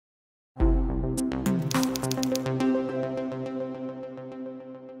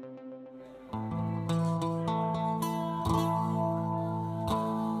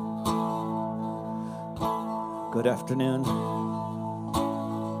Good afternoon.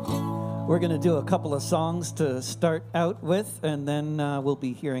 We're going to do a couple of songs to start out with, and then we'll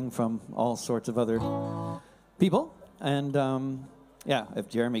be hearing from all sorts of other people. And yeah, if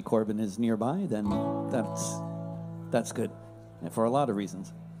Jeremy Corbyn is nearby, then that's good, for a lot of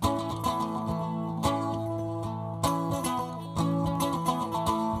reasons.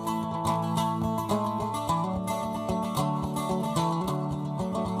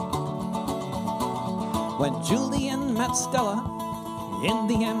 When Julian met Stella in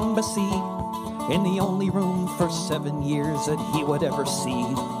the embassy, in the only room for 7 years that he would ever see,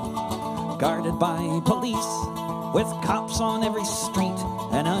 guarded by police, with cops on every street,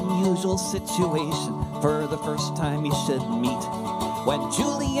 an unusual situation for the first time you should meet. When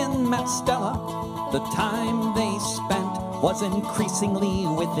Julian met Stella, the time they spent was increasingly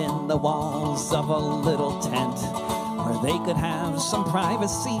within the walls of a little tent, where they could have some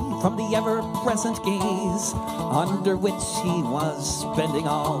privacy from the ever-present gaze under which he was spending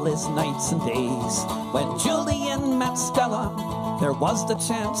all his nights and days. When Julian met Stella, there was the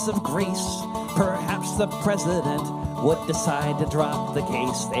chance of grace. Perhaps the president would decide to drop the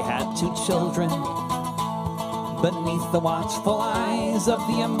case. They had 2 children beneath the watchful eyes of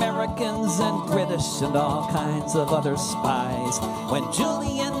the Americans and British and all kinds of other spies. When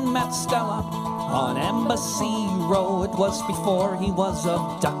Julian met Stella on Embassy Row, it was before he was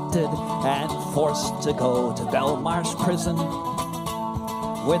abducted and forced to go to Belmarsh prison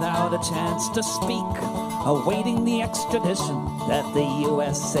without a chance to speak, awaiting the extradition that the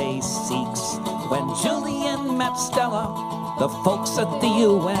USA seeks. When Julian met Stella, the folks at the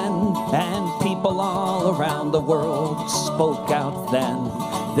UN and people all around the world spoke out then.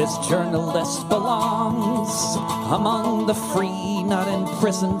 This journalist belongs among the free, not in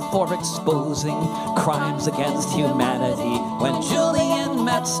prison for exposing crimes against humanity. When Julian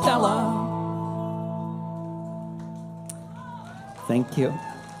met Stella. Thank you.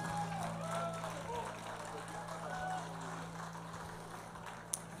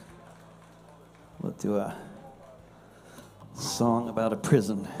 We'll do a song about a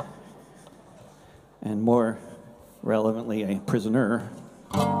prison, and more relevantly, a prisoner.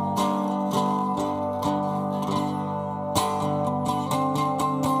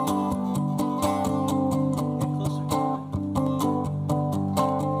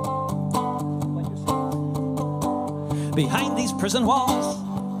 Behind these prison walls,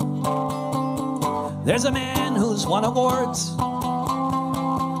 there's a man who's won awards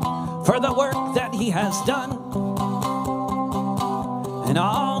for the work that he has done and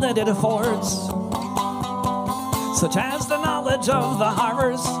all that it affords, such as the knowledge of the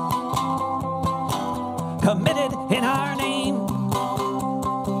horrors committed in our name.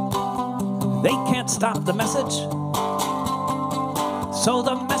 They can't stop the message, so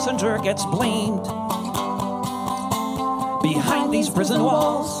the messenger gets blamed. Behind these prison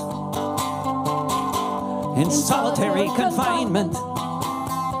walls, in solitary confinement,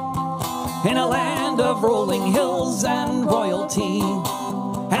 in a land of rolling hills and royalty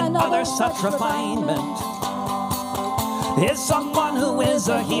and other such refinement, is someone who is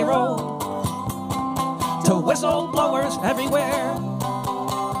a hero to whistleblowers everywhere,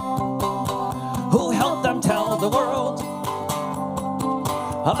 who helped them tell the world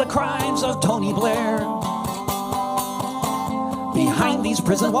of the crimes of Tony Blair. Behind these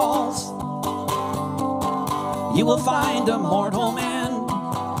prison walls, you will find a mortal man.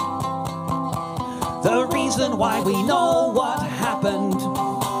 The reason why we know what happened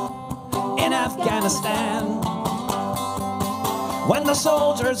in Afghanistan, when the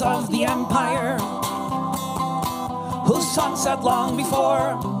soldiers of the empire, whose sun set long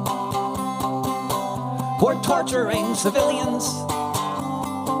before, were torturing civilians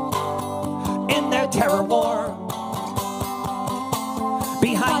in their terror war.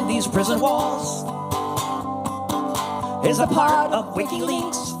 Behind these prison walls is a part of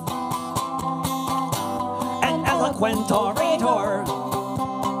Wikileaks, an eloquent orator,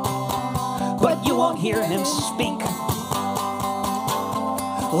 but you won't hear him speak.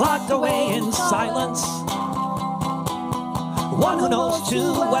 Locked away in silence, one who knows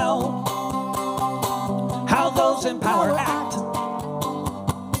too well how those in power act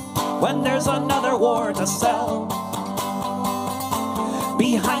when there's another war to sell.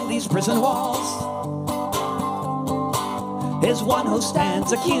 Behind these prison walls is one who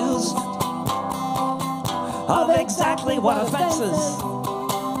stands accused of exactly what offenses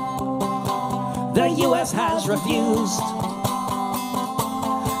the U.S. has refused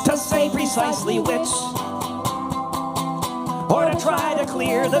to say precisely which, or to try to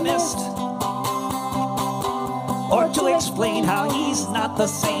clear the mist, or to explain how he's not the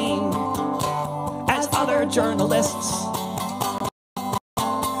same as other journalists.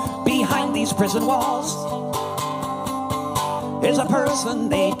 Behind these prison walls is a person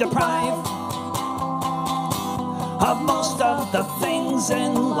they deprive of most of the things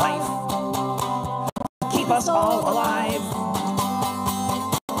in life that keep us all alive.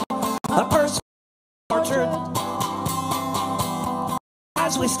 A person tortured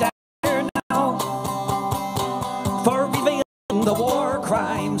as we stand here now for revealing the war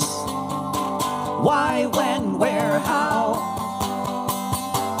crimes. Why, when, where, how?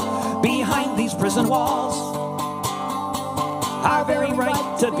 Behind these prison walls, our very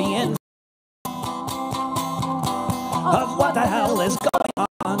right to be in of what the hell is going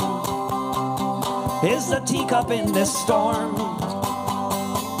on is the teacup in this storm.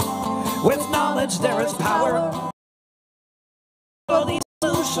 With knowledge there is power, the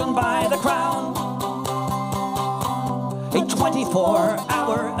solution by the crown. A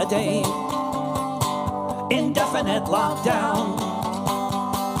 24-hour-a-day indefinite lockdown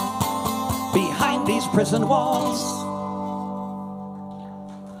behind these prison walls.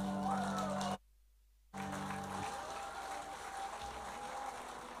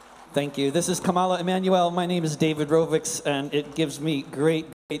 Thank you. This is Kamala Emanuel. My name is David Rovics, and it gives me great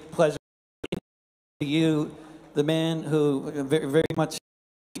pleasure to you, the man who very much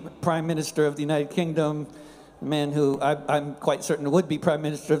Prime Minister of the United Kingdom, the man who I'm quite certain would be Prime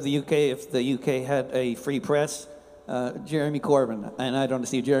Minister of the UK if the UK had a free press, Jeremy Corbyn. And I don't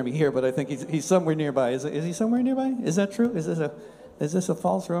see Jeremy here, but I think he's somewhere nearby. Is he somewhere nearby? Is that true? Is this a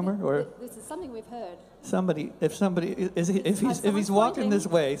false rumor? Or this is something we've heard. If he's walking this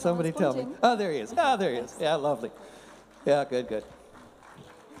way, somebody tell me. Oh, there he is. Oh, there he is. Yeah, lovely. Yeah, good.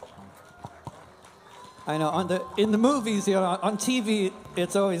 I know in the movies, on TV,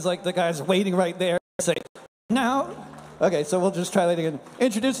 it's always like the guy's waiting right there to say, now. Okay, so we'll just try that again.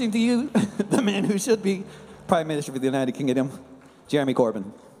 Introducing to you the man who should be Prime Minister of the United Kingdom, Jeremy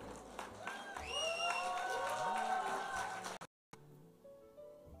Corbyn.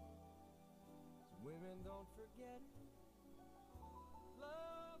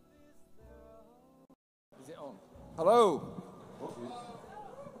 Hello.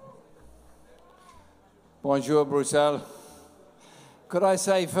 Bonjour, Bruxelles. Could I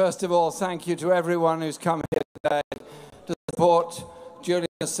say, first of all, thank you to everyone who's come here today to support Julian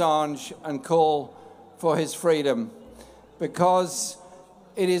Assange and call for his freedom, because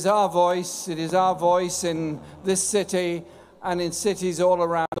it is our voice in this city and in cities all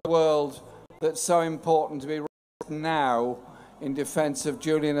around the world that's so important to be right now in defense of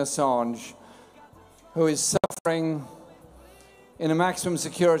Julian Assange, who is suffering in a maximum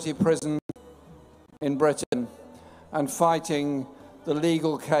security prison in Britain and fighting the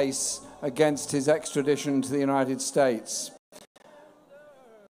legal case against his extradition to the United States.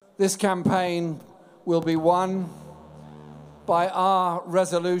 This campaign will be won by our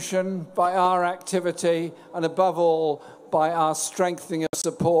resolution, by our activity, and above all, by our strengthening of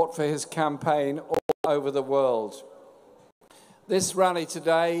support for his campaign all over the world. This rally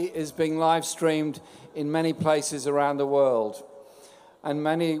today is being live-streamed in many places around the world, and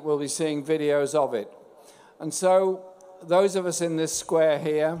many will be seeing videos of it. And so, those of us in this square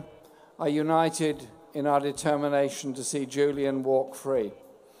here are united in our determination to see Julian walk free.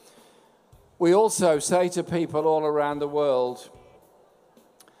 We also say to people all around the world,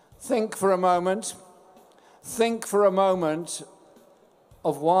 think for a moment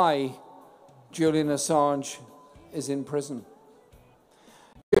of why Julian Assange is in prison.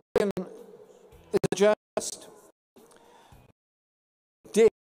 Julian is a journalist. Did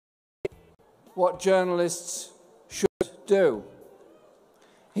what journalists should do.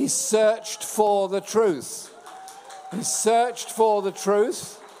 He searched for the truth. He searched for the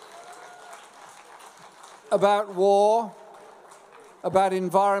truth about war, about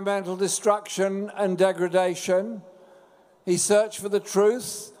environmental destruction and degradation. He searched for the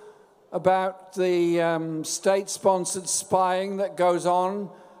truth about the state-sponsored spying that goes on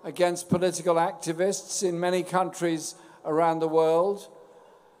against political activists in many countries around the world.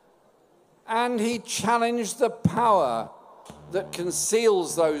 And he challenged the power that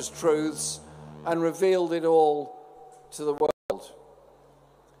conceals those truths and revealed it all to the world.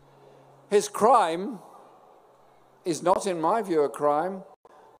 His crime is not, in my view, a crime.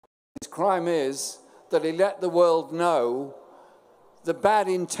 His crime is that he let the world know the bad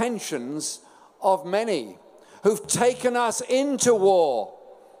intentions of many who've taken us into war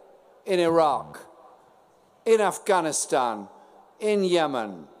in Iraq, in Afghanistan, in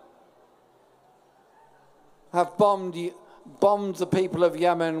Yemen, have bombed the people of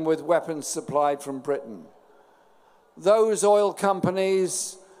Yemen with weapons supplied from Britain. Those oil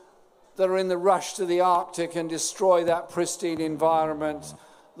companies that are in the rush to the Arctic and destroy that pristine environment,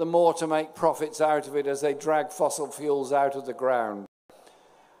 the more to make profits out of it as they drag fossil fuels out of the ground.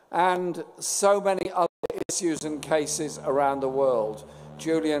 And so many other issues and cases around the world.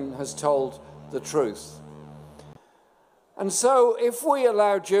 Julian has told the truth. And so if we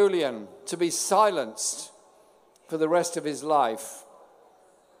allow Julian to be silenced for the rest of his life,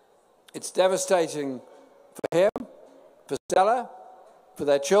 it's devastating for him, for Stella, for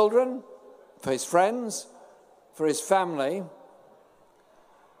their children, for his friends, for his family.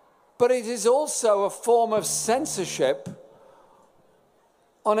 But it is also a form of censorship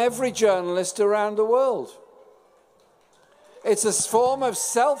on every journalist around the world. It's a form of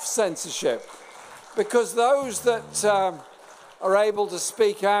self-censorship, because those that are able to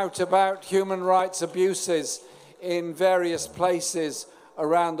speak out about human rights abuses in various places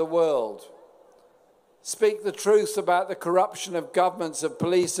around the world, speak the truth about the corruption of governments, of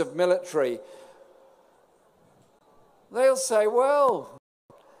police, of military, they'll say, well,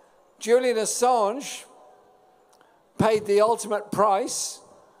 Julian Assange paid the ultimate price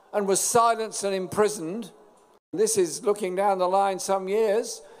and was silenced and imprisoned. This is looking down the line some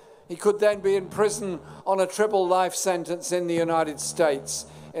years. He could then be in prison on a triple life sentence in the United States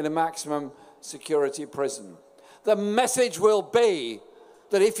in a maximum security prison. The message will be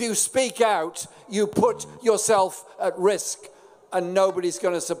that if you speak out, you put yourself at risk and nobody's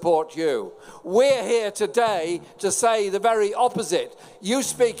going to support you. We're here today to say the very opposite. You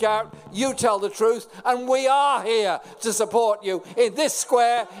speak out, you tell the truth, and we are here to support you in this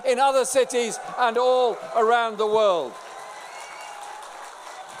square, in other cities, and all around the world.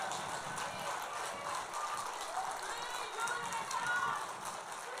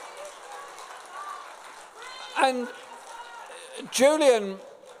 And Julian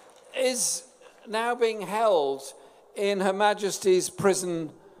is now being held in Her Majesty's prison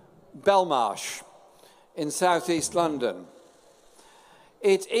Belmarsh in southeast London.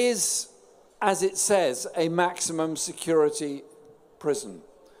 It is, as it says, a maximum security prison.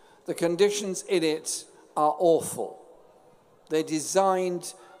 The conditions in it are awful. They're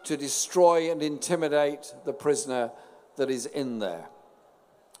designed to destroy and intimidate the prisoner that is in there.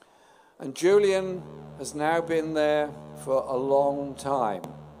 And Julian has now been there for a long time.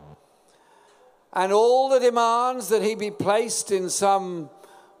 And all the demands that he be placed in some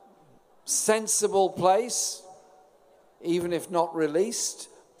sensible place, even if not released,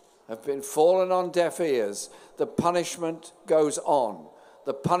 have been fallen on deaf ears. The punishment goes on.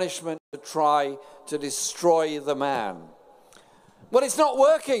 The punishment to try to destroy the man. Well, it's not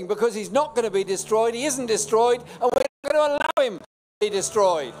working because he's not going to be destroyed. He isn't destroyed, and we're not going to allow him to be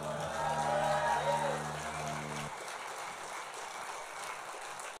destroyed.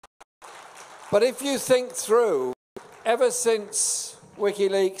 But if you think through, ever since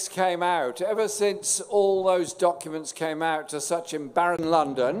Wikileaks came out, ever since all those documents came out to such embarrassment in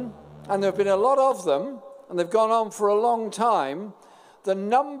London, and there have been a lot of them, and they've gone on for a long time, the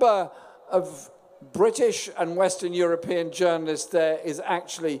number of British and Western European journalists there is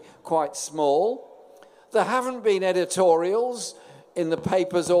actually quite small. There haven't been editorials in the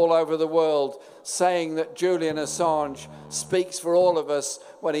papers all over the world saying that Julian Assange speaks for all of us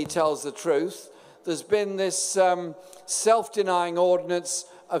when he tells the truth. There's been this self-denying ordinance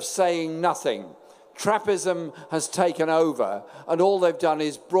of saying nothing. Trappism has taken over, and all they've done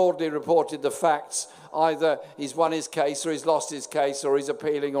is broadly reported the facts. Either he's won his case, or he's lost his case, or he's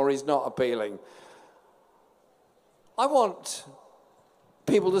appealing, or he's not appealing. I want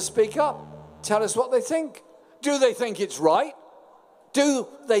people to speak up, tell us what they think. Do they think it's right? Do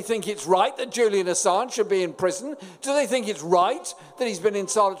they think it's right that Julian Assange should be in prison? Do they think it's right that he's been in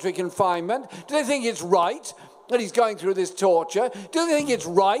solitary confinement? Do they think it's right that he's going through this torture? Do they think it's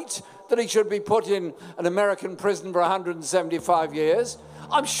right that he should be put in an American prison for 175 years?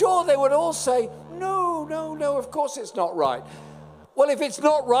 I'm sure they would all say, no, no, no, of course it's not right. Well, if it's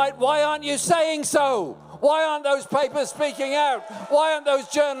not right, why aren't you saying so? Why aren't those papers speaking out? Why aren't those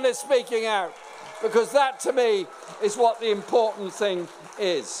journalists speaking out? Because that, to me, is what the important thing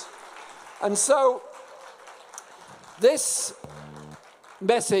is. And so, this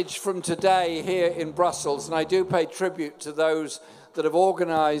message from today here in Brussels, and I do pay tribute to those that have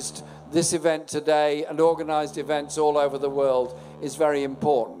organised this event today and organised events all over the world, is very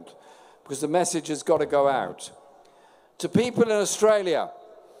important. Because the message has got to go out. To people in Australia,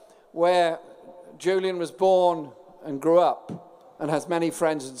 where Julian was born and grew up and has many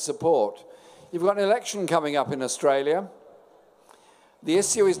friends and support, you've got an election coming up in Australia, The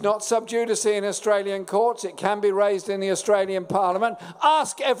issue is not sub judice in Australian courts. It can be raised in the Australian Parliament.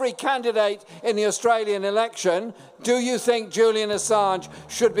 Ask every candidate in the Australian election, do you think Julian Assange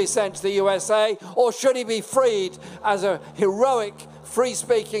should be sent to the USA, or should he be freed as a heroic,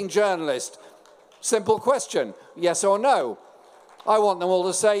 free-speaking journalist? Simple question, yes or no? I want them all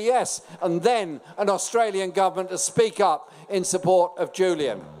to say yes, and then an Australian government to speak up in support of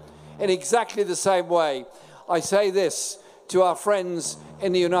Julian. In exactly the same way, I say this to our friends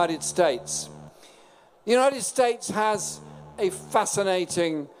in the United States. The United States has a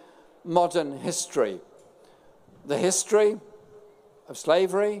fascinating modern history. The history of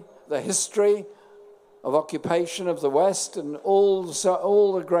slavery, the history of occupation of the West, and all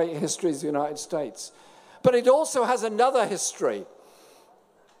the great histories of the United States. But it also has another history.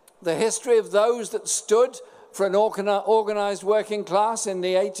 The history of those that stood for an organized working class in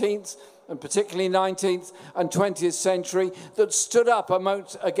the 18th and particularly 19th and 20th century, that stood up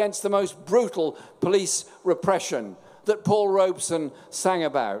against the most brutal police repression that Paul Robeson sang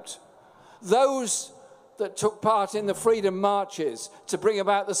about. Those that took part in the freedom marches to bring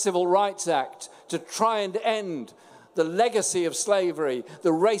about the Civil Rights Act, to try and end the legacy of slavery,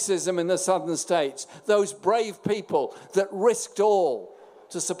 the racism in the southern states, those brave people that risked all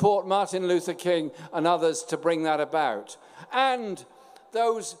to support Martin Luther King and others to bring that about. And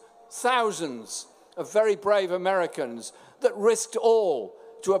those thousands of very brave Americans that risked all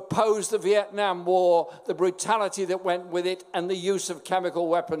to oppose the Vietnam War, the brutality that went with it, and the use of chemical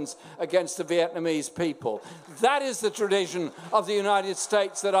weapons against the Vietnamese people. That is the tradition of the United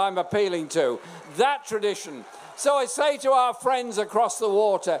States that I'm appealing to. That tradition. So I say to our friends across the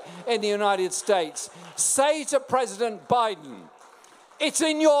water in the United States, say to President Biden, it's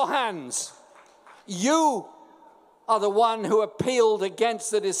in your hands. You are the one who appealed against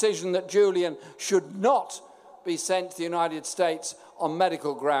the decision that Julian should not be sent to the United States on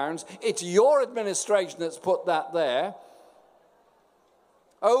medical grounds. It's your administration that's put that there.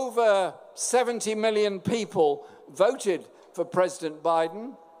 Over 70 million people voted for President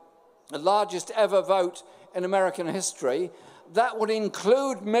Biden, the largest ever vote in American history. That would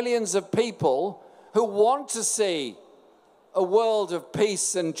include millions of people who want to see a world of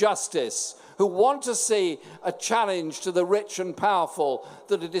peace and justice, who want to see a challenge to the rich and powerful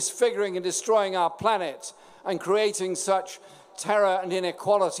that are disfiguring and destroying our planet and creating such terror and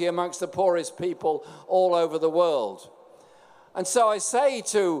inequality amongst the poorest people all over the world. And so I say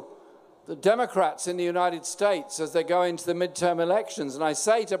to the Democrats in the United States as they go into the midterm elections, and I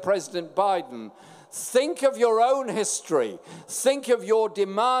say to President Biden, think of your own history, think of your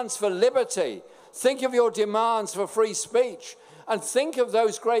demands for liberty, think of your demands for free speech, and think of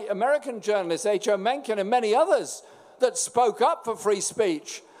those great American journalists, H.O. Mencken and many others, that spoke up for free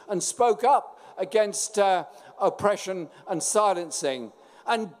speech and spoke up against oppression and silencing,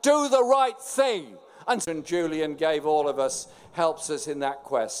 and do the right thing. And Julian gave all of us, helps us in that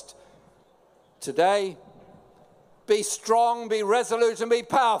quest. Today, be strong, be resolute, and be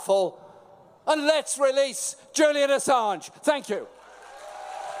powerful, and let's release Julian Assange. Thank you.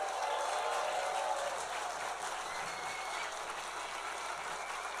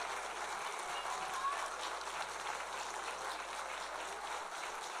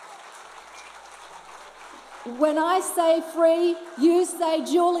 When I say free, you say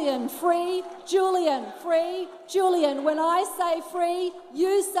Julian. Free, Julian. Free, Julian. When I say free,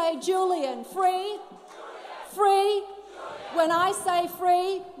 you say Julian. Free, free. When I say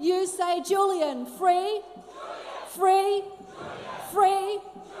free, you say Julian. Free, free, free,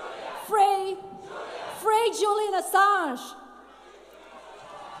 free, free Julian Assange.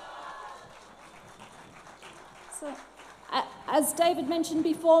 So, as David mentioned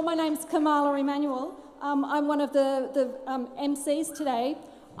before, my name's Kamala Emanuel. I'm one of the MCs today.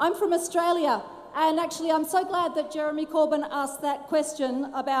 I'm from Australia, and actually I'm so glad that Jeremy Corbyn asked that question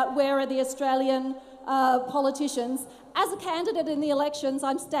about where are the Australian politicians. As a candidate in the elections,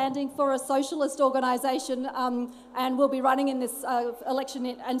 I'm standing for a socialist organisation and will be running in this election.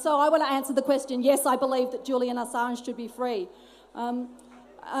 And so I want to answer the question, yes, I believe that Julian Assange should be free. I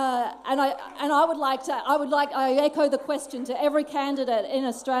echo the question to every candidate in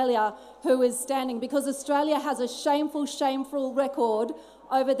Australia who is standing, because Australia has a shameful record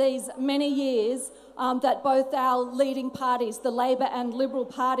over these many years that both our leading parties, the Labor and Liberal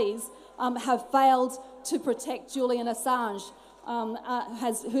parties, have failed to protect Julian Assange,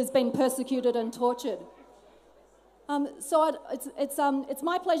 who's been persecuted and tortured. It's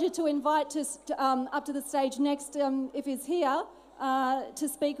my pleasure to invite up to the stage next, if he's here, to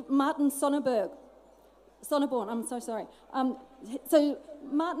speak Martin Sonneborn. I'm so sorry. So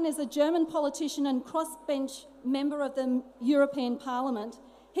Martin is a German politician and crossbench member of the European Parliament.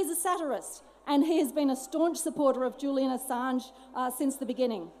 He's a satirist, and he has been a staunch supporter of Julian Assange since the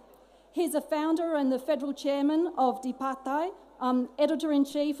beginning. He's a founder and the federal chairman of Die Partei,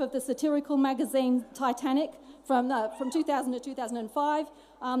 editor-in-chief of the satirical magazine Titanic from 2000 to 2005,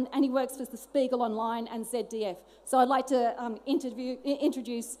 and he works for the Spiegel Online and ZDF. So I'd like to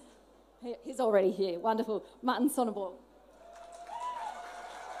introduce, he's already here, wonderful, Martin Sonneborg.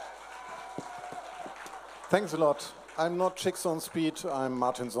 Thanks a lot. I'm not Chicks on Speed, I'm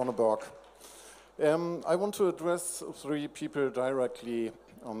Martin Sonneborg. I want to address three people directly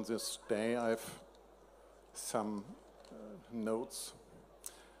on this day. I have some notes.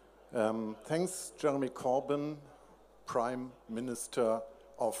 Thanks, Jeremy Corbyn, Prime Minister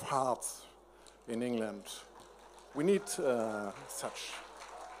of Hearts in England. We need such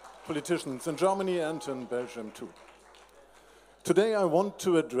politicians in Germany and in Belgium too. Today I want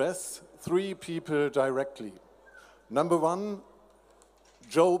to address three people directly. Number one,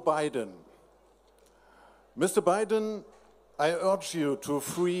 Joe Biden. Mr. Biden, I urge you to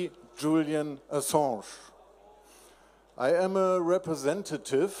free Julian Assange. I am a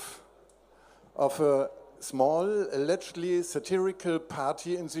representative of a small, allegedly satirical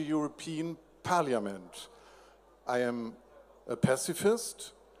party in the European Parliament. I am a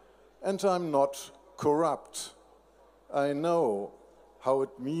pacifist and I'm not corrupt. I know how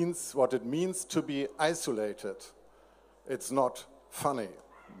it means, what it means to be isolated. It's not funny.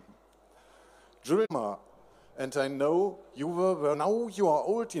 Julian, and I know now you are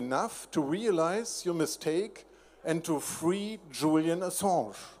old enough to realize your mistake and to free Julian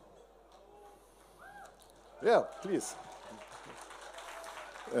Assange. Yeah, please.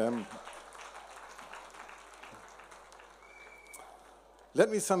 Let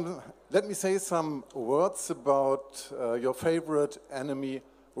me say some words about your favorite enemy,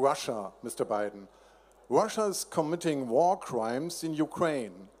 Russia, Mr. Biden. Russia is committing war crimes in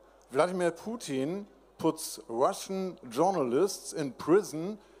Ukraine. Vladimir Putin puts Russian journalists in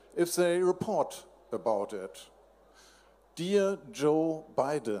prison if they report about it. Dear Joe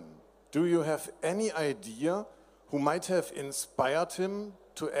Biden, do you have any idea who might have inspired him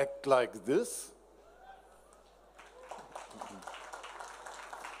to act like this?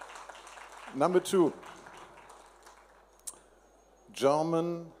 Number two,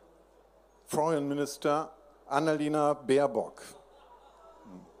 German Foreign Minister Annalena Baerbock.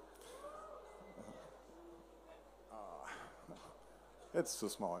 It's too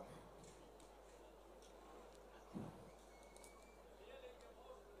small.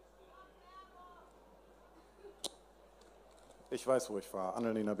 Ich weiß, wo ich war.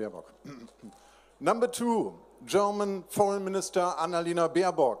 Annalena Baerbock. Number two, German Foreign Minister Annalena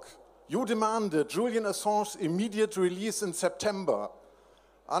Baerbock. You demanded Julian Assange's immediate release in September.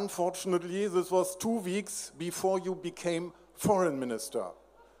 Unfortunately, this was 2 weeks before you became foreign minister.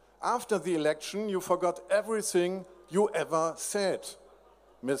 After the election, you forgot everything you ever said,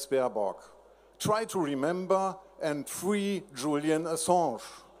 Ms. Baerbock. Try to remember and free Julian Assange.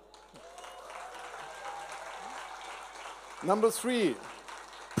 Number three,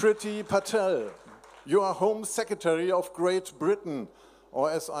 Priti Patel. You are Home Secretary of Great Britain,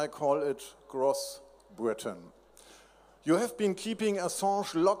 or as I call it, Gross Britain. You have been keeping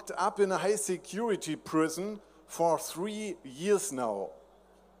Assange locked up in a high-security prison for 3 years now.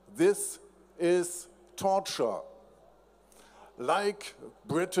 This is torture, like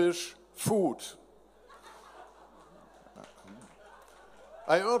British food.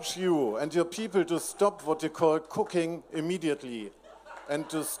 I urge you and your people to stop what you call cooking immediately and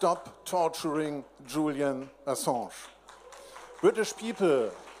to stop torturing Julian Assange. British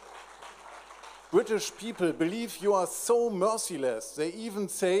people believe you are so merciless. They even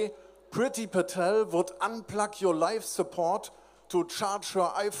say Priti Patel would unplug your life support to charge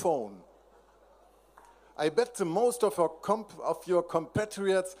her iPhone. I bet the most of your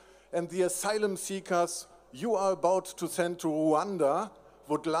compatriots and the asylum seekers you are about to send to Rwanda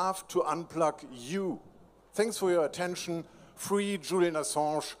would love to unplug you. Thanks for your attention. Free Julian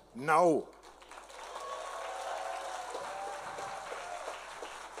Assange now.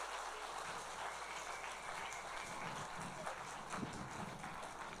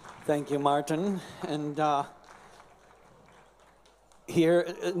 Thank you, Martin. And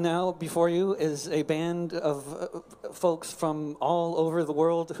here now before you is a band of folks from all over the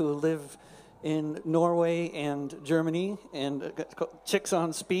world who live in Norway and Germany, and Chicks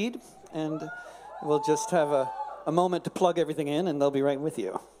on Speed. And we'll just have a moment to plug everything in, and they'll be right with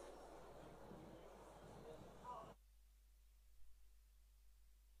you.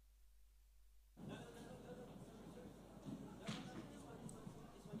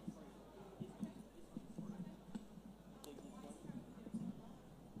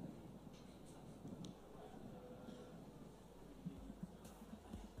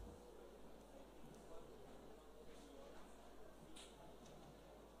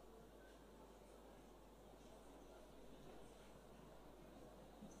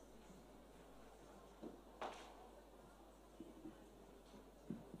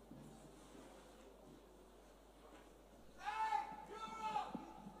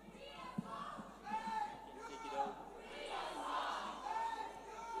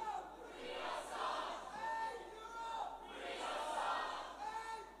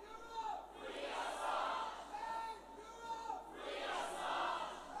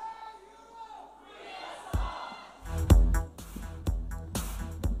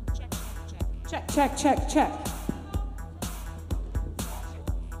 Check, check, check.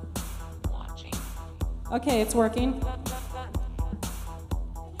 Okay, it's working.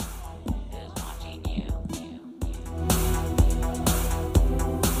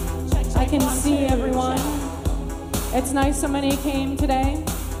 I can see everyone. It's nice so many came today.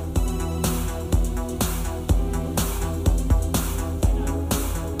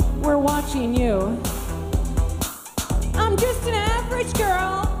 We're watching you. I'm just an average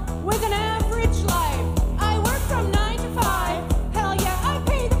girl with an average life. I work from 9 to 5. Hell yeah, I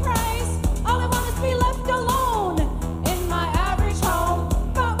pay the price. All I want is to be left alone in my average home.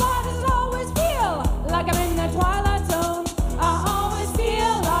 But why does it always feel like I'm in the twilight zone? I always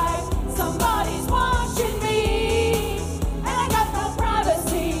feel like somebody's watching me, and I got no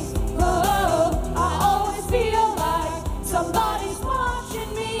privacy. Oh, I always feel like somebody's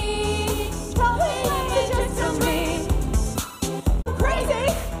watching me. Probably it's just me. Crazy,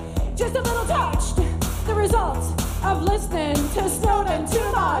 just a little touched. The results of listening to Snowden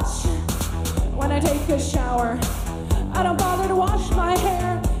too much. When I take a shower, I don't bother to wash my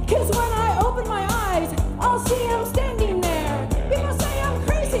hair, 'cause when I open my eyes, I'll see him standing there. People say I'm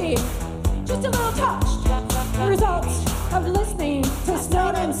crazy, just a little touched. The results of listening to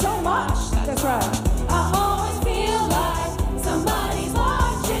Snowden so much. That's right. I always feel like somebody's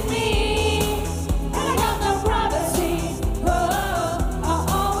watching me, and I got no privacy. Oh, I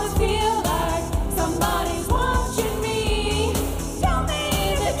always feel like somebody's watching me. Tell me,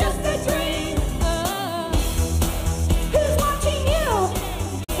 is it just a dream? Who's watching you?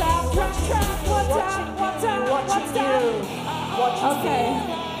 What's up? Okay.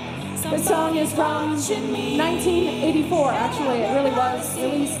 This song is from 1984. Actually, it really was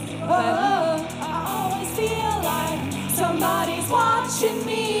released then. I always feel like somebody's watching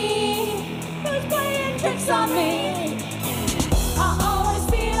me. Who's playing tricks on me? I always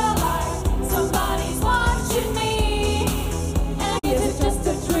feel like somebody's watching me. And is it just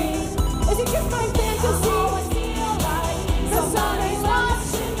a dream? Is it just my fantasy? I always feel like somebody's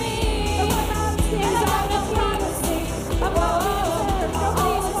watching me. And I got no privacy. I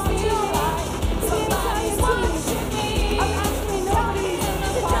always feel like somebody's watching me. I'm actually nobody.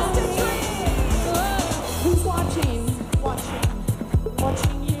 Is it just a dream? Who's watching?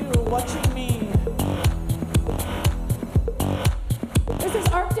 Watching you, watching me. This is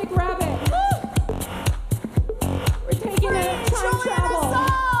Arctic Rabbit. We're taking a time travel.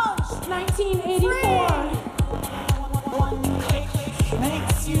 1984. One click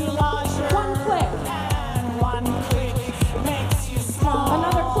makes you larger. One click. And one click makes you small.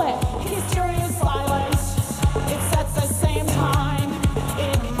 Another click. History is silent. It's at the same time.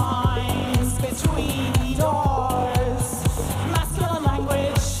 It minds between doors. Masculine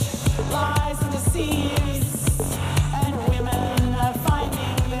language lies and deceives, and women are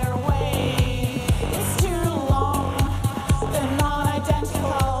finding their way.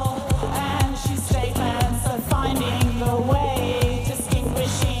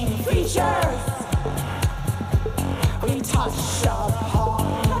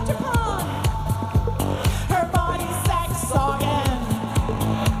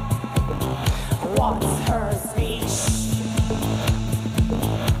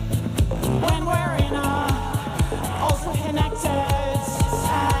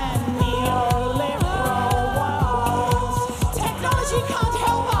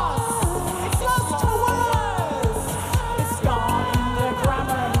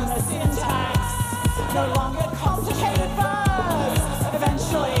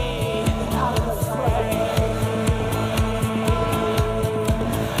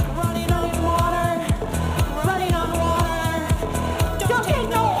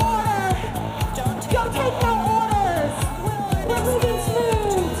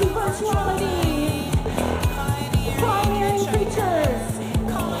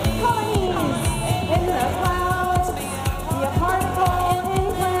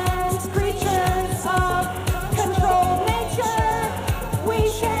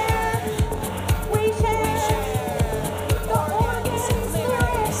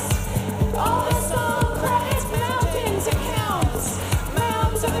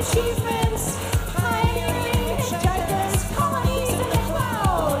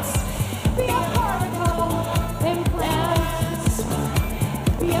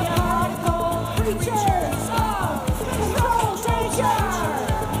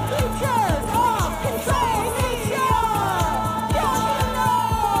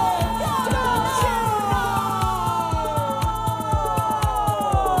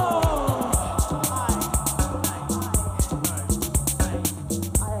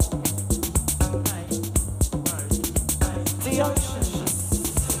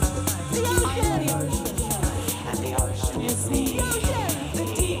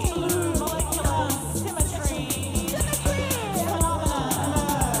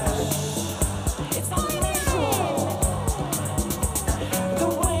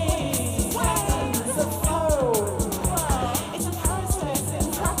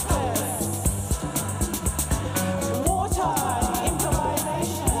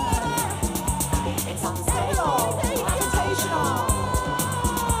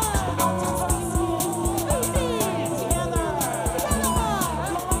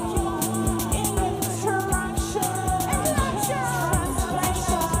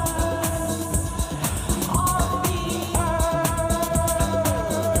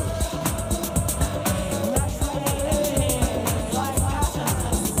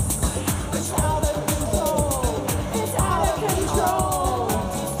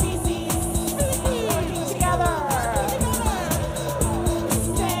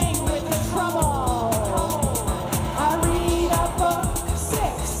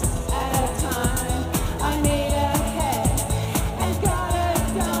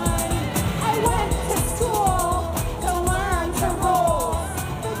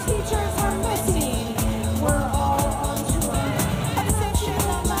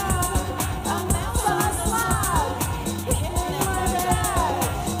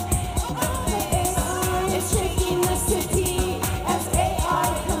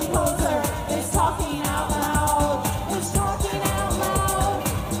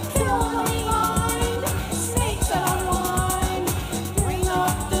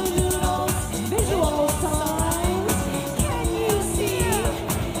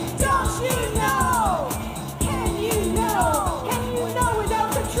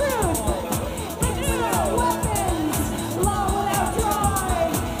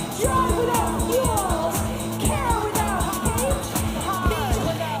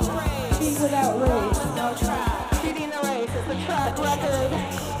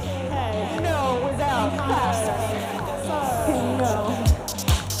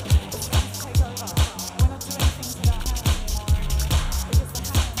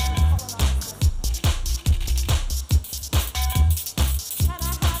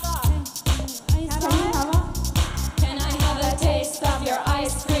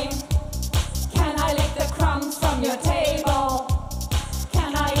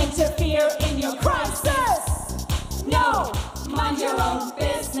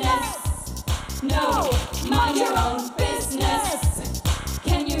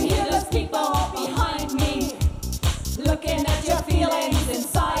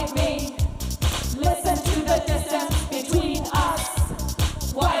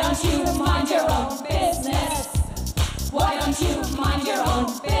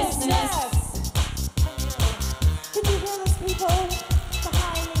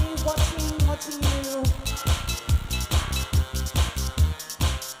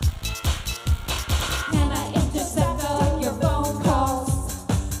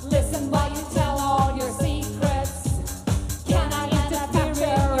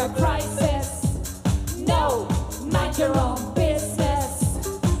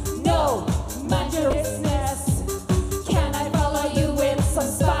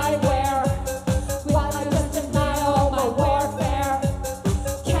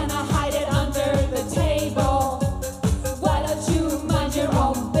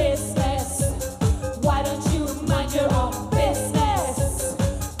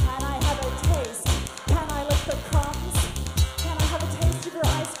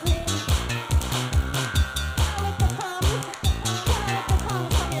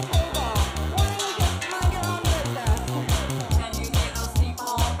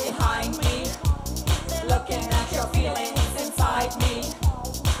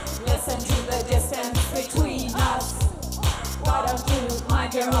 listen to the distance between us. Why don't you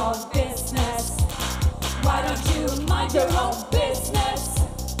mind your own business? Why don't you mind your own business?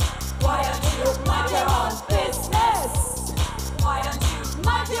 Why don't you mind your own business? Why don't you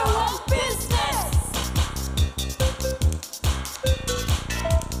mind your own business?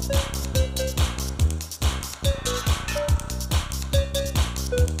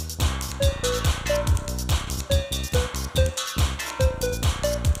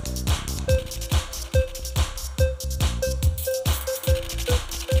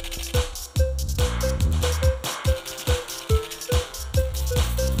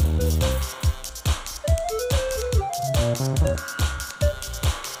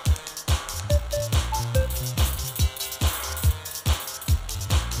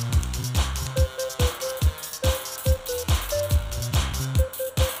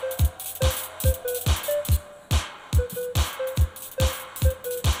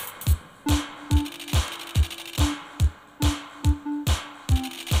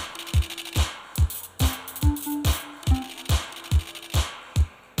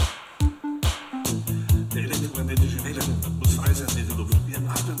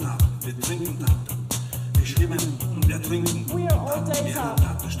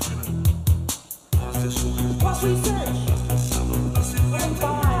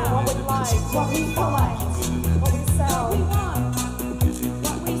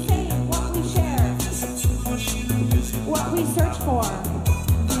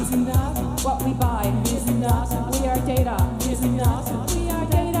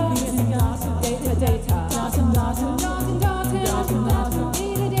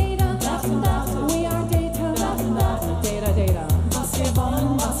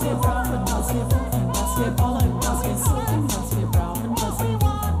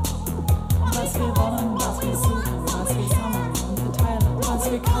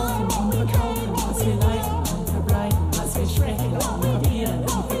 Was wir kaufen und verkaufen, was wir leiten und verbreiten, was wir sprechen und verbreiten.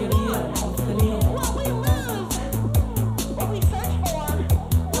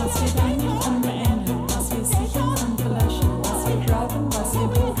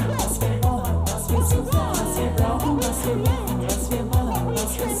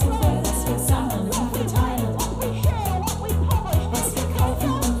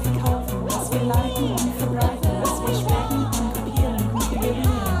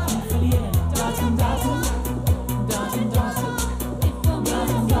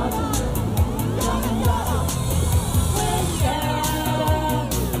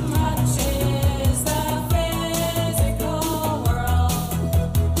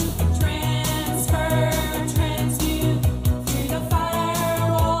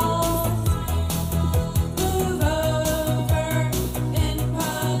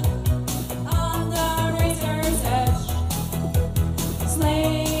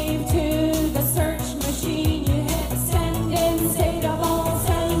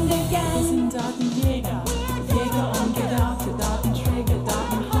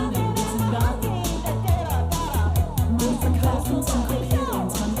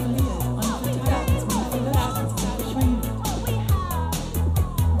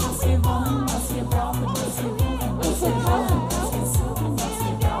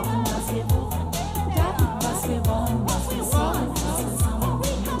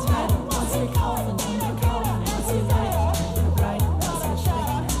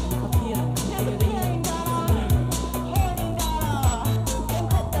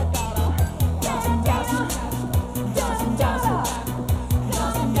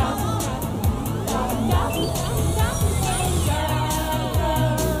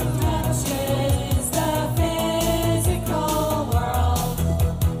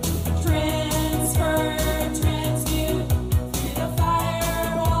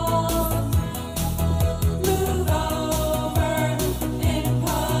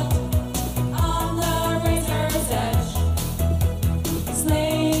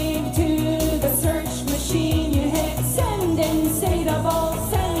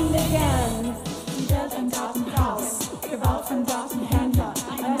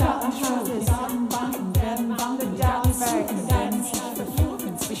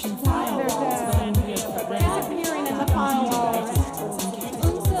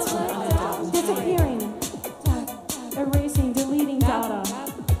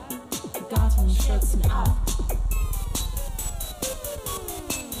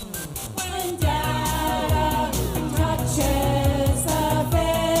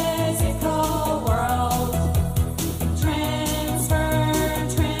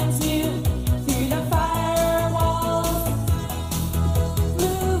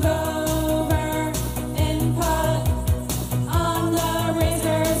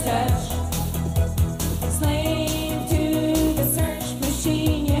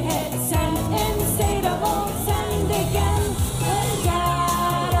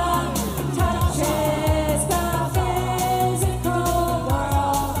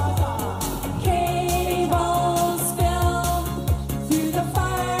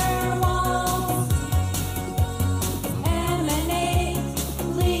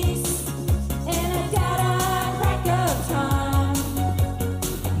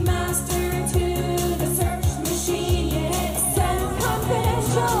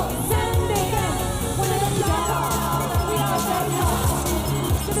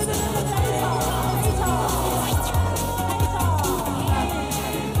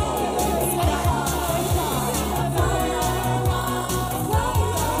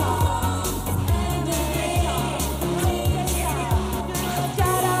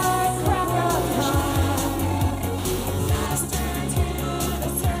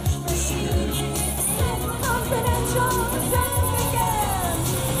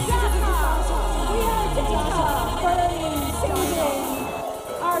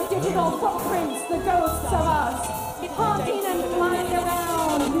 Digital footprints, the ghosts of us, haunting and flying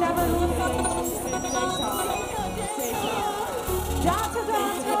around, never leaving.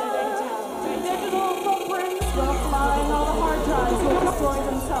 Data, digital footprints will fly and all the hard drives will destroy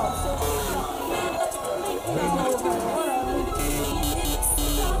themselves.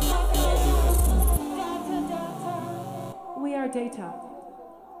 We are data.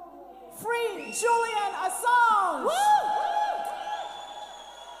 Free Julian Assange! Woo!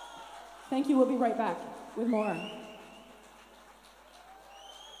 Thank you. We'll be right back with more.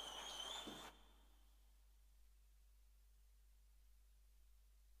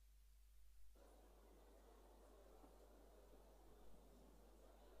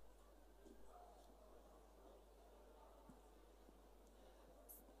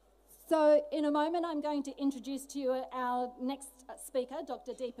 So in a moment, I'm going to introduce to you our next speaker,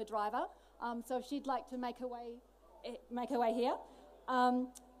 Dr. Deepa Driver. So if she'd like to make her way here. And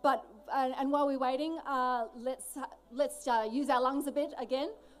while we're waiting, let's use our lungs a bit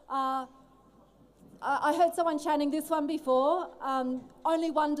again. I heard someone chanting this one before.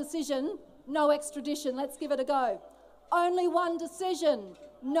 Only one decision, no extradition. Let's give it a go. Only one decision,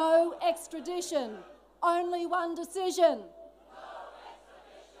 no extradition. Only one decision.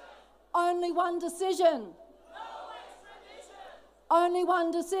 Only one decision. Only one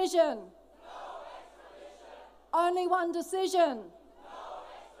decision. Only one decision.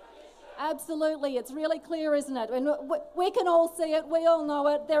 Absolutely, it's really clear, isn't it? And we can all see it, we all know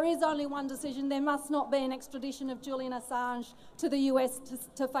it. There is only one decision. There must not be an extradition of Julian Assange to the US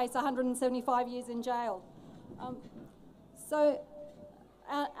to face 175 years in jail. So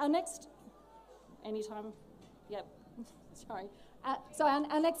our next, anytime, yep, sorry. So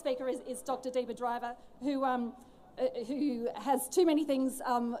our next speaker is Dr. Deepa Driver, who has too many things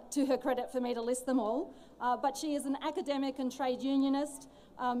to her credit for me to list them all. But she is an academic and trade unionist.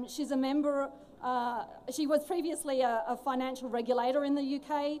 She's a member, she was previously a financial regulator in the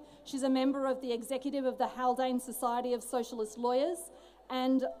UK. She's a member of the executive of the Haldane Society of Socialist Lawyers.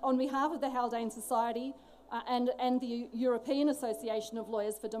 And on behalf of the Haldane Society and the European Association of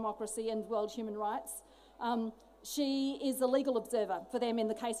Lawyers for Democracy and World Human Rights, she is a legal observer for them in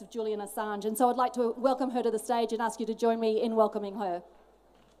the case of Julian Assange. And so I'd like to welcome her to the stage and ask you to join me in welcoming her.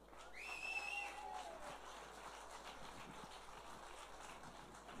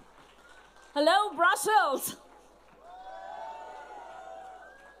 Hello, Brussels.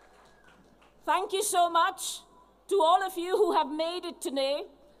 Thank you so much to all of you who have made it today.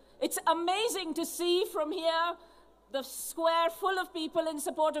 It's amazing to see from here the square full of people in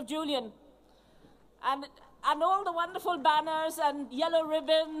support of Julian. And all the wonderful banners and yellow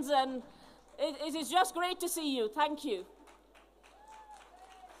ribbons, and it is just great to see you. Thank you.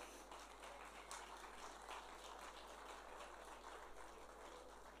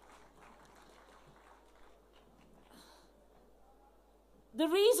 The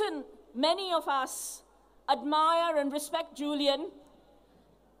reason many of us admire and respect Julian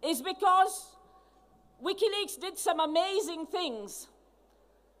is because Wikileaks did some amazing things.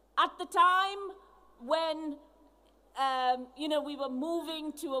 At the time when we were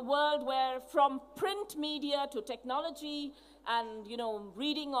moving to a world where from print media to technology and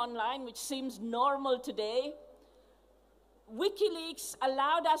reading online, which seems normal today, Wikileaks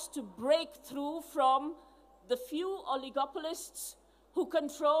allowed us to break through from the few oligopolists who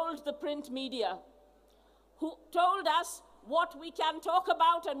controlled the print media, who told us what we can talk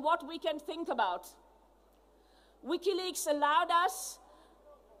about and what we can think about. Wikileaks allowed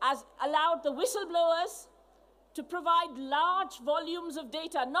the whistleblowers to provide large volumes of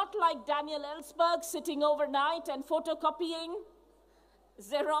data, not like Daniel Ellsberg sitting overnight and photocopying,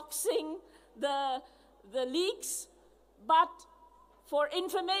 Xeroxing the leaks, but for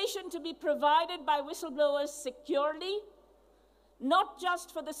information to be provided by whistleblowers securely, not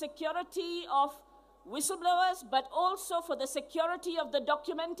just for the security of whistleblowers, but also for the security of the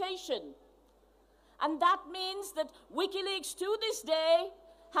documentation. And that means that Wikileaks to this day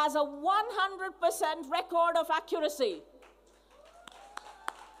has a 100% record of accuracy.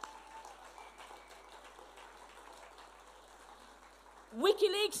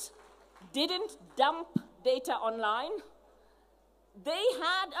 Wikileaks didn't dump data online. They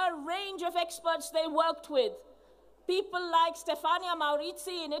had a range of experts they worked with. People like Stefania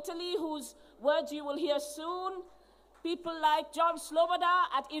Maurizi in Italy, whose words you will hear soon. People like John Sloboda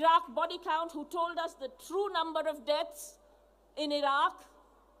at Iraq Body Count, who told us the true number of deaths in Iraq.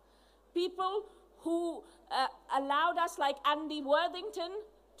 People who allowed us, like Andy Worthington,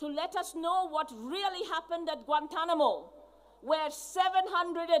 to let us know what really happened at Guantanamo, where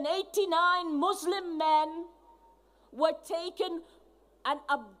 789 Muslim men were taken and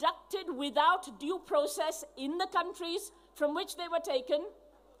abducted without due process in the countries from which they were taken,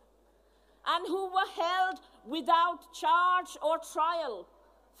 and who were held without charge or trial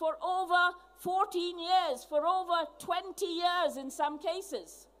for over 14 years, for over 20 years in some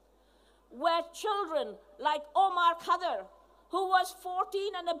cases, where children like Omar Khadr, who was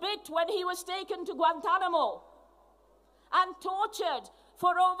 14 and a bit when he was taken to Guantanamo and tortured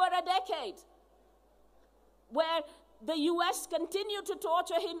for over a decade, where the US continued to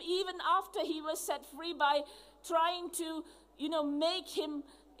torture him even after he was set free by trying to, make him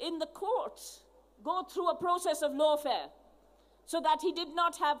in the courts go through a process of lawfare so that he did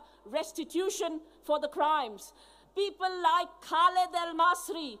not have restitution for the crimes. People like Khaled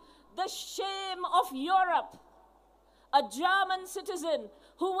el-Masri, the shame of Europe, a German citizen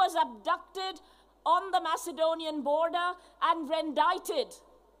who was abducted on the Macedonian border and rendited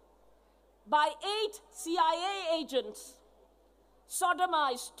by 8 CIA agents,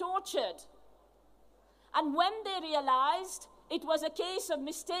 sodomized, tortured. And when they realized it was a case of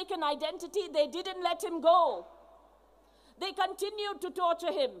mistaken identity, they didn't let him go. They continued to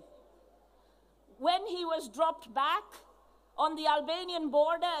torture him. When he was dropped back on the Albanian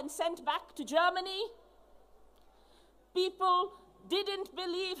border and sent back to Germany, people didn't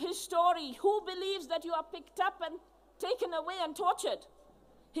believe his story. Who believes that you are picked up and taken away and tortured?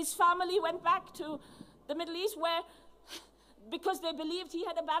 His family went back to the Middle East because they believed he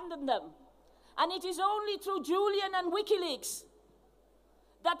had abandoned them. And it is only through Julian and Wikileaks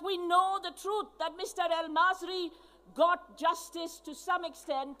that we know the truth, that Mr. El-Masri got justice to some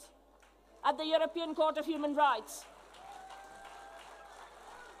extent at the European Court of Human Rights.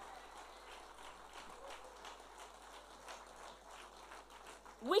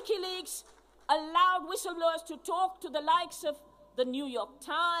 Wikileaks allowed whistleblowers to talk to the likes of the New York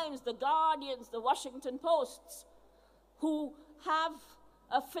Times, the Guardians, the Washington Posts, who have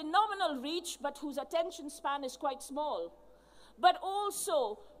a phenomenal reach, but whose attention span is quite small. But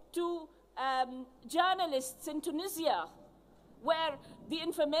also to journalists in Tunisia, where the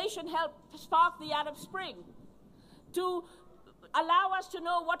information helped spark the Arab Spring, to allow us to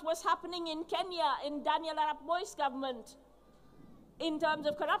know what was happening in Kenya in Daniel Arap Moi's government in terms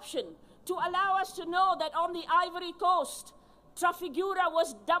of corruption, to allow us to know that on the Ivory Coast, Trafigura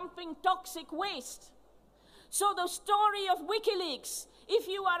was dumping toxic waste. So the story of Wikileaks, if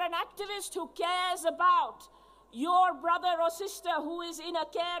you are an activist who cares about your brother or sister who is in a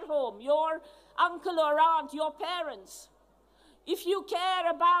care home, your uncle or aunt, your parents, if you care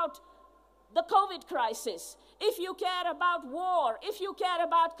about the COVID crisis, if you care about war, if you care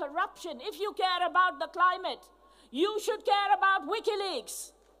about corruption, if you care about the climate, you should care about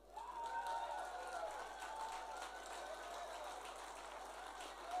Wikileaks.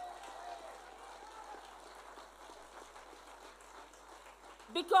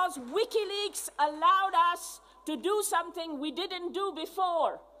 Because Wikileaks allowed us to do something we didn't do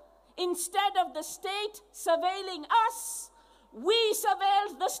before. Instead of the state surveilling us, we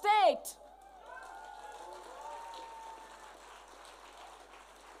surveilled the state.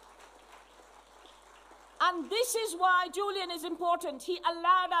 And this is why Julian is important. He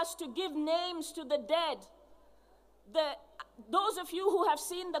allowed us to give names to the dead. Those of you who have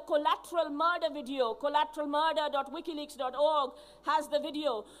seen the collateral murder video, collateralmurder.wikileaks.org has the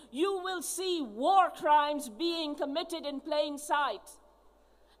video, you will see war crimes being committed in plain sight.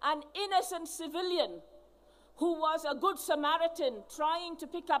 An innocent civilian who was a good Samaritan trying to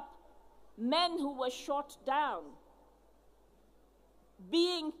pick up men who were shot down,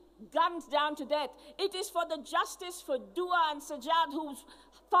 being gunned down to death. It is for the justice for Dua and Sajjad, whose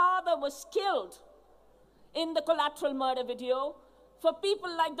father was killed in the collateral murder video, for people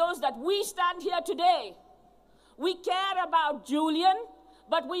like those that we stand here today. We care about Julian,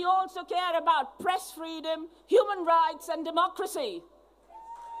 but we also care about press freedom, human rights, and democracy.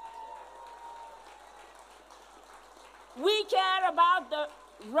 We care about the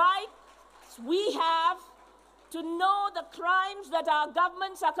rights we have to know the crimes that our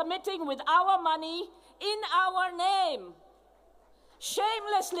governments are committing with our money in our name,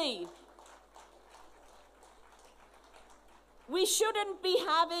 shamelessly. We shouldn't be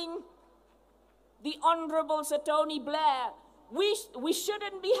having the Honourable Sir Tony Blair. We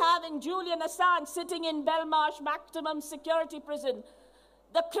shouldn't be having Julian Assange sitting in Belmarsh maximum security prison.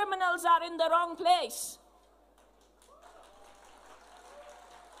 The criminals are in the wrong place.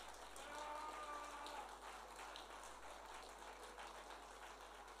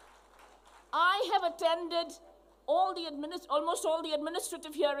 I have attended almost all the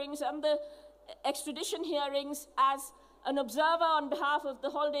administrative hearings and the extradition hearings as an observer on behalf of the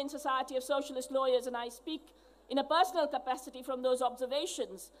Haldane Society of Socialist Lawyers, and I speak in a personal capacity from those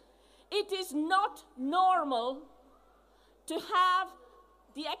observations. It is not normal to have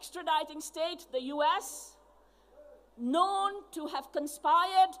the extraditing state, the US, known to have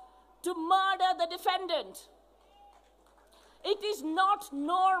conspired to murder the defendant. It is not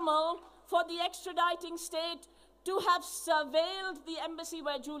normal for the extraditing state to have surveilled the embassy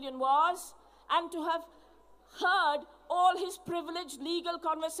where Julian was and to have heard all his privileged legal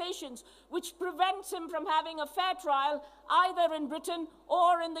conversations, which prevents him from having a fair trial either in Britain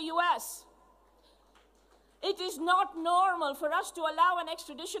or in the US. It is not normal for us to allow an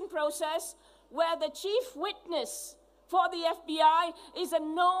extradition process where the chief witness for the FBI is a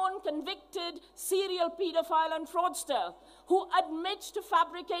known, convicted serial pedophile and fraudster who admits to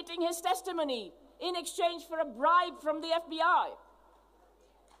fabricating his testimony in exchange for a bribe from the FBI.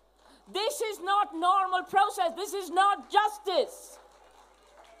 This is not normal process. This is not justice.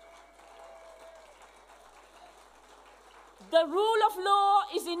 The rule of law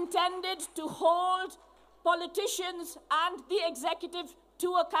is intended to hold politicians and the executive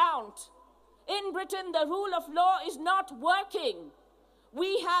to account. In Britain, the rule of law is not working.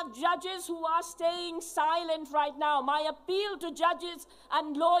 We have judges who are staying silent right now. My appeal to judges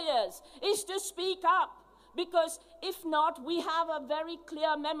and lawyers is to speak up, because if not, we have a very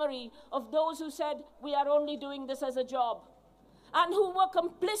clear memory of those who said we are only doing this as a job and who were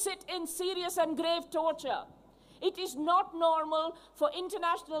complicit in serious and grave torture. It is not normal for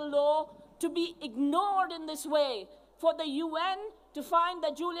international law to be ignored in this way, for the UN to find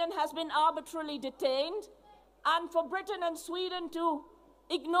that Julian has been arbitrarily detained, and for Britain and Sweden to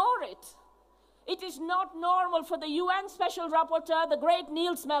ignore it. It is not normal for the UN Special Rapporteur, the great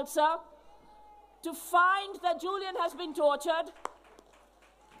Nils Melzer, to find that Julian has been tortured,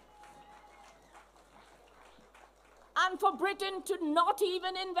 and for Britain to not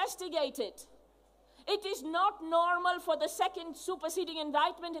even investigate it. It is not normal for the second superseding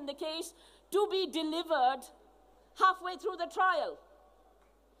indictment in the case to be delivered halfway through the trial,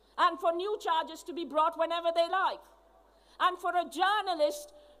 and for new charges to be brought whenever they like, and for a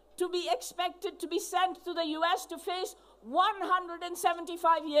journalist to be expected to be sent to the US to face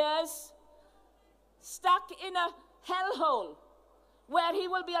 175 years stuck in a hellhole where he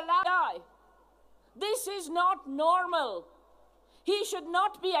will be allowed to die. This is not normal. He should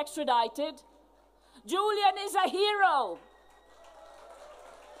not be extradited. Julian is a hero.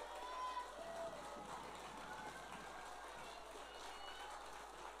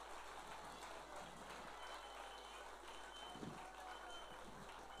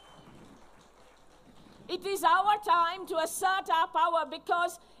 It is our time to assert our power,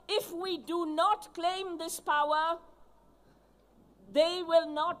 because if we do not claim this power, they will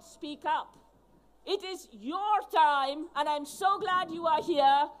not speak up. It is your time, and I'm so glad you are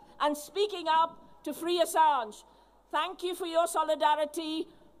here and speaking up to free Assange. Thank you for your solidarity.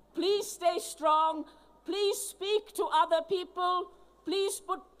 Please stay strong. Please speak to other people. Please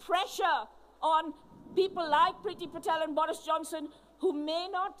put pressure on people like Priti Patel and Boris Johnson, who may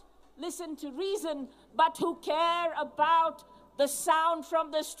not listen to reason, but who care about the sound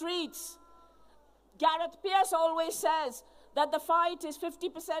from the streets. Gareth Peirce always says that the fight is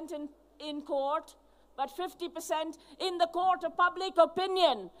 50% in court, but 50% in the court of public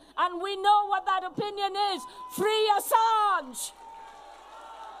opinion. And we know what that opinion is. Free Assange!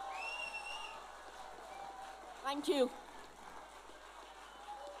 Thank you.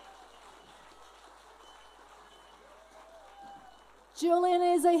 Julian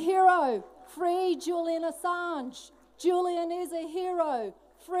is a hero. Free Julian Assange. Julian is a hero.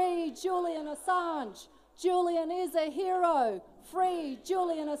 Free Julian Assange. Julian is a hero. Free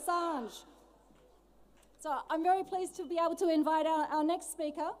Julian Assange. So I'm very pleased to be able to invite our next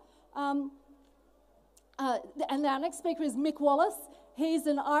speaker. And our next speaker is Mick Wallace. He's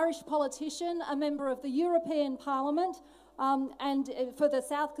an Irish politician, a member of the European Parliament, and for the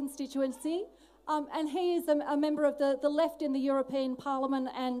South constituency. And he is a member of the left in the European Parliament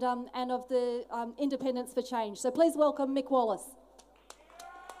and of the Independents for Change. So please welcome Mick Wallace.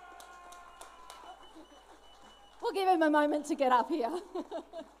 We'll give him a moment to get up here.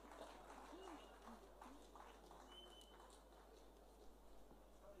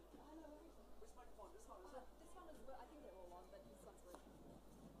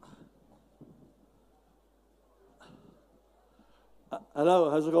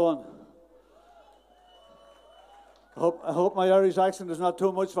 Hello, how's it going? I hope my Irish accent is not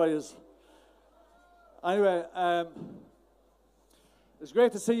too much for you. Anyway, it's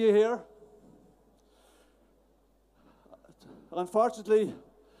great to see you here. unfortunately,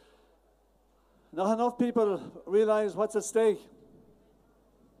 not enough people realize what's at stake.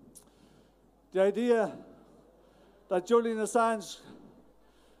 The idea that Julian Assange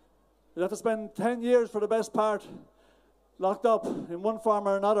will have to spend 10 years for the best part locked up in one form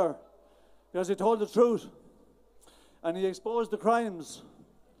or another because he told the truth and he exposed the crimes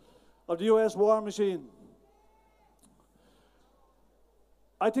of the US war machine.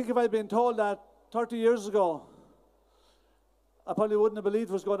 I think if I'd been told that 30 years ago, I probably wouldn't have believed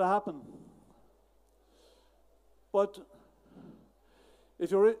it was going to happen. But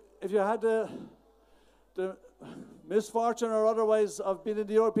if you had the misfortune or otherwise of being in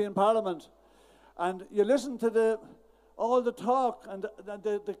the European Parliament, and you listen to all the talk and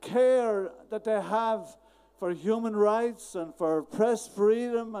the care that they have for human rights and for press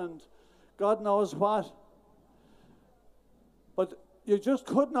freedom and God knows what, but you just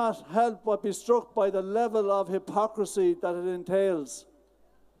could not help but be struck by the level of hypocrisy that it entails.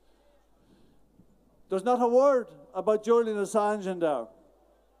 There's not a word about Julian Assange in there.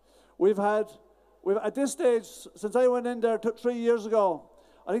 We've at this stage, since I went in there 3 years ago,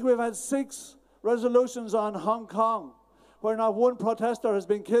 I think we've had 6 resolutions on Hong Kong where not one protester has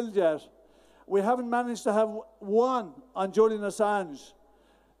been killed yet. We haven't managed to have one on Julian Assange.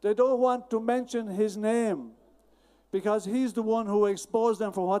 They don't want to mention his name because he's the one who exposed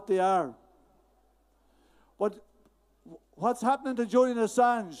them for what they are. But what's happening to Julian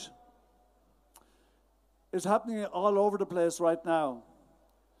Assange is happening all over the place right now.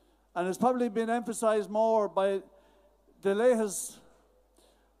 And it's probably been emphasized more by the latest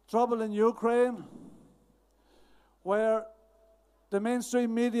trouble in Ukraine, where the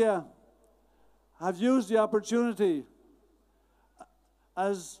mainstream media have used the opportunity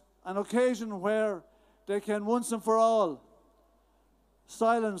as an occasion where they can once and for all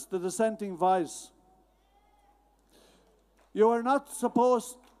silence the dissenting voice. You are not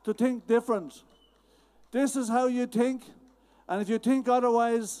supposed to think different. This is how you think, and if you think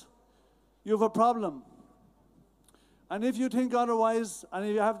otherwise, you have a problem. And if you think otherwise, and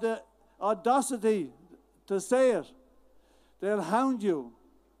if you have the audacity to say it, they'll hound you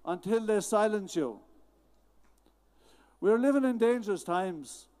until they silence you. We're living in dangerous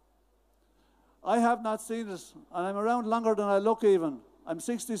times. I have not seen it, and I'm around longer than I look even. I'm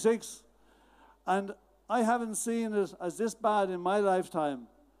 66, and I haven't seen it as this bad in my lifetime,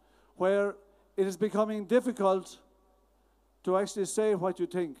 where it is becoming difficult to actually say what you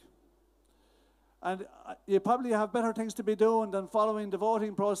think. And you probably have better things to be doing than following the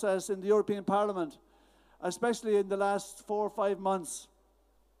voting process in the European Parliament, especially in the last 4 or 5 months.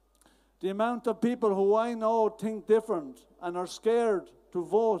 The amount of people who I know think different and are scared to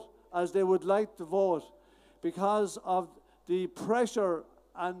vote as they would like to vote because of the pressure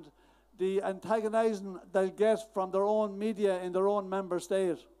and the antagonizing they'll get from their own media in their own member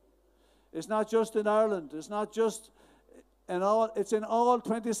state. It's not just in Ireland, it's not just in all, it's in all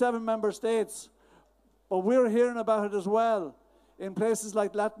 27 member states. But we're hearing about it as well in places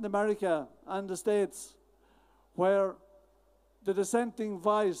like Latin America and the States, where the dissenting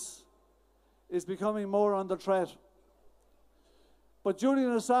voice is becoming more under threat. But Julian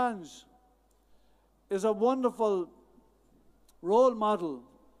Assange is a wonderful role model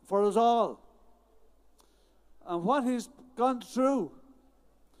for us all. And what he's gone through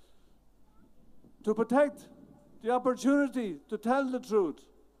to protect the opportunity to tell the truth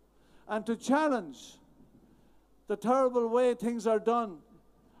and to challenge the terrible way things are done,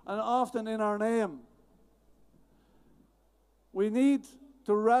 and often in our name. We need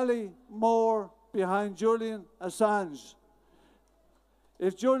to rally more behind Julian Assange.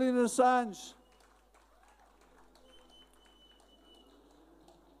 If Julian Assange,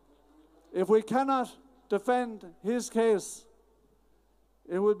 if we cannot defend his case,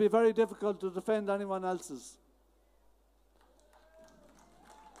 it will be very difficult to defend anyone else's.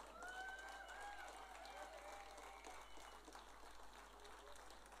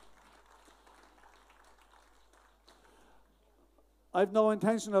 I've no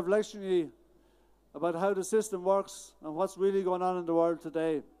intention of lecturing you about how the system works and what's really going on in the world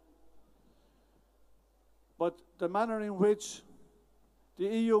today. But the manner in which the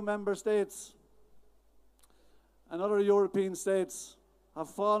EU member states and other European states have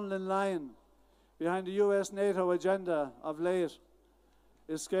fallen in line behind the US NATO agenda of late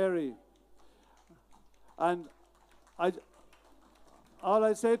is scary. And all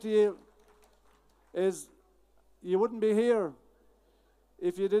I'd say to you is you wouldn't be here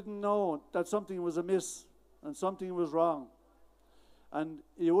if you didn't know that something was amiss and something was wrong. And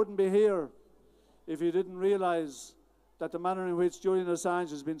you wouldn't be here if you didn't realize that the manner in which Julian Assange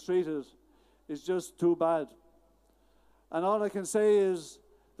has been treated is just too bad. And all I can say is,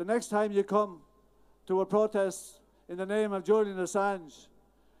 the next time you come to a protest in the name of Julian Assange,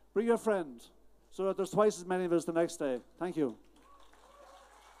 bring a friend so that there's twice as many of us the next day. Thank you.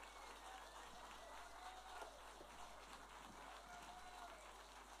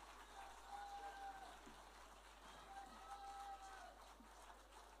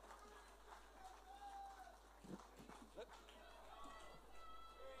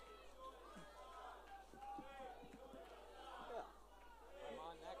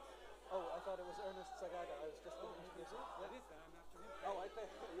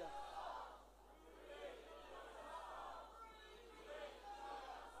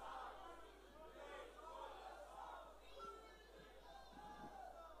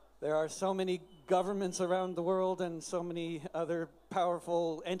 There are so many governments around the world and so many other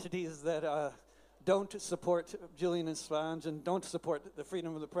powerful entities that don't support Julian Assange and don't support the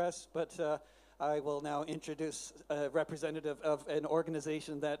freedom of the press, but I will now introduce a representative of an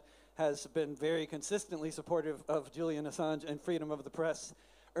organization that has been very consistently supportive of Julian Assange and freedom of the press,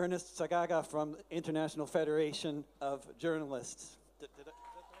 Ernest Sagaga from International Federation of Journalists.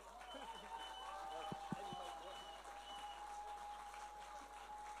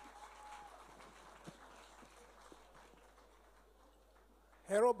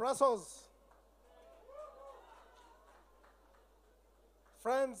 Hello, Brussels.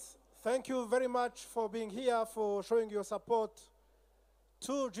 Friends, thank you very much for being here, for showing your support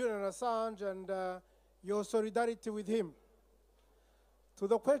to Julian Assange and your solidarity with him. To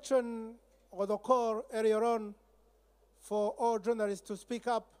the question or the call earlier on for all journalists to speak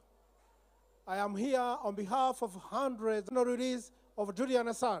up, I am here on behalf of hundreds of release of Julian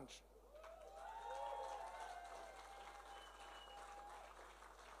Assange.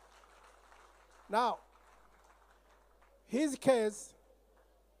 Now, his case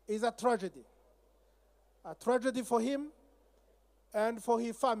is a tragedy for him and for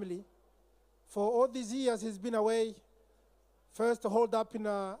his family. For all these years he's been away, first holed up in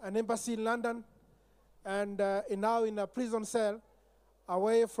an embassy in London, and now in a prison cell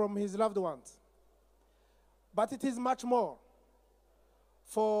away from his loved ones. But it is much more.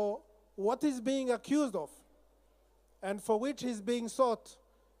 For what he's being accused of and for which he's being sought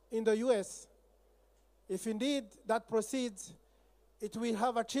in the US, if indeed that proceeds, it will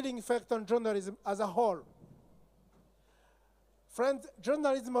have a chilling effect on journalism as a whole. Friends,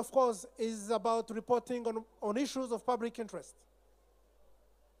 journalism, of course, is about reporting on issues of public interest.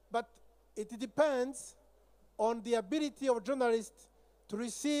 But it depends on the ability of journalists to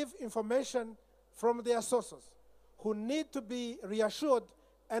receive information from their sources, who need to be reassured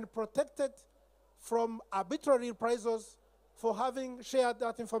and protected from arbitrary reprisals for having shared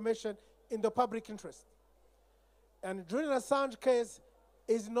that information in the public interest. And Julian Assange case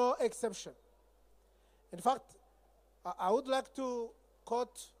is no exception. In fact, I would like to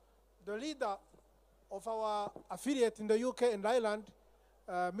quote the leader of our affiliate in the UK and Ireland,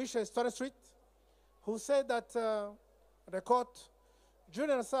 Michel Stanistreet, who said that, and I quote,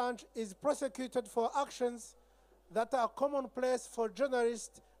 Julian Assange is prosecuted for actions that are commonplace for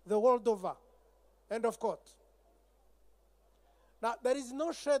journalists the world over, end of quote. Now, there is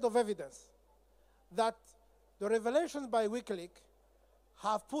no shred of evidence that the revelations by Wikileaks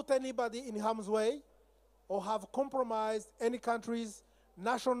have put anybody in harm's way or have compromised any country's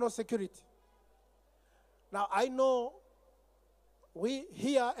national security. Now, I know we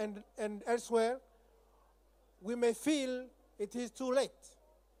here and elsewhere, we may feel it is too late.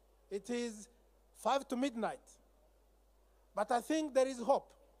 It is 5 to midnight. But I think there is hope.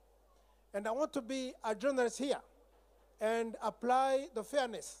 And I want to be a journalist here and apply the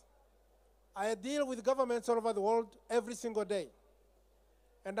fairness. I deal with governments all over the world every single day.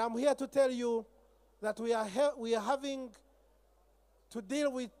 And I'm here to tell you that we are having to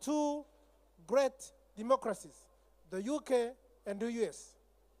deal with two great democracies, the UK and the US,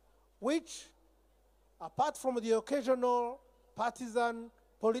 which, apart from the occasional partisan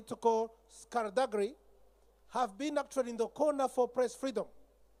political skullduggery, have been actually in the corner for press freedom.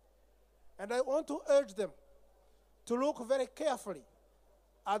 And I want to urge them to look very carefully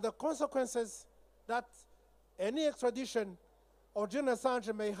at the consequences that any extradition of Julian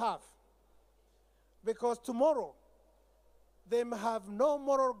Assange may have. Because tomorrow, they may have no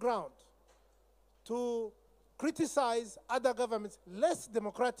moral ground to criticize other governments less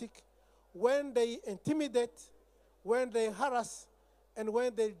democratic when they intimidate, when they harass, and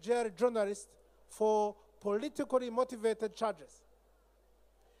when they jail journalists for politically motivated charges.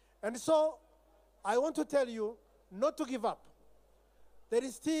 And so, I want to tell you not to give up. There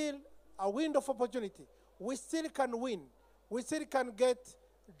is still a window of opportunity. We still can win. We still can get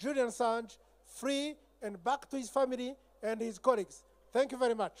Julian Assange free and back to his family and his colleagues. Thank you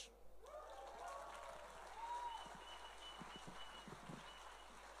very much.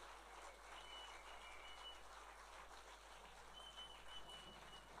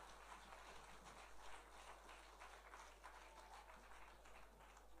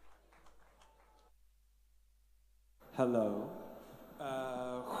 Hello.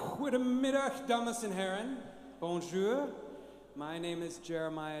 Goedemiddag, dames en heren. Bonjour. My name is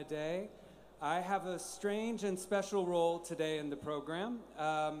Jeremiah Day. I have a strange and special role today in the program.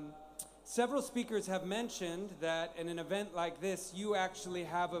 Several speakers have mentioned that in an event like this, you actually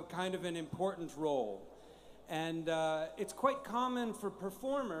have a kind of an important role. And it's quite common for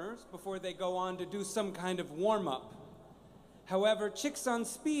performers, before they go on, to do some kind of warm-up. However, Chicks on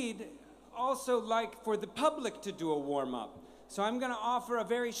Speed also like for the public to do a warm-up. So I'm going to offer a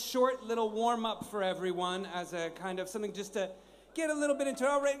very short little warm-up for everyone as a kind of something just to get a little bit into it.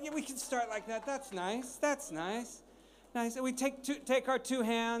 All right, yeah, we can start like that. That's nice. That's nice. Nice. And we take our two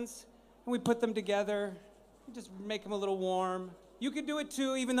hands and we put them together. Just make them a little warm. You can do it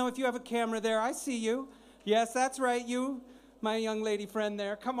too, even though if you have a camera there, I see you. Yes, that's right, you, my young lady friend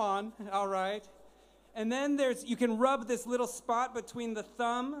there. Come on. All right. And then you can rub this little spot between the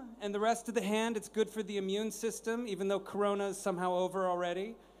thumb and the rest of the hand. It's good for the immune system, even though Corona is somehow over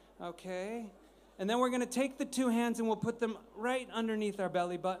already. Okay. And then we're going to take the two hands and we'll put them right underneath our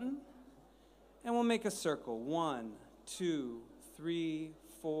belly button. And we'll make a circle. 1, 2, 3,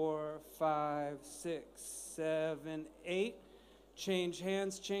 4, 5, 6, 7, 8. Change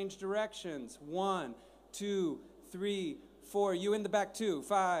hands, change directions. 1, 2, 3, 4. You in the back too.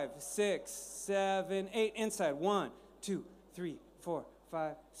 5, 6, 7, 8. Inside. 1, 2, 3, 4,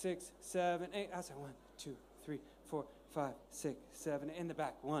 5, 6, 7, 8. Outside. 1, 2, 3, 4, 5, 6, 7. In the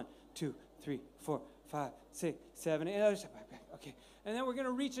back. 1, 2, 3, 4, 5, 6, 7, 8. Other side. Back. Okay. And then we're gonna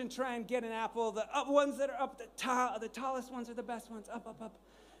reach and try and get an apple. The up ones that are up, the tallest ones are the best ones. Up, up, up.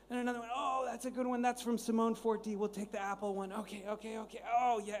 And another one. Oh, that's a good one. That's from Simone Forti. We'll take the apple one. Okay, okay, okay.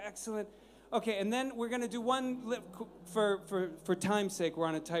 Oh, yeah, excellent. Okay, and then we're going to do one, for time's sake, we're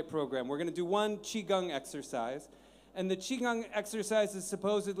on a tight program. We're going to do one Qigong exercise. And the Qigong exercises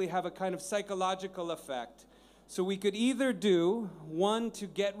supposedly have a kind of psychological effect. So we could either do one to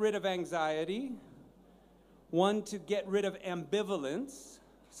get rid of anxiety, one to get rid of ambivalence,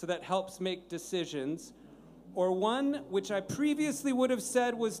 so that helps make decisions, or one which I previously would have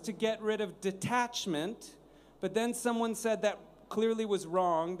said was to get rid of detachment, but then someone said that clearly was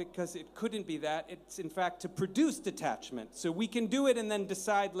wrong because it couldn't be that. It's in fact to produce detachment. So we can do it and then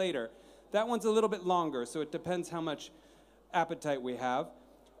decide later. That one's a little bit longer, so it depends how much appetite we have.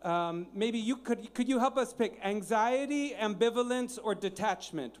 Maybe you could you help us pick anxiety, ambivalence, or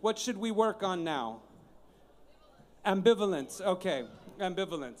detachment? What should we work on now? Ambivalence, okay,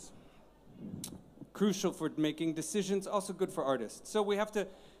 ambivalence. Crucial for making decisions, also good for artists. So we have to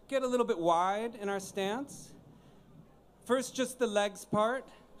get a little bit wide in our stance. First, just the legs part.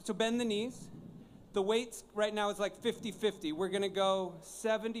 So bend the knees. The weights right now is like 50-50. We're going to go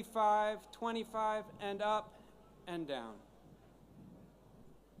 75, 25, and up and down.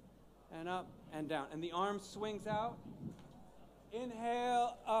 And up and down. And the arm swings out.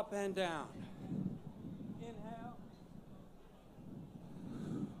 Inhale, up and down. Inhale.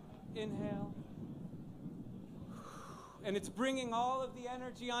 Inhale. And it's bringing all of the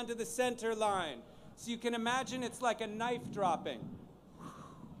energy onto the center line. So you can imagine it's like a knife dropping.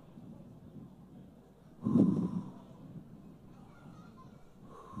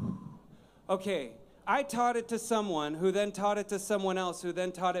 Okay, I taught it to someone who then taught it to someone else who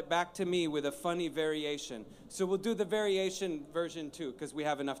then taught it back to me with a funny variation. So we'll do the variation version too, because we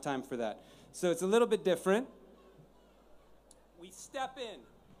have enough time for that. So it's a little bit different. We step in.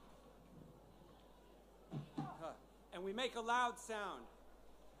 And we make a loud sound.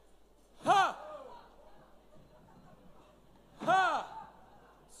 Ha! Ha!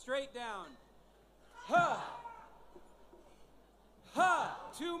 Straight down. Ha! Ha!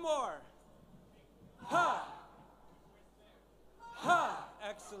 2 more. Ha! Ha!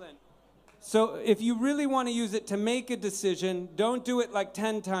 Excellent. So if you really want to use it to make a decision, don't do it like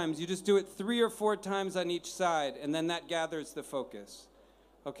 10 times. You just do it 3 or 4 times on each side, and then that gathers the focus.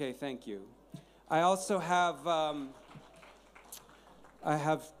 Okay, thank you. I also have, I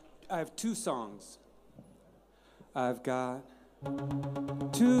have 2 songs. I've got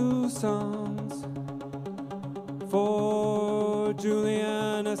 2 songs for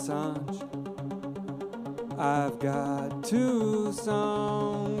Julian Assange. I've got 2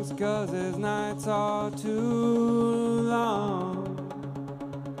 songs 'cause his nights are too long.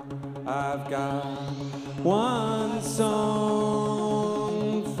 I've got 1 song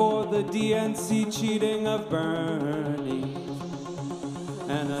for the DNC cheating of Bernie.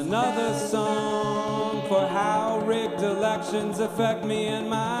 And another song for how rigged elections affect me and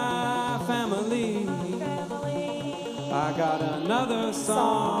my family. I got another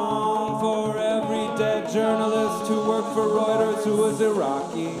song for every dead journalist who worked for Reuters who was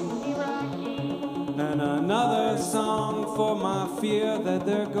Iraqi. And another song for my fear that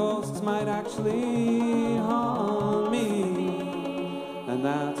their ghosts might actually haunt me. And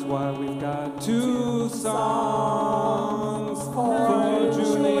that's why we've got two songs for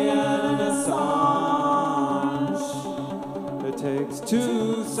Julian Assange. It takes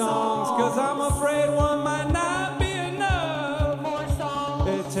two songs, 'cause I'm afraid one might not be enough. More songs.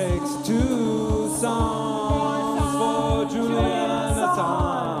 It takes two songs for Julian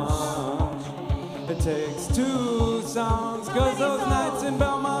Assange. It takes two songs, 'cause those nights in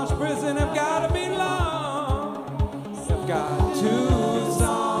Belmarsh prison have gotta be long. I've got two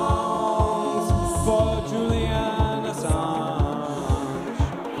songs for Julian Assange.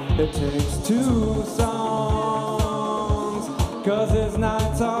 It takes two songs, 'cause his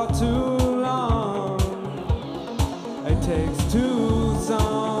nights are too long. It takes two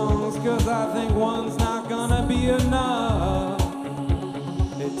songs, 'cause I think one's not gonna be enough.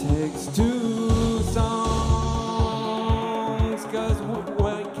 It takes two songs, 'cause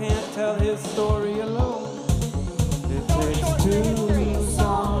we can't tell his story alone. It takes two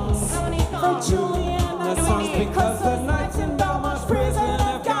songs for Julian Assange, because the nights in Belmarsh prison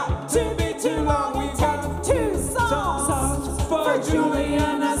have got to be too long. We've got two songs for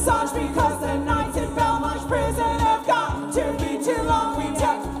Julian Assange, because the nights in Belmarsh prison have got to be too long. We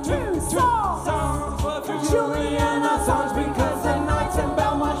take two songs for Julian Assange, because the nights in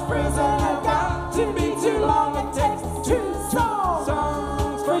Belmarsh prison have got to be too long. It takes two songs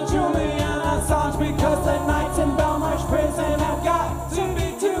for Julian Assange, because the nights in Belmarsh prison have got to be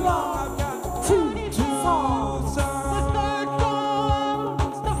too long. I've got two songs. The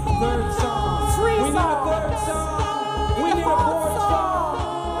third song. We need a third song. We need a fourth song.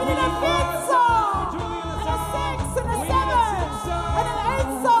 We need a fifth song. And a sixth and a seventh. And an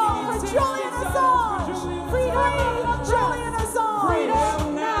eighth song for Julian Assange. Freedom of Julian Assange. Freedom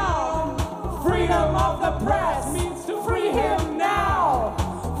now. Freedom of the press means to free him now.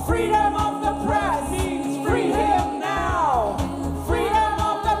 Freedom of the press means free him now. Freedom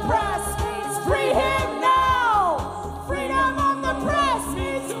of the press means free him now. Freedom of the press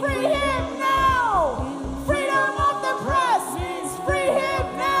means free him now. Freedom of the press means free him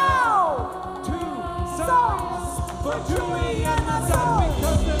now. Two songs for Julian Assange,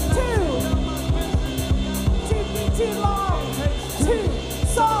 because the Too long. Two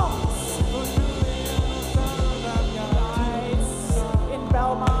songs. Nights in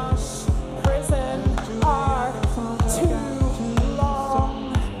Belmarsh prison are too long.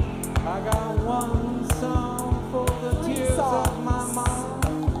 I got one song for the tears of my mom.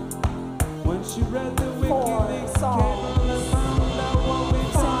 When she read the Wikileaks cable and found out what we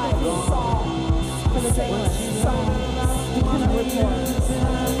found. For the Danes.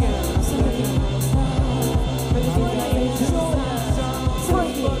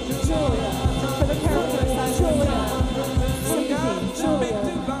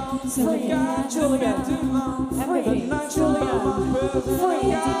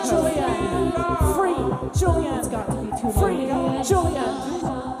 Julian. It's got to be too free. Julian.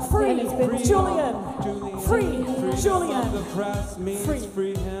 Free. Julian. Free. Julian. The press means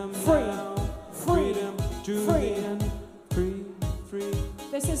free him. Freedom. Julian. Free.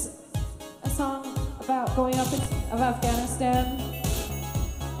 This is a song about going up of Afghanistan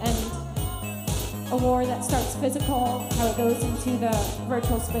and a war that starts physical, how it goes into the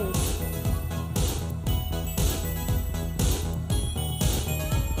virtual space.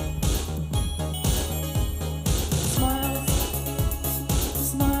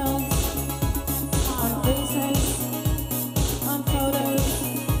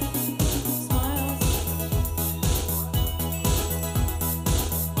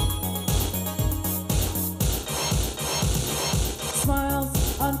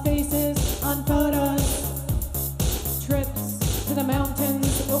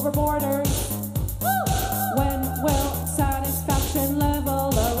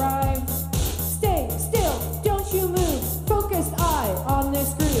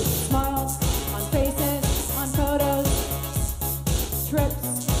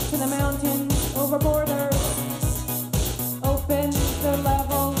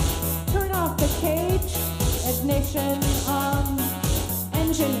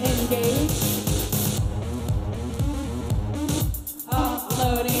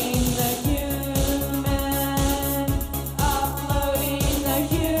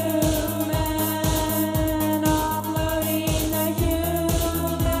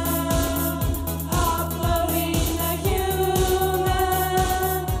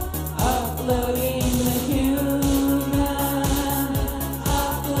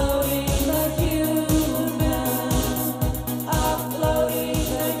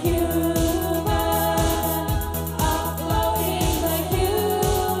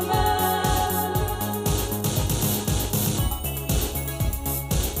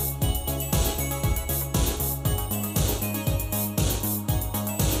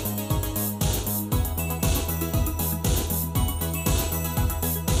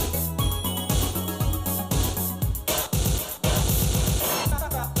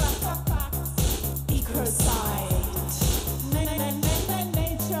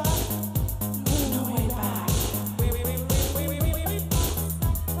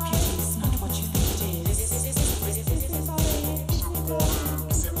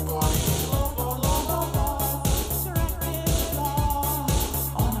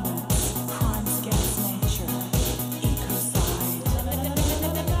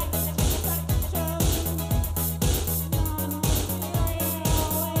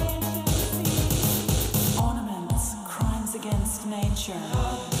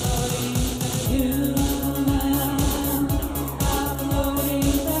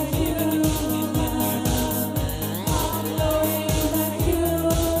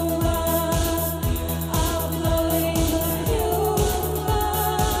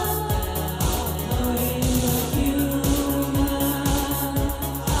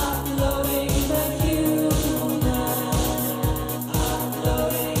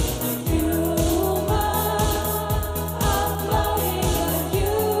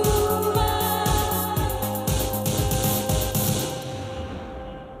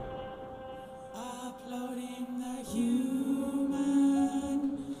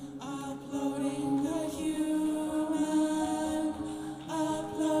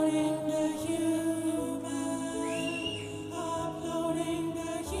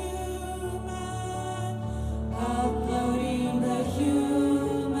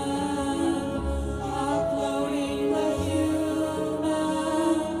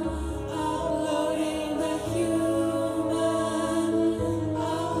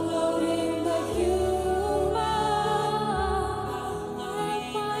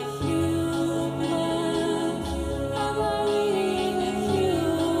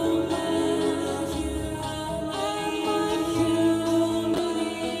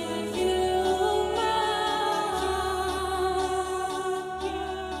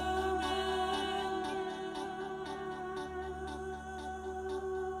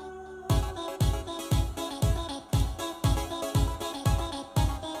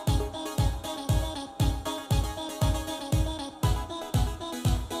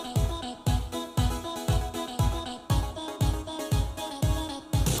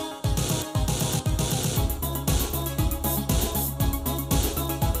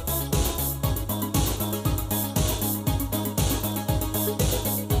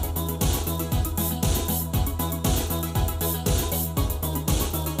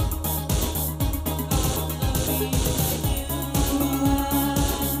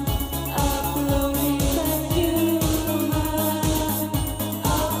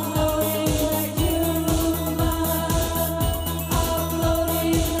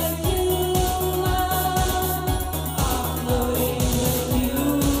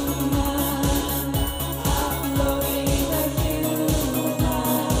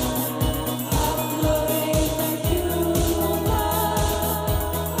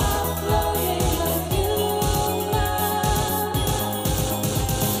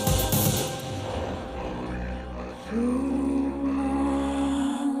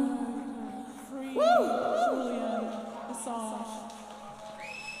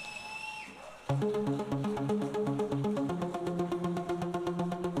 Thank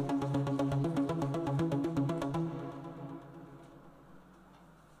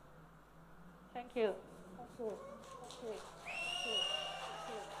you.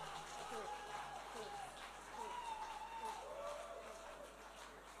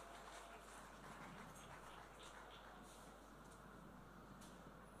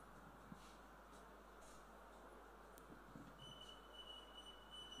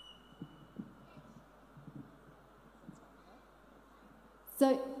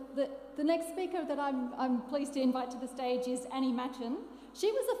 So the next speaker that I'm pleased to invite to the stage is Annie Machen.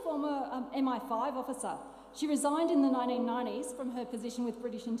 She was a former MI5 officer. She resigned in the 1990s from her position with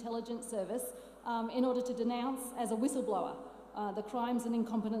British Intelligence Service in order to denounce as a whistleblower the crimes and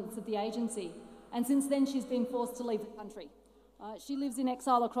incompetence of the agency. And since then, she's been forced to leave the country. She lives in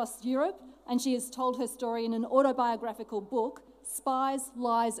exile across Europe, and she has told her story in an autobiographical book, Spies,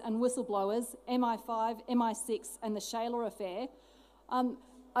 Lies and Whistleblowers, MI5, MI6 and the Shaler Affair.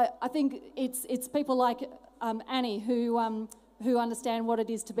 I think it's people like Annie who understand what it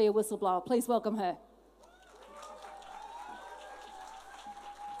is to be a whistleblower. Please welcome her.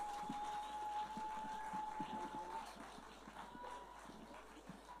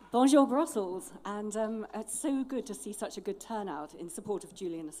 Bonjour Brussels, and it's so good to see such a good turnout in support of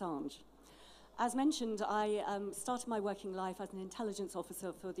Julian Assange. As mentioned, I started my working life as an intelligence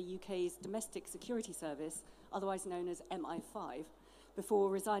officer for the UK's Domestic Security Service, otherwise known as MI5, before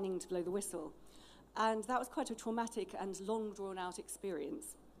resigning to blow the whistle. And that was quite a traumatic and long drawn-out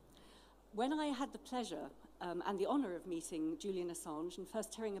experience. When I had the pleasure and the honour of meeting Julian Assange and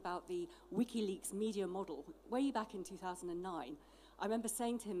first hearing about the Wikileaks media model way back in 2009, I remember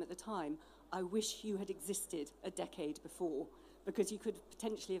saying to him at the time, I wish you had existed a decade before, because you could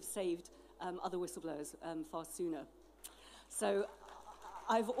potentially have saved other whistleblowers far sooner. So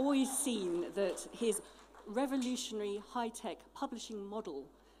I've always seen that his revolutionary high-tech publishing model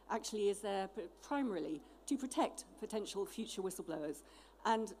actually is there primarily to protect potential future whistleblowers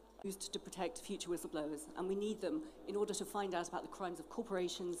and used to protect future whistleblowers, and we need them in order to find out about the crimes of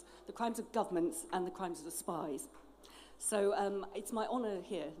corporations, the crimes of governments, and the crimes of the spies. So it's my honour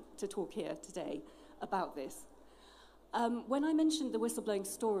here to talk here today about this. When I mentioned the whistleblowing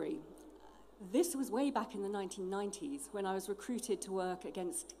story, this was way back in the 1990s when I was recruited to work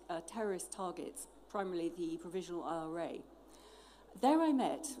against terrorist targets, primarily the Provisional IRA. There I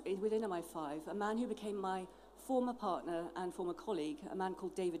met, within MI5, a man who became my former partner and former colleague, a man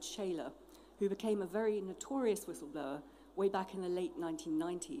called David Shaler, who became a very notorious whistleblower way back in the late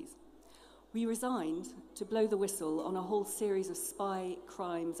 1990s. We resigned to blow the whistle on a whole series of spy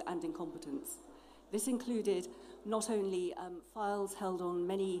crimes and incompetence. This included not only files held on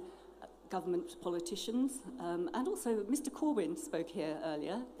many government politicians, and also Mr. Corbyn spoke here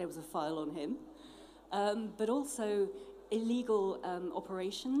earlier, there was a file on him, but also illegal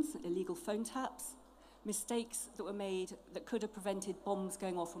operations, illegal phone taps, mistakes that were made that could have prevented bombs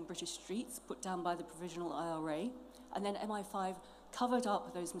going off on British streets put down by the Provisional IRA, and then MI5 covered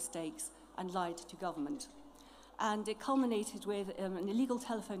up those mistakes and lied to government. And it culminated with an illegal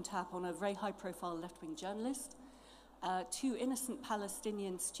telephone tap on a very high-profile left-wing journalist, 2 innocent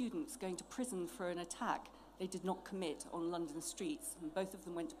Palestinian students going to prison for an attack they did not commit on London streets, and both of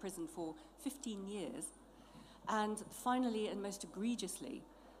them went to prison for 15 years. And finally, and most egregiously,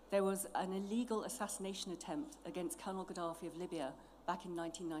 there was an illegal assassination attempt against Colonel Gaddafi of Libya back in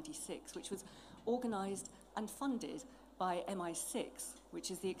 1996, which was organised and funded by MI6,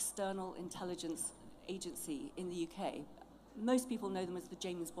 which is the external intelligence agency in the UK. Most people know them as the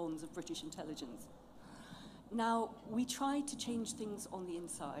James Bonds of British intelligence. Now, we tried to change things on the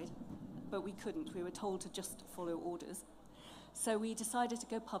inside, but we couldn't. We were told to just follow orders. So we decided to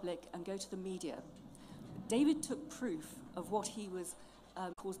go public and go to the media. David took proof of what he was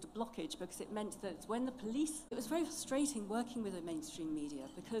caused a blockage, because it meant that when the police... It was very frustrating working with the mainstream media,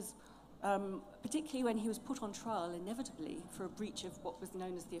 because particularly when he was put on trial, inevitably, for a breach of what was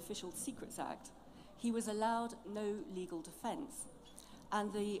known as the Official Secrets Act, he was allowed no legal defence,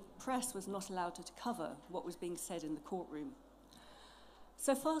 and the press was not allowed to cover what was being said in the courtroom.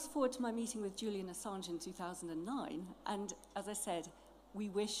 So fast forward to my meeting with Julian Assange in 2009, and as I said, we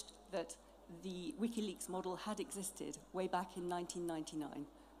wished that the Wikileaks model had existed way back in 1999,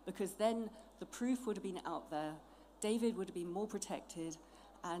 because then the proof would have been out there, David would have been more protected,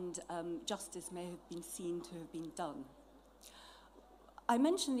 and justice may have been seen to have been done. I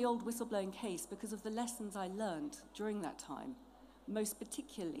mention the old whistleblowing case because of the lessons I learned during that time, most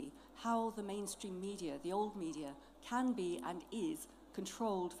particularly how the mainstream media, the old media, can be and is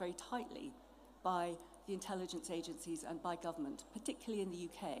controlled very tightly by the intelligence agencies and by government, particularly in the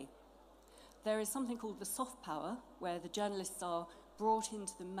UK. There is something called the soft power, where the journalists are brought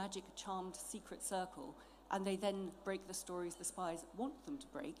into the magic charmed secret circle, and they then break the stories the spies want them to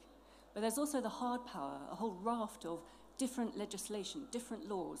break. But there's also the hard power, a whole raft of different legislation, different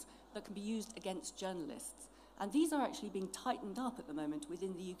laws that can be used against journalists. And these are actually being tightened up at the moment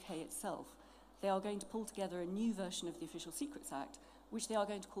within the UK itself. They are going to pull together a new version of the Official Secrets Act, which they are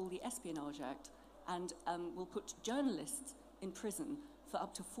going to call the Espionage Act, and will put journalists in prison for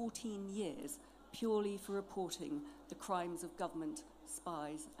up to 14 years purely for reporting the crimes of government,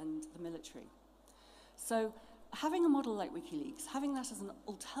 spies, and the military. So having a model like WikiLeaks, having that as an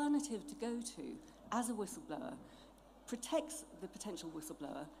alternative to go to as a whistleblower, protects the potential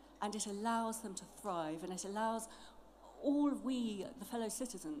whistleblower, and it allows them to thrive, and it allows all of we, the fellow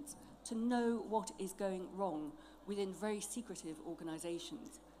citizens, to know what is going wrong within very secretive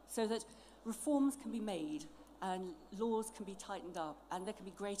organisations, so that reforms can be made and laws can be tightened up, and there can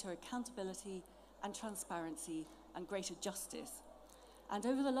be greater accountability and transparency and greater justice. And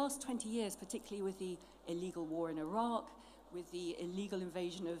over the last 20 years, particularly with the illegal war in Iraq, with the illegal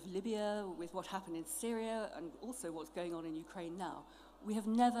invasion of Libya, with what happened in Syria, and also what's going on in Ukraine now, we have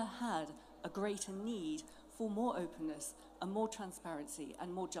never had a greater need for more openness and more transparency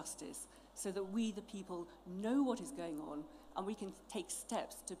and more justice, so that we, the people, know what is going on, and we can take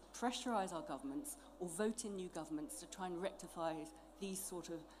steps to pressurise our governments or vote in new governments to try and rectify these sort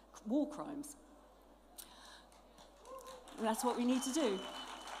of war crimes. And that's what we need to do.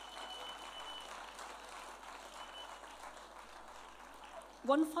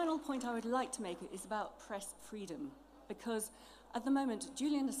 One final point I would like to make is about press freedom, because at the moment,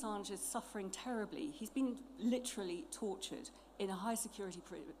 Julian Assange is suffering terribly. He's been literally tortured in a high-security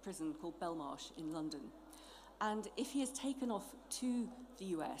prison called Belmarsh in London. And if he is taken off to the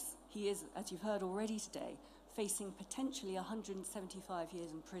US, he is, as you've heard already today, facing potentially 175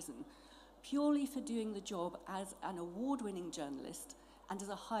 years in prison, purely for doing the job as an award-winning journalist and as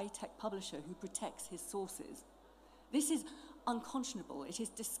a high-tech publisher who protects his sources. This is unconscionable, it is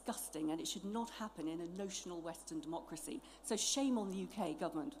disgusting, and it should not happen in a notional Western democracy. So shame on the UK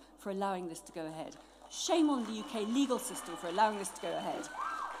government for allowing this to go ahead. Shame on the UK legal system for allowing this to go ahead.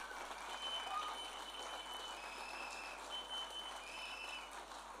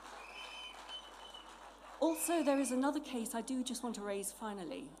 Also, there is another case I do just want to raise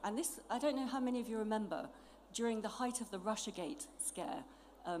finally, and this, I don't know how many of you remember, during the height of the Russiagate scare,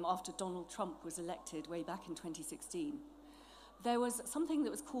 after Donald Trump was elected way back in 2016, there was something that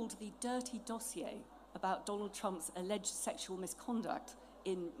was called the Dirty Dossier about Donald Trump's alleged sexual misconduct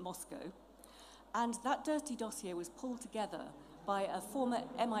in Moscow. And that Dirty Dossier was pulled together by a former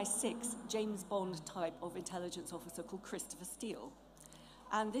MI6 James Bond type of intelligence officer called Christopher Steele.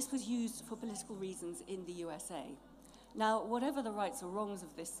 And this was used for political reasons in the USA. Now, whatever the rights or wrongs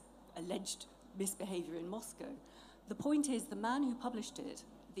of this alleged misbehavior in Moscow, the point is the man who published it,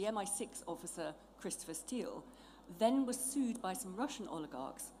 the MI6 officer Christopher Steele, then was sued by some Russian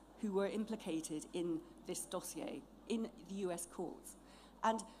oligarchs who were implicated in this dossier in the US courts.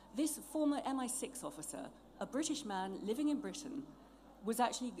 And this former MI6 officer, a British man living in Britain, was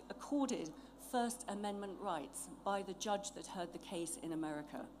actually accorded First Amendment rights by the judge that heard the case in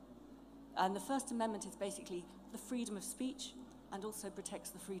America. And the First Amendment is basically the freedom of speech and also protects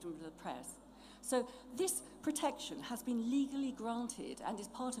the freedom of the press. So this protection has been legally granted and is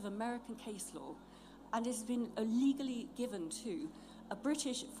part of American case law, and has been legally given to a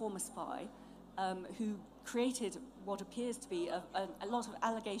British former spy who created what appears to be a lot of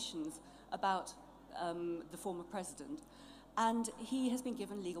allegations about the former president, and he has been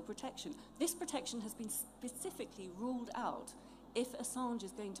given legal protection. This protection has been specifically ruled out if Assange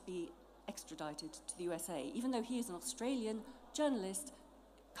is going to be extradited to the USA, even though he is an Australian journalist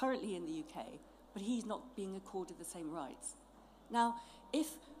currently in the UK, but he's not being accorded the same rights. Now, if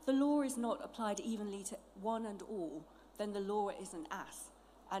the law is not applied evenly to one and all, then the law is an ass.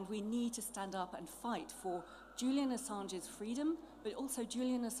 And we need to stand up and fight for Julian Assange's freedom, but also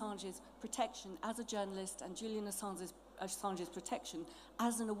Julian Assange's protection as a journalist and Julian Assange's protection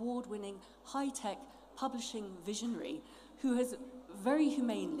as an award-winning, high-tech publishing visionary who has very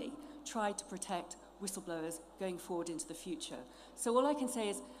humanely tried to protect whistleblowers going forward into the future. So all I can say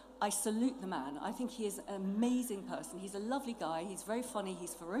is, I salute the man. I think he is an amazing person. He's a lovely guy. He's very funny.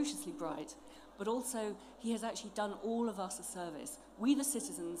 He's ferociously bright. But also, he has actually done all of us a service. We, the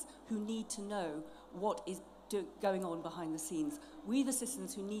citizens, who need to know what is going on behind the scenes. We, the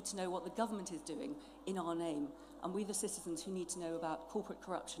citizens, who need to know what the government is doing in our name. And we, the citizens, who need to know about corporate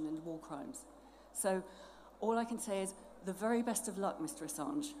corruption and war crimes. So all I can say is, the very best of luck, Mr.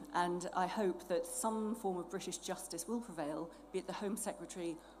 Assange, and I hope that some form of British justice will prevail, be it the Home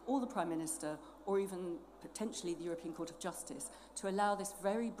Secretary or the Prime Minister, or even potentially the European Court of Justice, to allow this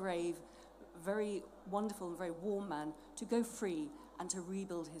very brave, very wonderful and very warm man to go free and to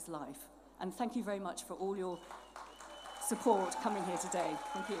rebuild his life. And thank you very much for all your support coming here today.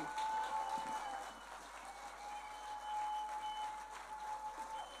 Thank you.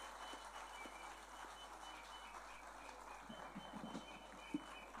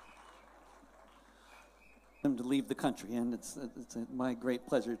 Him to leave the country, and it's my great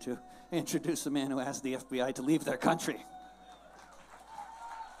pleasure to introduce a man who asked the FBI to leave their country.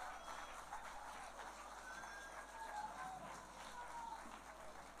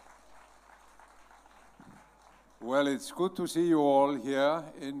 Well, it's good to see you all here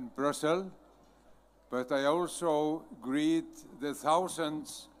in Brussels, but I also greet the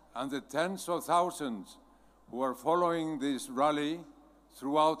thousands and the tens of thousands who are following this rally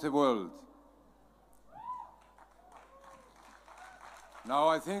throughout the world. Now,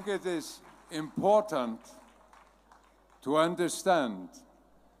 I think it is important to understand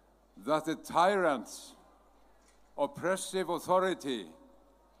that the tyrants, oppressive authority,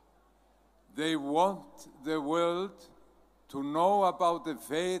 they want the world to know about the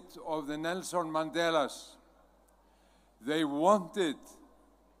fate of the Nelson Mandelas. They wanted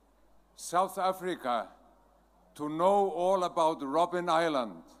South Africa to know all about Robben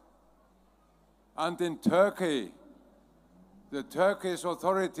Island. And in Turkey, the Turkish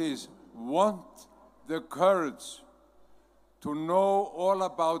authorities want the Kurds to know all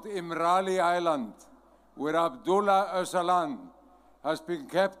about İmralı Island, where Abdullah Öcalan has been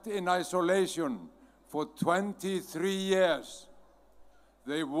kept in isolation for 23 years.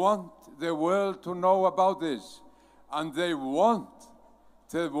 They want the world to know about this, and they want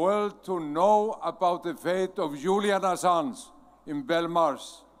the world to know about the fate of Julian Assange in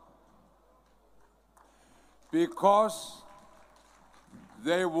Belmarsh, because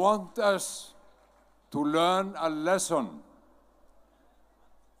they want us to learn a lesson.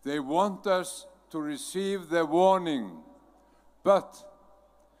 They want us to receive the warning. But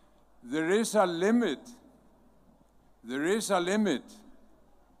there is a limit. There is a limit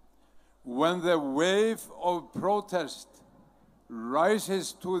when the wave of protest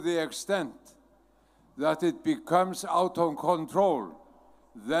rises to the extent that it becomes out of control.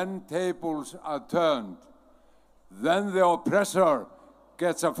 Then tables are turned. Then the oppressor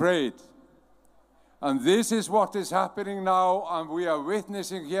gets afraid. And this is what is happening now, and we are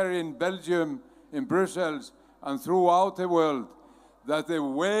witnessing here in Belgium, in Brussels, and throughout the world, that the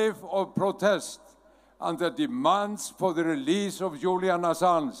wave of protest and the demands for the release of Julian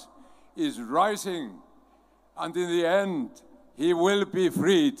Assange is rising, and in the end, he will be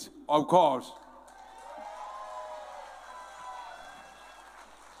freed, of course.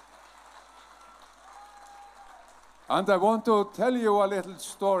 And I want to tell you a little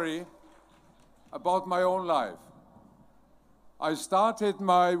story about my own life. I started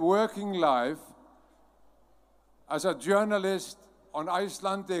my working life as a journalist on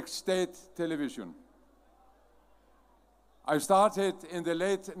Icelandic state television. I started in the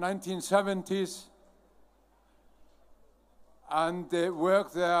late 1970s and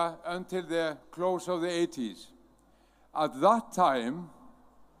worked there until the close of the 80s. At that time,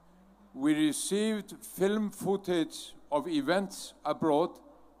 we received film footage of events abroad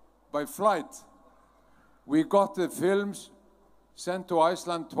by flight. We got the films sent to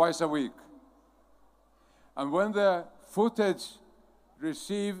Iceland twice a week. And when the footage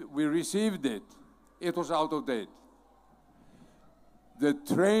we received it, it was out of date. The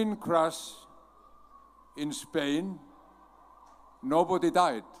train crash in Spain, nobody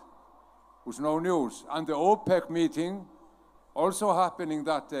died. There was no news. And the OPEC meeting, also happening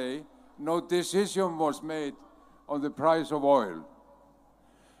that day, no decision was made on the price of oil.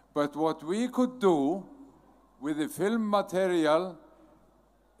 But what we could do with the film material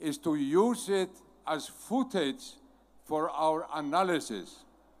is to use it as footage for our analysis.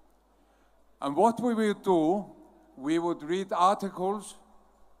 And what we would do, we would read articles,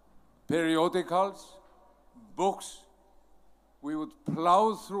 periodicals, books. We would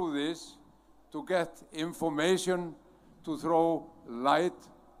plow through this to get information to throw light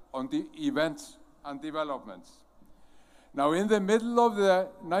on the events and developments. Now, in the middle of the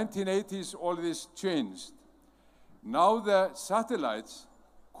 1980s, all this changed. Now the satellites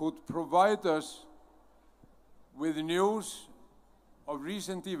could provide us with news of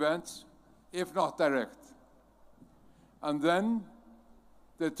recent events, if not direct. And then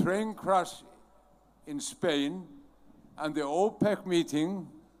the train crash in Spain and the OPEC meeting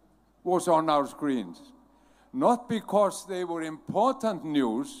was on our screens. not because they were important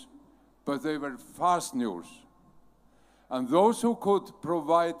news, but they were fast news. And those who could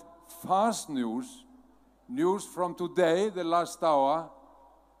provide fast news, news from today, the last hour,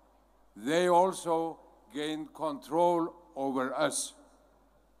 they also gained control over us.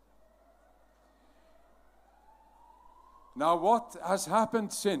 Now, what has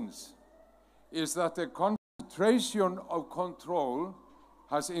happened since is that the concentration of control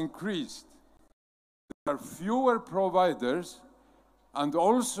has increased. There are fewer providers, and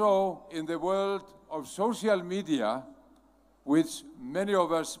also in the world of social media, which many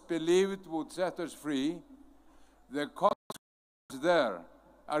of us believed would set us free, the consequences there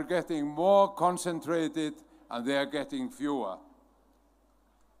are getting more concentrated and they are getting fewer.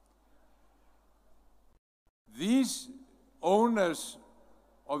 These owners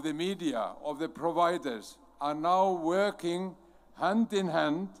of the media, of the providers, are now working hand in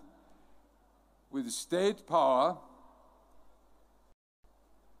hand with state power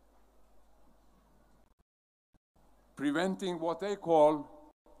preventing what they call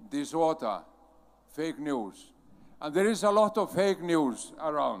disorder, fake news. And there is a lot of fake news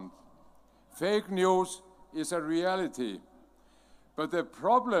around. Fake news is a reality. But the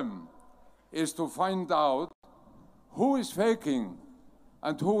problem is to find out who is faking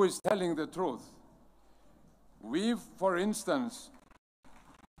and who is telling the truth. We, for instance,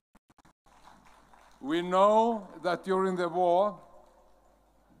 we know that during the war,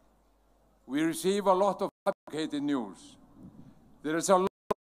 we receive a lot of fabricated news. There is a lot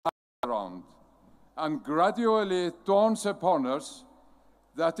around. And gradually it dawns upon us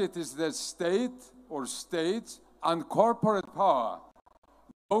that it is the state or states and corporate power,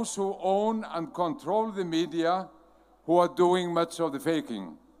 those who own and control the media, who are doing much of the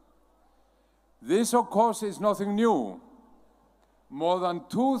faking. This, of course, is nothing new. More than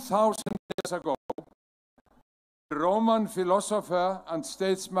 2,000 years ago, the Roman philosopher and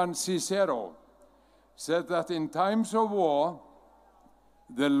statesman Cicero said that in times of war,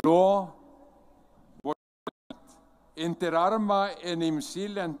 the law was inter arma enim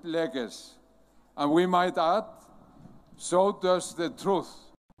silent leges. And we might add, so does the truth.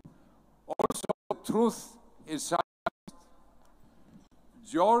 Also, truth is silent.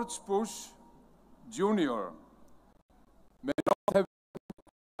 George Bush Jr. may not have been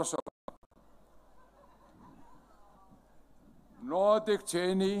a philosopher, nor Dick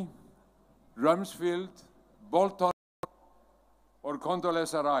Cheney, Rumsfeld, Bolton, or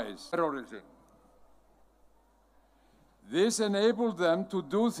Condoleezza Rice. Terrorism. This enabled them to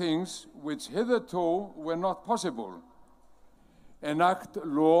do things which hitherto were not possible. Enact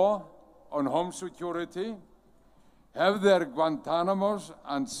law on home security, have their Guantanamos,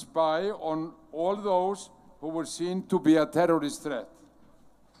 and spy on all those who were seen to be a terrorist threat.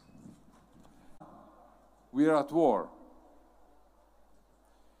 We are at war.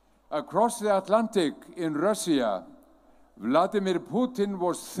 Across the Atlantic in Russia, Vladimir Putin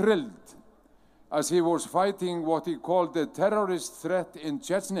was thrilled as he was fighting what he called the terrorist threat in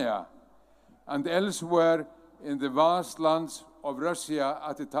Chechnya and elsewhere in the vast lands of Russia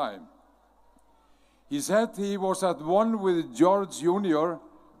at the time. He said he was at one with George Jr.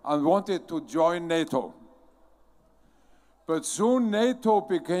 and wanted to join NATO. But soon NATO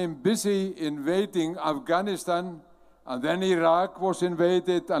became busy invading Afghanistan, and then Iraq was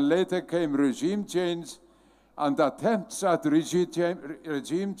invaded, and later came regime change and attempts at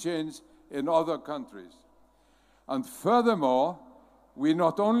regime change in other countries. And furthermore, we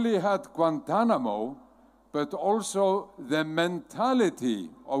not only had Guantanamo, but also the mentality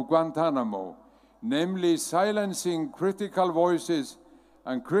of Guantanamo, namely silencing critical voices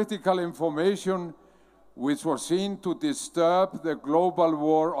and critical information which was seen to disturb the global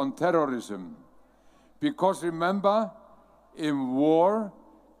war on terrorism. Because remember, in war,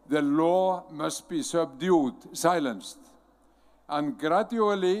 the law must be subdued, silenced. And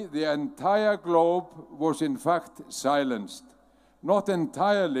gradually, the entire globe was in fact silenced. Not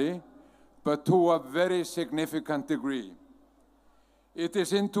entirely, but to a very significant degree. It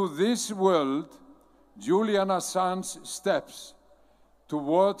is into this world Julian Assange steps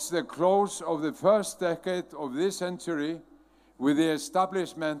towards the close of the first decade of this century with the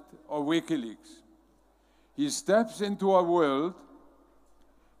establishment of Wikileaks. He steps into a world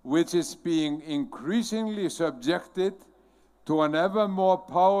which is being increasingly subjected to an ever more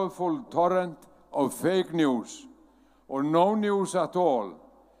powerful torrent of fake news, or no news at all,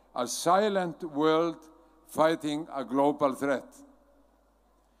 a silent world fighting a global threat.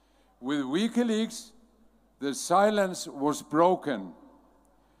 With Wikileaks, the silence was broken.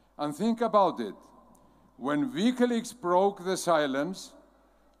 And think about it. When Wikileaks broke the silence,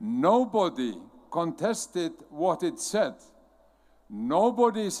 nobody contested what it said.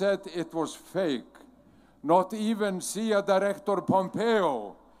 Nobody said it was fake. Not even CIA Director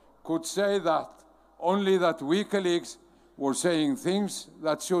Pompeo could say that, only that Wikileaks were saying things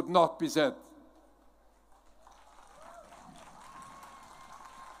that should not be said.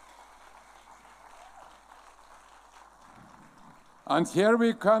 And here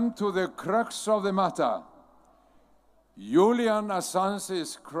we come to the crux of the matter. Julian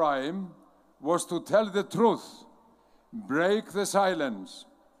Assange's crime was to tell the truth, break the silence.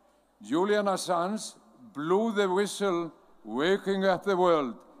 Julian Assange blew the whistle, waking up the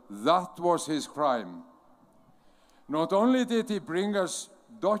world. That was his crime. Not only did he bring us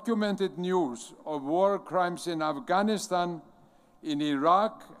documented news of war crimes in Afghanistan, in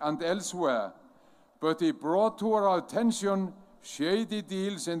Iraq, and elsewhere, but he brought to our attention shady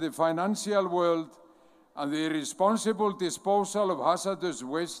deals in the financial world and the irresponsible disposal of hazardous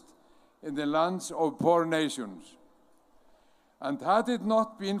waste in the lands of poor nations. And had it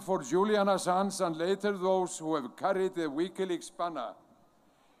not been for Julian Assange and later those who have carried the Wikileaks banner,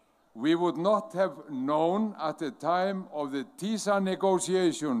 we would not have known at the time of the TISA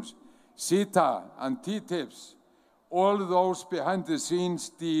negotiations, CETA and TTIPs, all those behind-the-scenes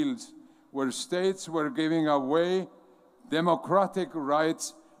deals where states were giving away democratic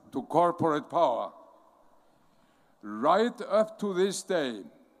rights to corporate power. Right up to this day,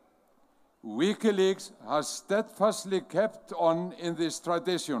 Wikileaks has steadfastly kept on in this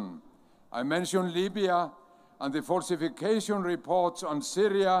tradition. I mentioned Libya and the falsification reports on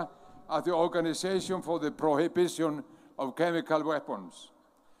Syria at the Organization for the Prohibition of Chemical Weapons.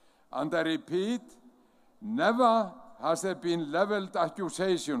 And I repeat, never has there been leveled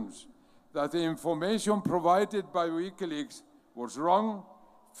accusations that the information provided by Wikileaks was wrong,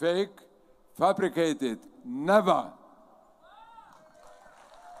 fake, fabricated. Never.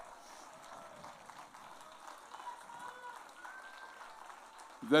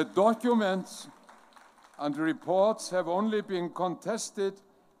 The documents and reports have only been contested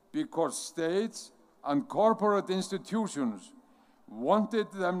because states and corporate institutions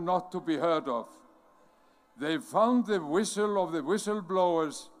wanted them not to be heard of. They found the whistle of the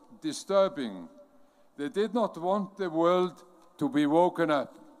whistleblowers disturbing. They did not want the world to be woken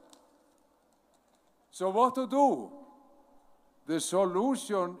up. So what to do? The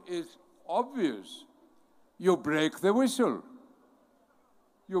solution is obvious. You break the whistle.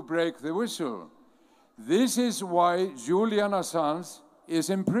 You break the whistle. This is why Julian Assange is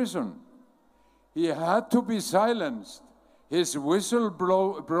in prison. He had to be silenced, his whistle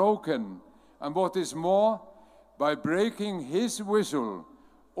broken, and what is more, by breaking his whistle,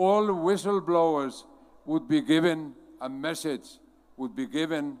 all whistleblowers would be given a message, would be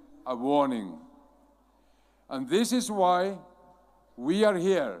given a warning. And this is why we are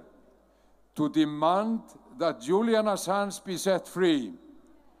here, to demand that Julian Assange be set free.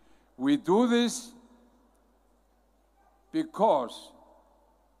 We do this because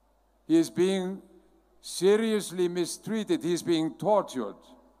he is being seriously mistreated, he is being tortured.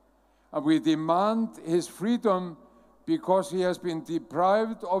 And we demand his freedom because he has been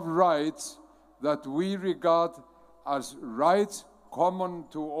deprived of rights that we regard as rights common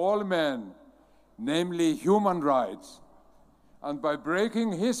to all men, namely human rights. And by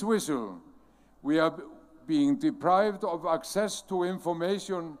breaking his whistle, we are being deprived of access to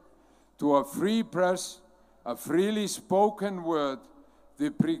information, to a free press, a freely spoken word, the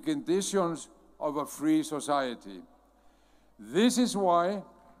preconditions of a free society. This is why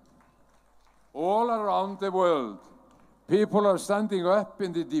all around the world, people are standing up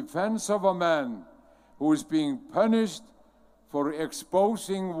in the defense of a man who is being punished for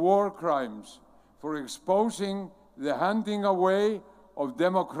exposing war crimes, for exposing the handing away of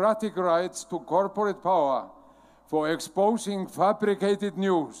democratic rights to corporate power, for exposing fabricated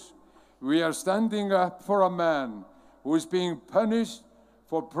news. We are standing up for a man who is being punished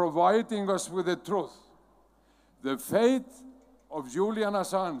for providing us with the truth. The fate of Julian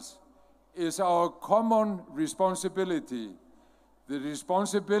Assange is our common responsibility, the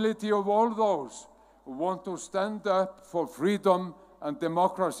responsibility of all those who want to stand up for freedom and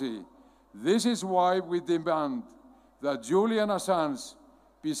democracy. This is why we demand that Julian Assange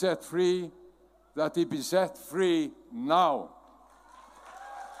be set free, that he be set free now.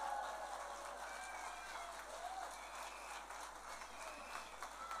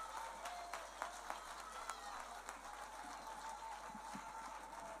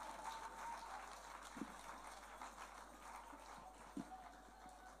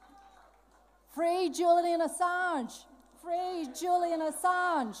 Free Julian Assange! Free Julian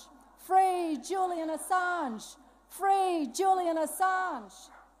Assange! Free Julian Assange! Free Julian Assange!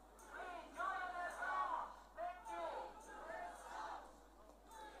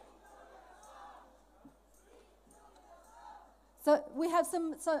 So we have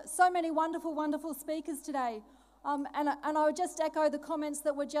so many wonderful, wonderful speakers today. And I would just echo the comments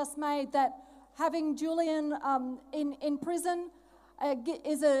that were just made, that having Julian in prison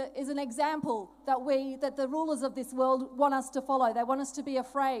is an example that the rulers of this world want us to follow. They want us to be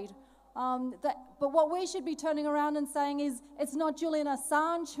afraid. But what we should be turning around and saying is, it's not Julian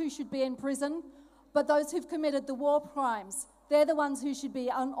Assange who should be in prison, but those who've committed the war crimes. They're the ones who should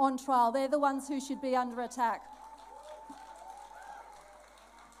be on trial. They're the ones who should be under attack.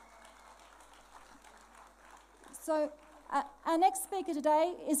 So our next speaker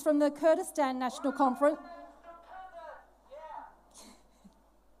today is from the Kurdistan National Conference.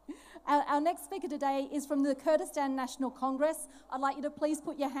 Our next speaker today is from the Kurdistan National Congress. I'd like you to please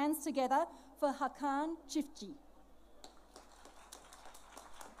put your hands together for Hakan Çiftçi.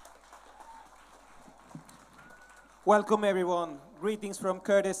 Welcome everyone. Greetings from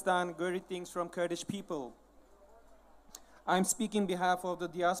Kurdistan, greetings from Kurdish people. I'm speaking on behalf of the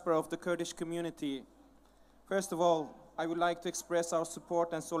diaspora of the Kurdish community. First of all, I would like to express our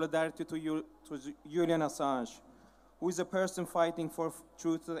support and solidarity to Julian Assange, who is a person fighting for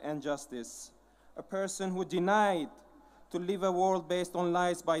truth and justice, a person who denied to live a world based on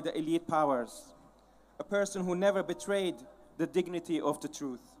lies by the elite powers, a person who never betrayed the dignity of the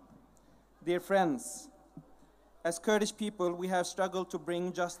truth. Dear friends, as Kurdish people, we have struggled to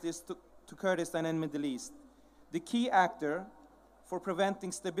bring justice to Kurdistan and Middle East. The key actor for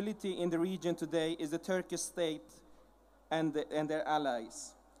preventing stability in the region today is the Turkish state and their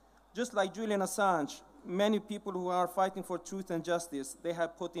allies. Just like Julian Assange, many people who are fighting for truth and justice, they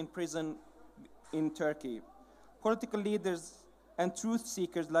have put in prison in Turkey. Political leaders and truth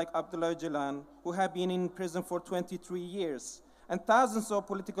seekers like Abdullah Öcalan, who have been in prison for 23 years, and thousands of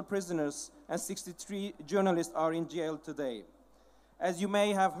political prisoners and 63 journalists are in jail today. As you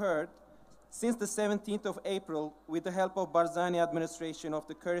may have heard, since the 17th of April, with the help of Barzani administration of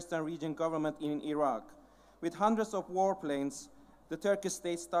the Kurdistan region government in Iraq, with hundreds of warplanes, the Turkish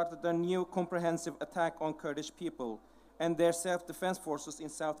state started a new comprehensive attack on Kurdish people and their self-defense forces in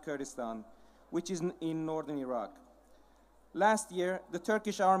South Kurdistan, which is in northern Iraq. Last year, the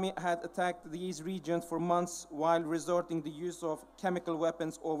Turkish army had attacked these regions for months while resorting to the use of chemical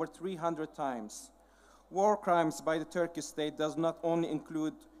weapons over 300 times. War crimes by the Turkish state does not only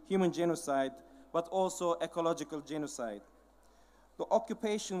include human genocide, but also ecological genocide. The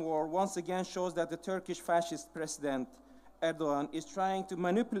occupation war once again shows that the Turkish fascist president, Erdogan, is trying to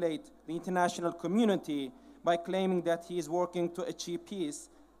manipulate the international community by claiming that he is working to achieve peace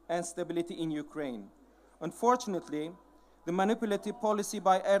and stability in Ukraine. Unfortunately, the manipulative policy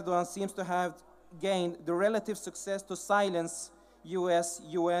by Erdogan seems to have gained the relative success to silence US,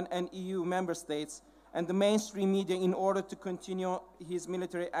 UN, and EU member states and the mainstream media in order to continue his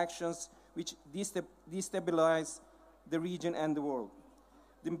military actions which destabilize the region and the world.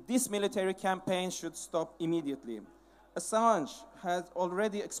 This military campaign should stop immediately. Assange has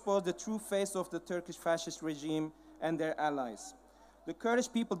already exposed the true face of the Turkish fascist regime and their allies. The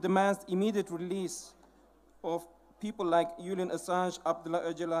Kurdish people demand immediate release of people like Julian Assange,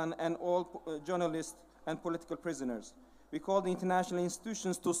 Abdullah Öcalan, and all journalists and political prisoners. We call the international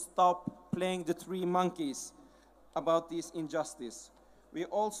institutions to stop playing the three monkeys about this injustice. We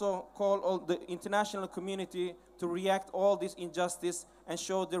also call all the international community to react all this injustice and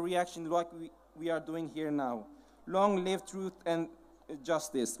show the reaction like we are doing here now. Long live truth and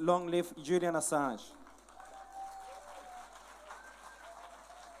justice. Long live Julian Assange.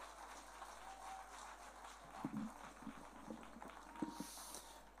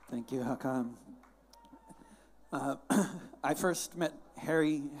 Thank you, Hakan. I first met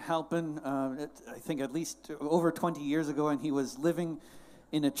Harry Halpin, I think at least over 20 years ago, and he was living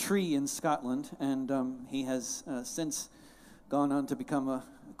in a tree in Scotland, and he has since gone on to become a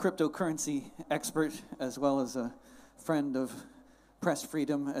cryptocurrency expert, as well as a friend of press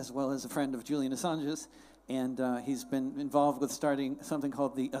freedom, as well as a friend of Julian Assange's, and he's been involved with starting something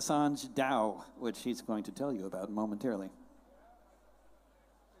called the Assange DAO, which he's going to tell you about momentarily.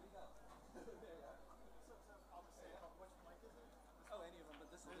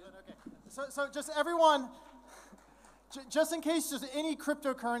 So just everyone, just in case there's any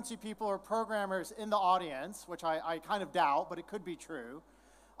cryptocurrency people or programmers in the audience, which I kind of doubt, but it could be true,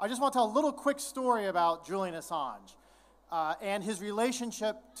 I just want to tell a little quick story about Julian Assange and his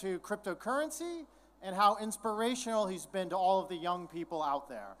relationship to cryptocurrency and how inspirational he's been to all of the young people out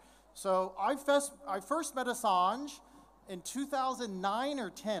there. So I first met Assange in 2009 or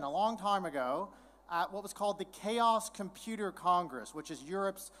 10, a long time ago, at what was called the Chaos Computer Congress, which is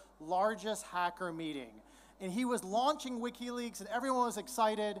Europe's largest hacker meeting. And he was launching Wikileaks, and everyone was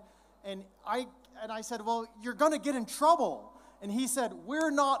excited. And I said, well, you're going to get in trouble. And he said,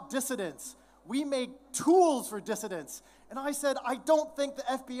 "We're not dissidents. We make tools for dissidents." And I said, "I don't think the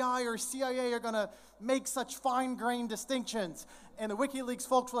FBI or CIA are going to make such fine-grained distinctions." And the WikiLeaks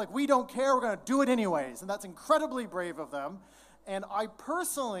folks were like, "We don't care, we're going to do it anyways." And that's incredibly brave of them. And I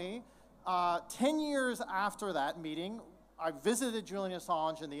personally, 10 years after that meeting, I visited Julian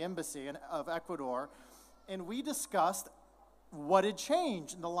Assange in the embassy of Ecuador, and we discussed what had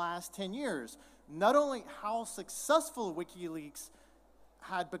changed in the last 10 years. Not only how successful WikiLeaks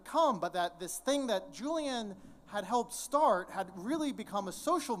had become, but that this thing that Julian had helped start had really become a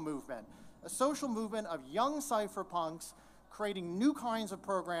social movement of young cypherpunks creating new kinds of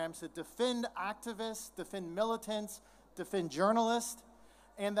programs to defend activists, defend militants, defend journalists,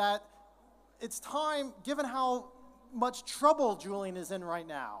 and that it's time, given how much trouble Julian is in right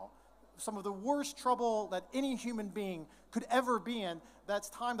now, some of the worst trouble that any human being could ever be in, that's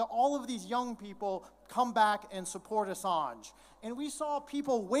time that all of these young people come back and support Assange. And we saw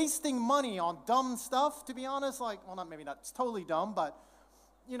people wasting money on dumb stuff, to be honest, like, well, maybe not, it's totally dumb, but,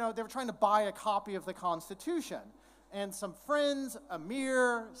 you know, they were trying to buy a copy of the Constitution. And some friends,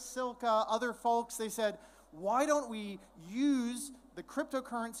 Amir, Silka, other folks, they said, why don't we use the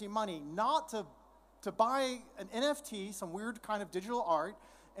cryptocurrency money not to buy an NFT, some weird kind of digital art,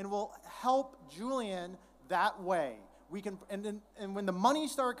 and we'll help Julian that way. We can, and when the money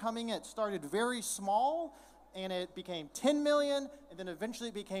started coming in, it started very small, and it became 10 million, and then eventually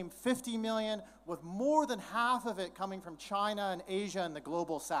it became 50 million, with more than half of it coming from China and Asia and the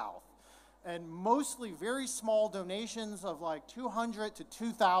global south. And mostly very small donations of like 200 to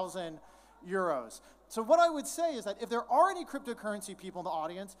 2,000 euros. So what I would say is that if there are any cryptocurrency people in the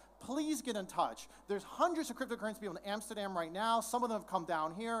audience, please get in touch. There's hundreds of cryptocurrency people in Amsterdam right now. Some of them have come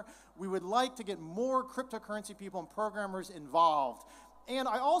down here. We would like to get more cryptocurrency people and programmers involved. And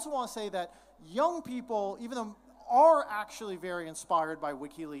I also want to say that young people, even though are actually very inspired by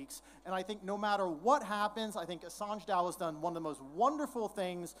WikiLeaks, and I think no matter what happens, I think Assange DAO has done one of the most wonderful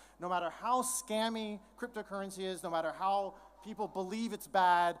things, no matter how scammy cryptocurrency is, no matter how people believe it's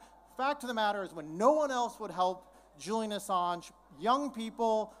bad. Fact of the matter is, when no one else would help Julian Assange, young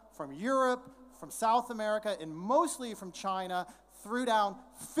people from Europe, from South America, and mostly from China, threw down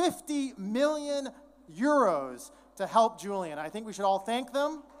 50 million euros to help Julian. I think we should all thank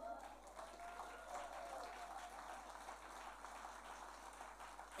them.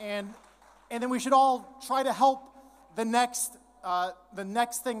 And then we should all try to help the next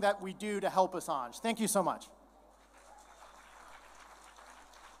thing that we do to help Assange. Thank you so much.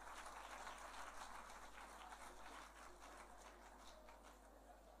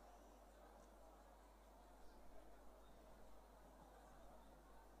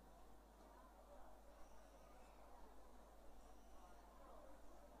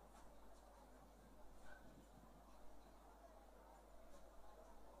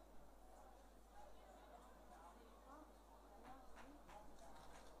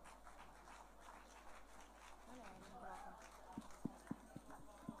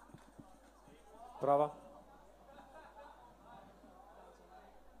 Prova.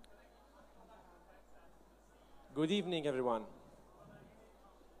 Good evening, everyone.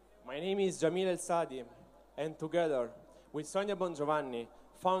 My name is Jamil El Sadi, and together with Sonia Bongiovanni,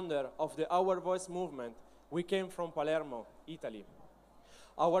 founder of the Our Voice movement, we came from Palermo, Italy.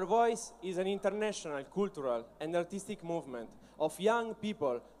 Our Voice is an international cultural and artistic movement of young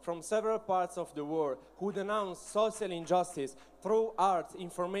people from several parts of the world who denounce social injustice through art,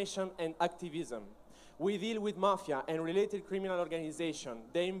 information, and activism. We deal with mafia and related criminal organizations,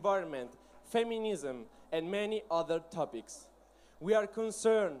 the environment, feminism, and many other topics. We are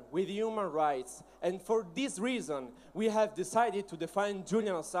concerned with human rights, and for this reason, we have decided to defend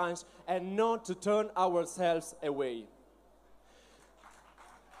Julian Assange and not to turn ourselves away.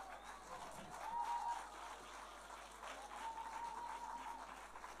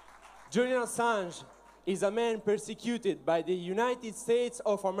 Julian Assange is a man persecuted by the United States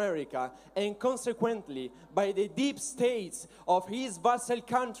of America and consequently by the deep states of his vassal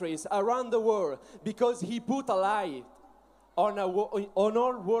countries around the world because he put a lie on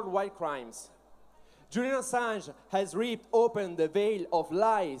all worldwide crimes. Julian Assange has ripped open the veil of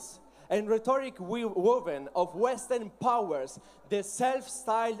lies and rhetoric woven of Western powers, the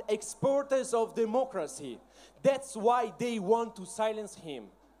self-styled exporters of democracy. That's why they want to silence him.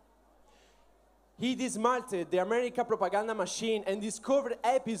 He dismantled the American propaganda machine and discovered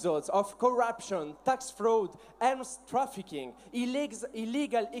episodes of corruption, tax fraud, arms trafficking,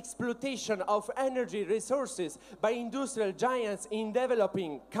 illegal exploitation of energy resources by industrial giants in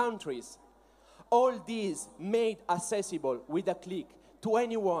developing countries. All these made accessible with a click to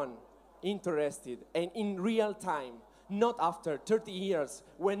anyone interested and in real time. not after 30 years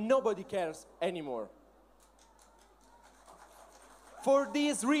when nobody cares anymore. For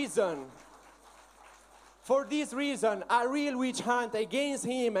this reason, a real witch hunt against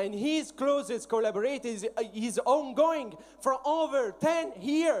him and his closest collaborators is ongoing for over 10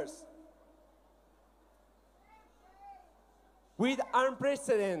 years. With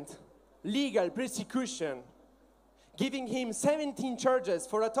unprecedented legal persecution, giving him 17 charges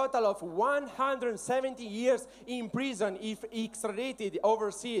for a total of 170 years in prison if extradited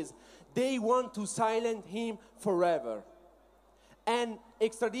overseas, they want to silence him forever. And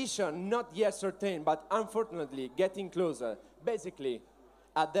extradition, not yet certain, but unfortunately getting closer. Basically,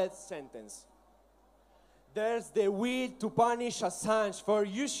 a death sentence. There's the will to punish Assange for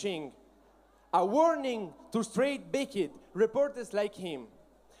using a warning to straight-backed reporters like him,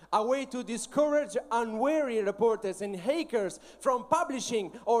 a way to discourage unwary reporters and hackers from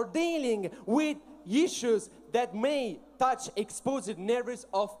publishing or dealing with issues that may touch exposed nerves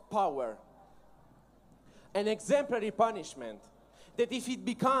of power. An exemplary punishment that, if it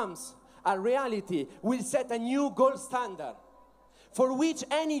becomes a reality, will set a new gold standard for which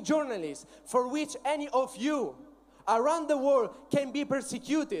any journalist, for which any of you around the world can be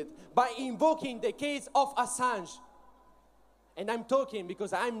persecuted by invoking the case of Assange. And I'm talking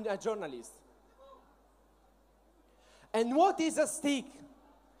because I'm a journalist. And what is at stake?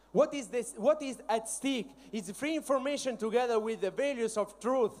 What is at stake is free information together with the values of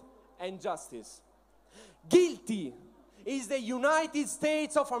truth and justice. Guilty is the United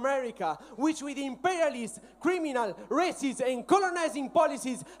States of America, which with imperialist, criminal, racist, and colonizing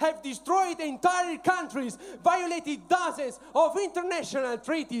policies have destroyed entire countries, violated dozens of international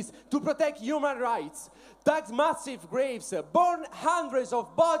treaties to protect human rights, dug massive graves, burned hundreds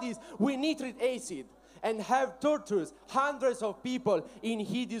of bodies with nitric acid, and have tortured hundreds of people in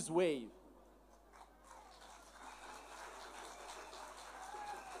hideous ways.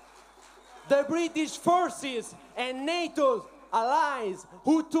 The British forces and NATO allies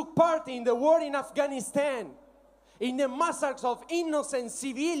who took part in the war in Afghanistan, in the massacres of innocent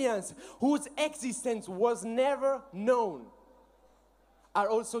civilians whose existence was never known, are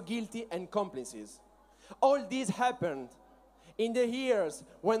also guilty and complices. All this happened in the years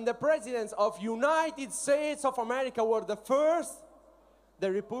when the presidents of United States of America were the first, the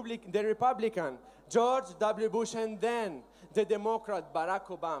Republican George W. Bush, and then the Democrat Barack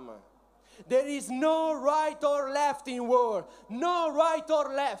Obama. There is no right or left in war, no right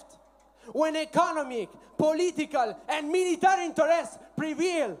or left. When economic, political, and military interests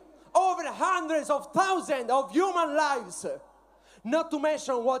prevail over hundreds of thousands of human lives, not to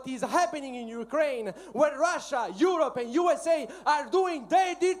mention what is happening in Ukraine, where Russia, Europe, and USA are doing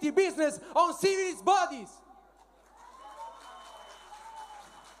their dirty business on civilians' bodies.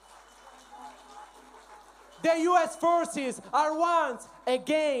 The US forces are once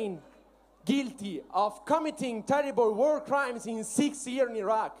again guilty of committing terrible war crimes in 6 years in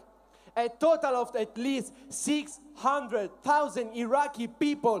Iraq. A total of at least 600,000 Iraqi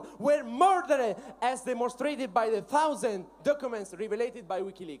people were murdered, as demonstrated by the 1,000 documents revealed by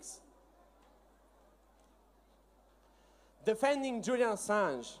Wikileaks. Defending Julian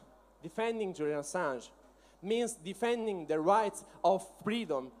Assange means defending the rights of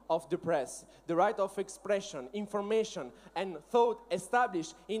freedom of the press, the right of expression, information, and thought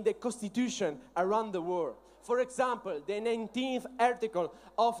established in the Constitution around the world. For example, the 19th article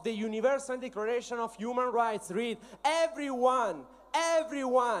of the Universal Declaration of Human Rights reads, everyone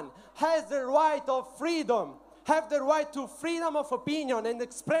has the right of freedom, have the right to freedom of opinion and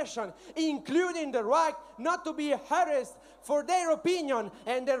expression, including the right not to be harassed for their opinion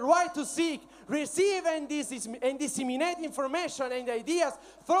and the right to seek, receive, and disseminate information and ideas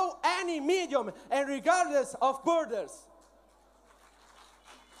through any medium and regardless of borders.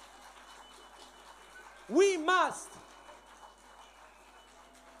 We must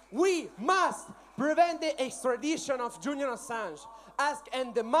prevent the extradition of Julian Assange, ask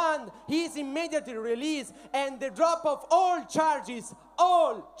and demand his immediate release and the drop of all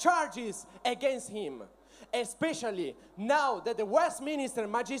charges against him. Especially now that the Westminster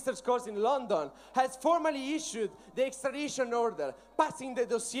Magistrates Court in London has formally issued the extradition order, passing the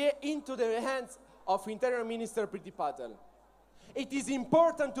dossier into the hands of Interior Minister Priti Patel. It is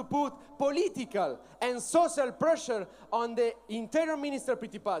important to put political and social pressure on the Interior Minister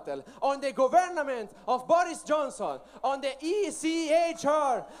Priti Patel, on the government of Boris Johnson, on the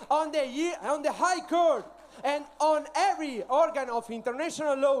ECHR, on the High Court, and on every organ of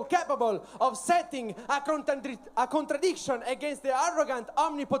international law capable of setting a contradiction against the arrogant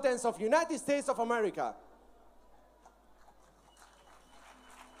omnipotence of the United States of America.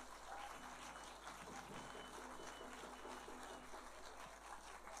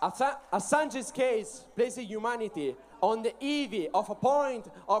 Assange's case places humanity on the eve of a point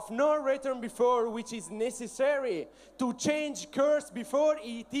of no return before which is necessary to change course before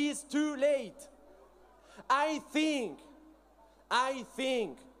it is too late. I think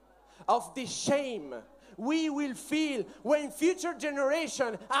of the shame we will feel when future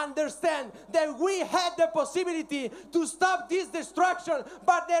generations understand that we had the possibility to stop this destruction,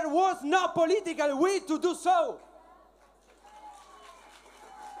 but there was no political will to do so.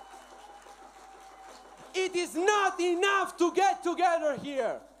 It is not enough to get together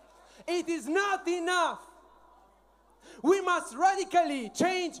here. It is not enough. We must radically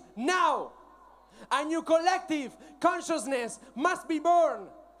change now. A new collective consciousness must be born.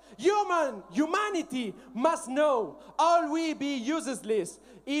 Humanity must know all will be useless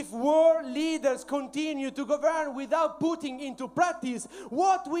if world leaders continue to govern without putting into practice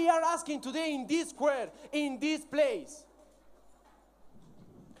what we are asking today in this square, in this place.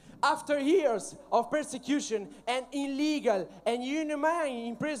 After years of persecution and illegal and inhumane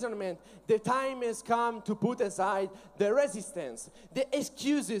imprisonment, the time has come to put aside the resistance, the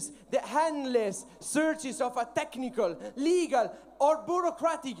excuses, the endless searches of a technical, legal, or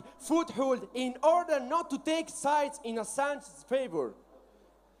bureaucratic foothold in order not to take sides in Assange's favor.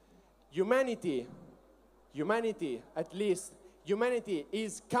 Humanity, at least, humanity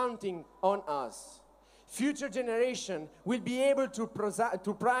is counting on us. Future generation will be able to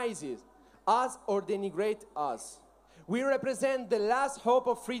prize us or denigrate us. We represent the last hope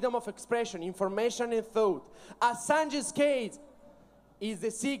of freedom of expression, information, and thought. Assange's case is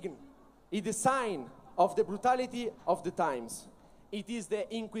the sign of the brutality of the times. It is the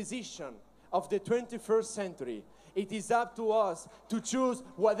Inquisition of the 21st century. It is up to us to choose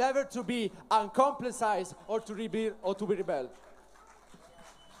whatever to be uncomplicated or to rebel.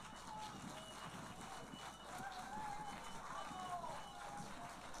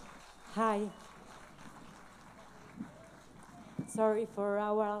 Hi. Sorry for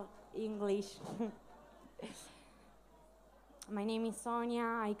our English. My name is Sonia,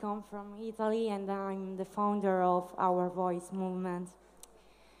 I come from Italy, and I'm the founder of Our Voice movement.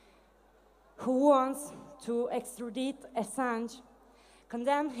 Who wants to extradite Assange,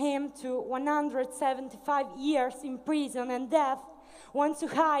 condemn him to 175 years in prison and death, wants to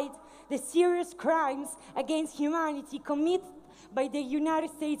hide the serious crimes against humanity committed by the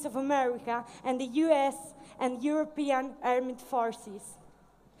United States of America and the US and European armed forces.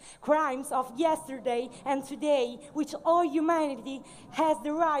 Crimes of yesterday and today, which all humanity has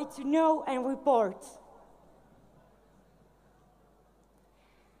the right to know and report.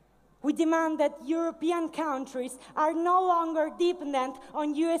 We demand that European countries are no longer dependent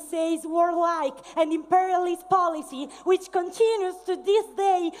on USA's warlike and imperialist policy, which continues to this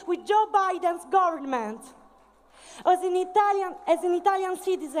day with Joe Biden's government. As an Italian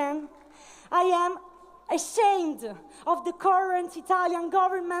citizen, I am ashamed of the current Italian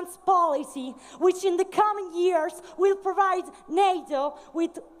government's policy, which in the coming years will provide NATO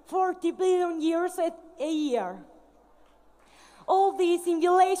with 40 billion euros a year. All this in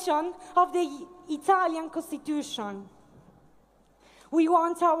violation of the Italian constitution. We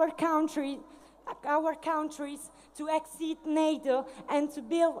want our countries to exit NATO and to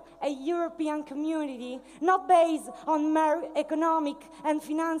build a European community not based on mere economic and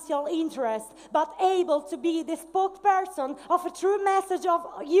financial interest, but able to be the spokesperson of a true message of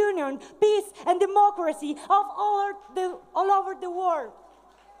union, peace, and democracy of all over the world.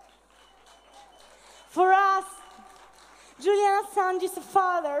 For us, Julian Assange is a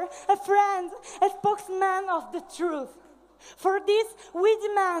father, a friend, a spokesman of the truth. For this, we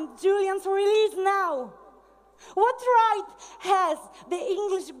demand Julian's release now. What right has the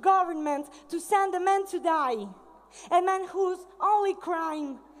English government to send a man to die? A man whose only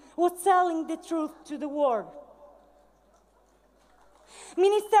crime was telling the truth to the world.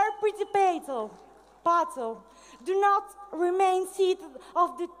 Minister Patel, do not remain seated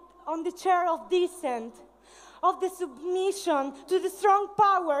on the chair of dissent, of the submission to the strong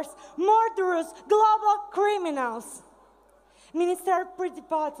powers, murderous global criminals. Minister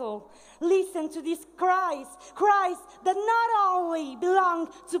Patel, listen to these cries that not only belong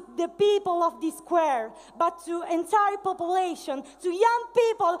to the people of this square, but to entire population, to young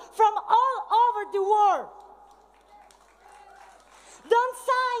people from all over the world. Don't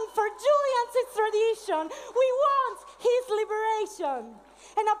sign for Julian's extradition. We want his liberation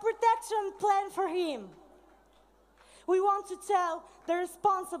and a protection plan for him. We want to tell the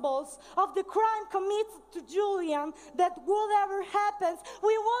responsibles of the crime committed to Julian that whatever happens,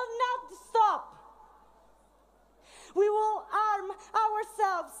 we will not stop. We will arm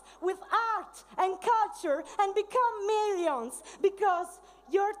ourselves with art and culture and become millions, because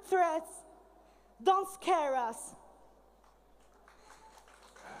your threats don't scare us.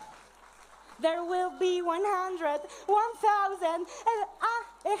 There will be 100, 1,000, and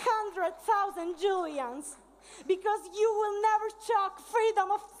 100,000 Julians, because you will never choke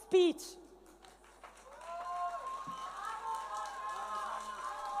freedom of speech.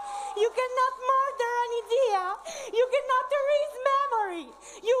 You cannot murder an idea. You cannot erase memory.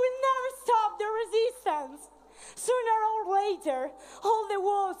 You will never stop the resistance. Sooner or later, all the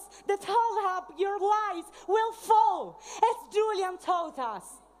walls that hold up your lies will fall, as Julian taught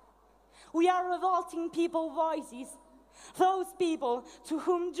us. We are revolting people's voices, those people to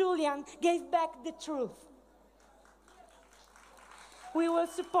whom Julian gave back the truth. We will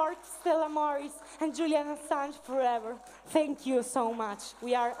support Stella Morris and Julian Assange forever. Thank you so much.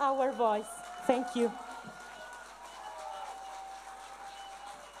 We are our voice. Thank you.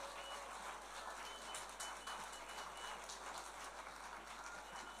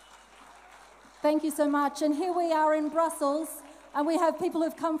 Thank you so much. And here we are in Brussels, and we have people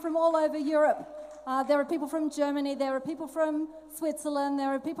who've come from all over Europe. There are people from Germany, there are people from Switzerland, there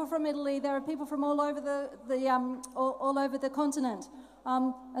are people from Italy, there are people from all over all over the continent,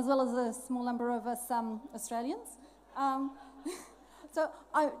 as well as a small number of us Australians. So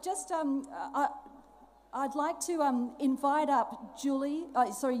I'd like to invite up Yuli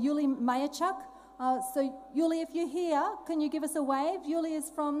Mayachuk. So Yuli, if you're here, can you give us a wave? Yuli is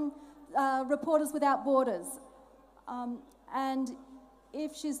from Reporters Without Borders. And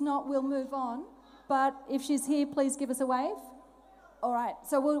if she's not, we'll move on. But if she's here, please give us a wave. All right.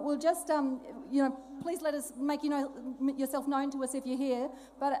 So we'll just, please let us make yourself known to us if you're here.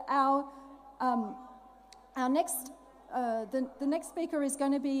 But our next, the next speaker is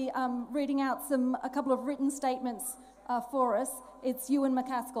going to be reading out a couple of written statements for us. It's Ewan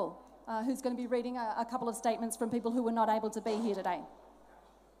McCaskill, who's going to be reading a couple of statements from people who were not able to be here today.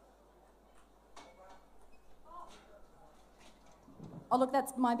 Oh, look,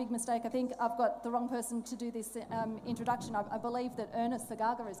 that's my big mistake. I think I've got the wrong person to do this introduction. I believe that Ernest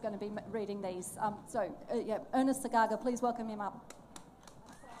Sagaga is going to be reading these. Ernest Sagaga, please welcome him up.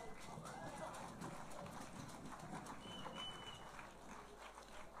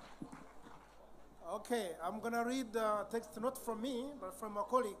 Okay, I'm going to read the text not from me, but from a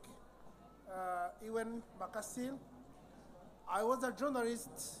colleague, Ewan McCaskill. I was a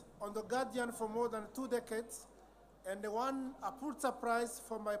journalist on The Guardian for more than 2 decades, and won a Pulitzer Prize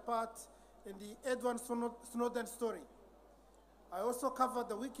for my part in the Edward Snowden story. I also covered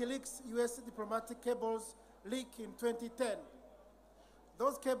the Wikileaks US diplomatic cables leak in 2010.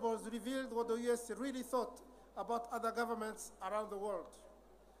 Those cables revealed what the US really thought about other governments around the world.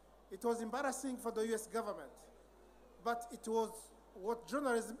 It was embarrassing for the US government, but it was what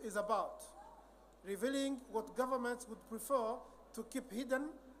journalism is about, revealing what governments would prefer to keep hidden,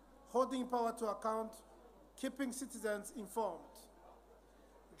 holding power to account, keeping citizens informed.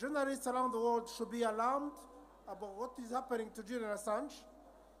 Journalists around the world should be alarmed about what is happening to Julian Assange.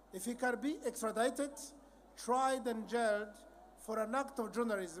 If he can be extradited, tried and jailed for an act of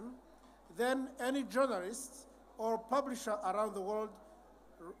journalism, then any journalist or publisher around the world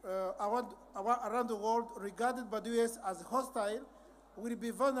regarded by the US as hostile will be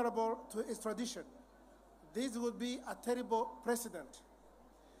vulnerable to extradition. This would be a terrible precedent.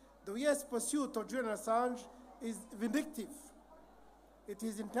 The US pursuit of Julian Assange is vindictive. It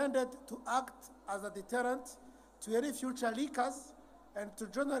is intended to act as a deterrent to any future leakers and to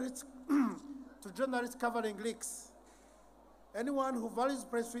journalists covering leaks. Anyone who values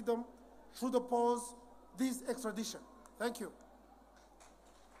press freedom should oppose this extradition. Thank you.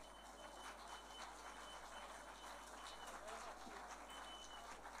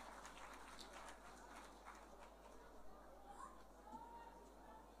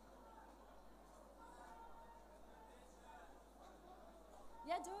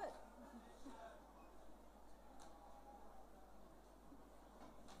 Yeah, do it.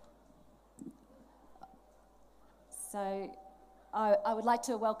 So I would like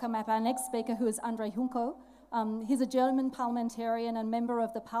to welcome up our next speaker, who is André Juncker. He's a German parliamentarian and member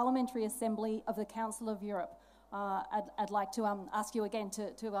of the Parliamentary Assembly of the Council of Europe. I'd like to ask you again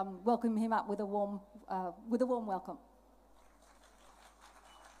to welcome him up with a warm welcome.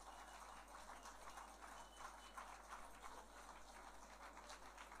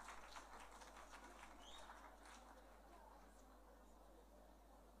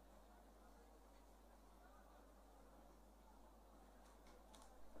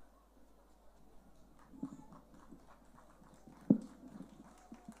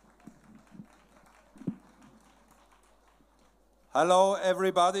 Hello,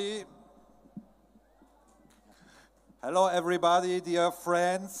 everybody. Hello everybody, dear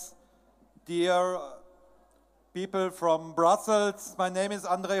friends, dear people from Brussels. My name is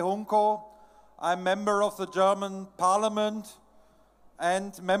André Hunko. I'm member of the German Parliament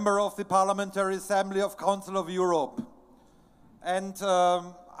and member of the Parliamentary Assembly of Council of Europe. And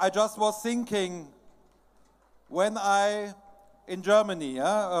I just was thinking when in Germany,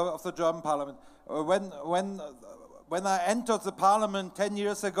 of the German Parliament, when I entered the Parliament 10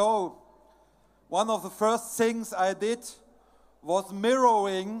 years ago, one of the first things I did was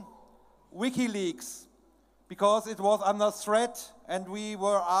mirroring Wikileaks, because it was under threat and we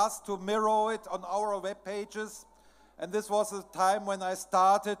were asked to mirror it on our web pages. And this was the time when I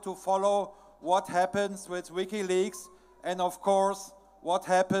started to follow what happens with Wikileaks and of course what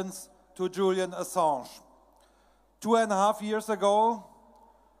happens to Julian Assange. 2.5 years ago,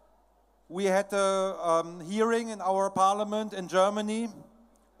 we had a hearing in our parliament in Germany.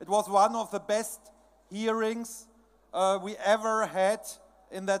 It was one of the best hearings we ever had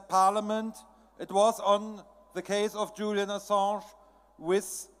in that parliament. It was on the case of Julian Assange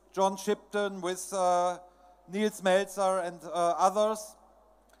with John Shipton, with Nils Melzer and others.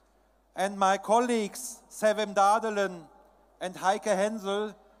 And my colleagues, Sevim Dardelen and Heike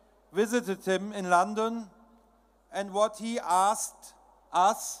Hensel, visited him in London. And what he asked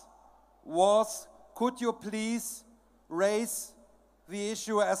us was, could you please raise the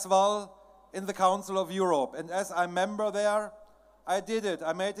issue as well in the Council of Europe? And as I'm member there, I did it.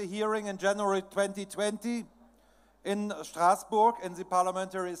 I made a hearing in January 2020 in Strasbourg in the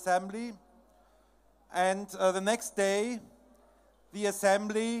Parliamentary Assembly. And the next day, the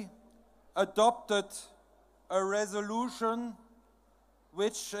Assembly adopted a resolution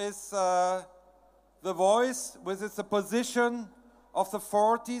which is the voice, which is the position of the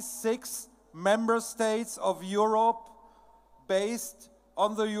 46 member states of Europe based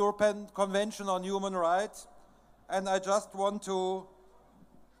on the European Convention on Human Rights. And I just want to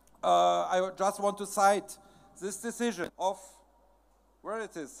cite this decision of, where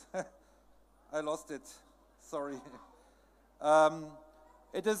it is? I lost it, sorry.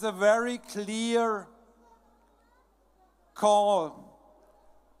 It is a very clear call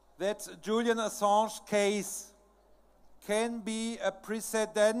that Julian Assange case can be a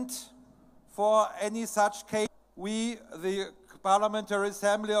precedent for any such case. We, the Parliamentary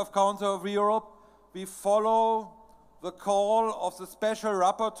Assembly of Council of Europe, we follow the call of the Special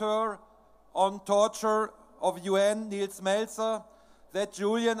Rapporteur on Torture of UN, Nils Melzer, that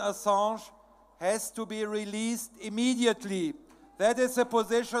Julian Assange has to be released immediately. That is the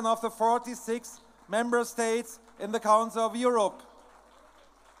position of the 46 member states in the Council of Europe.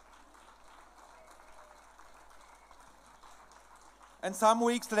 And some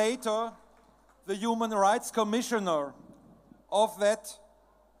weeks later, the Human Rights Commissioner of that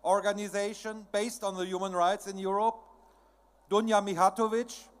organization, based on the human rights in Europe, Dunja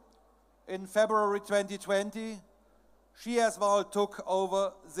Mijatovic, in February 2020, she as well took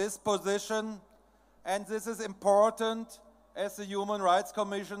over this position. And this is important, as the Human Rights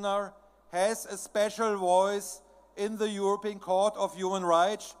Commissioner has a special voice in the European Court of Human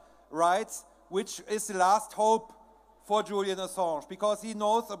Rights, which is the last hope for Julian Assange, because he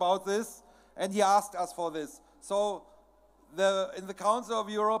knows about this and he asked us for this. So in the Council of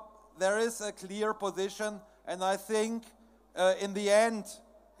Europe, there is a clear position, and I think in the end,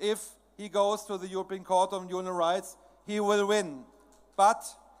 if he goes to the European Court of Human Rights, he will win. But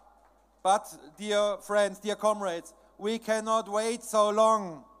dear friends, dear comrades, we cannot wait so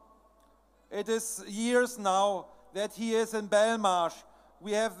long. It is years now that he is in Belmarsh.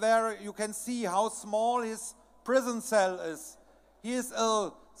 We have there, you can see how small his prison cell is. He is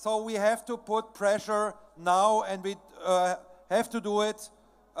ill, so we have to put pressure now, and we have to do it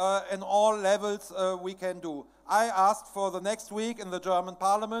in all levels we can do. I asked for the next week in the German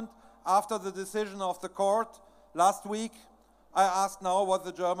Parliament, after the decision of the court last week, I asked now what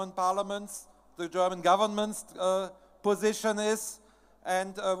the German Parliament's, the German government's position is,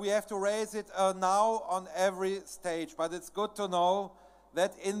 and we have to raise it now on every stage. But it's good to know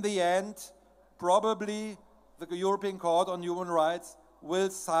that in the end, probably the European Court on Human Rights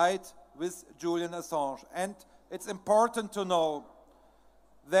will side with Julian Assange. And it's important to know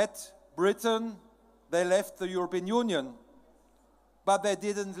that Britain, they left the European Union, but they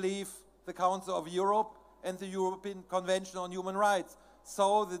didn't leave the Council of Europe and the European Convention on Human Rights.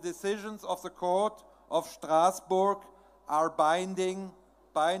 So the decisions of the Court of Strasbourg are binding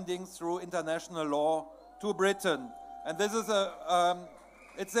through international law to Britain. And this is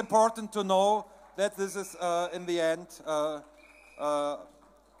it's important to know that this is in the end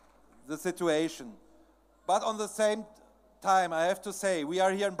the situation. But on the same time, I have to say, we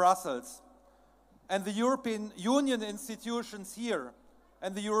are here in Brussels, And the European Union institutions here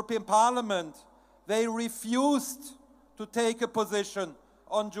and the European Parliament, they refused to take a position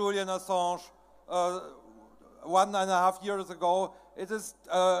on Julian Assange 1.5 years ago. It is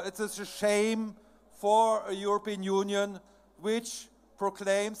a shame for a European Union which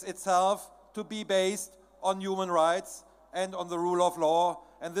proclaims itself to be based on human rights and on the rule of law,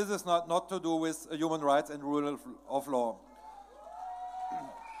 and this is not to do with human rights and rule of law.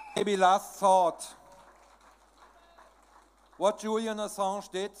 Maybe last thought. What Julian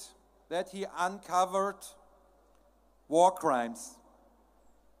Assange did, that he uncovered war crimes,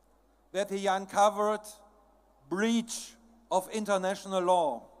 that he uncovered breach of international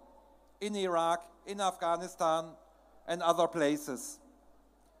law in Iraq, in Afghanistan, and other places.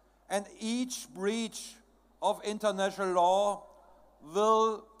 And each breach of international law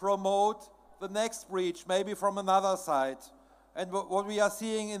will promote the next breach, maybe from another side. And what we are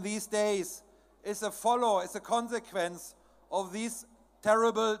seeing in these days is a consequence of these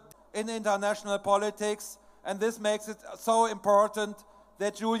terrible in international politics, and this makes it so important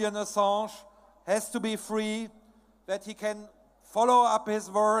that Julian Assange has to be free, that he can follow up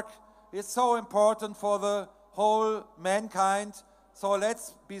his work. It's so important for the whole mankind. So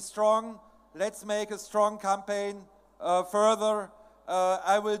let's be strong. Let's make a strong campaign further.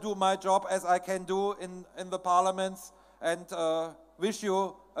 I will do my job as I can do in the parliaments, and wish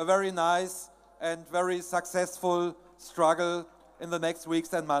you a very nice and very successful struggle in the next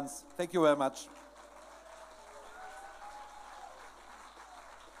weeks and months. Thank you very much.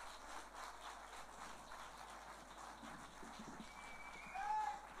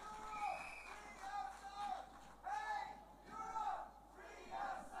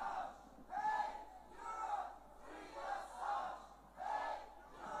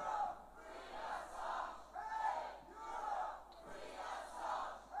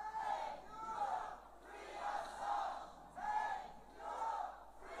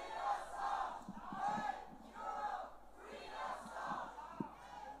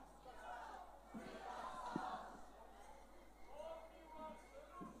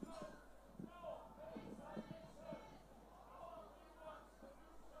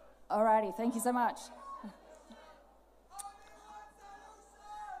 Alrighty, thank you so much.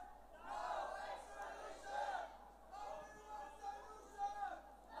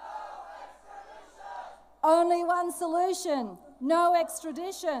 Only one solution, no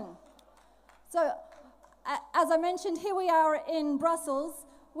extradition. So, as I mentioned, here we are in Brussels.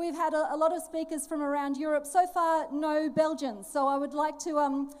 We've had a lot of speakers from around Europe. So far, no Belgians. So I would like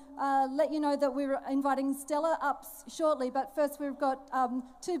to let you know that we're inviting Stella up shortly, but first we've got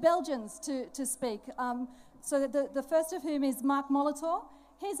 2 Belgians to speak. So the first of whom is Marc Molitor.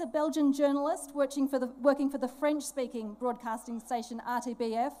 He's a Belgian journalist working for the French-speaking broadcasting station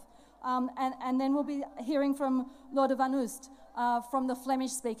RTBF. And then we'll be hearing from Lode van Oost from the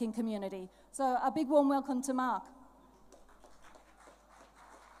Flemish-speaking community. So a big warm welcome to Marc.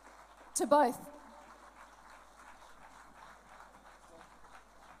 To both.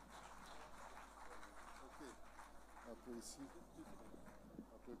 Un peu ici,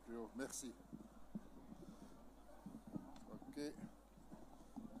 un peu plus haut. Merci. OK.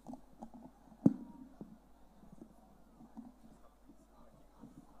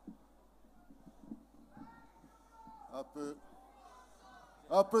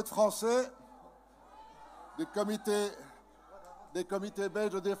 Un peu de français. Des comités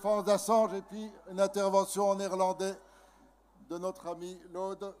belges de défense d'Assange et puis une intervention en néerlandais de notre ami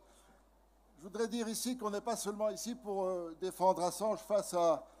Lode. Je voudrais dire ici qu'on n'est pas seulement ici pour défendre Assange face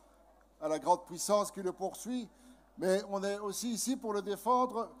à la grande puissance qui le poursuit, mais on est aussi ici pour le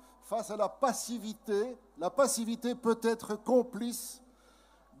défendre face à la passivité. La passivité peut être complice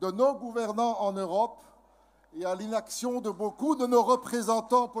de nos gouvernants en Europe et à l'inaction de beaucoup de nos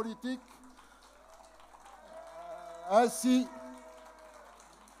représentants politiques, ainsi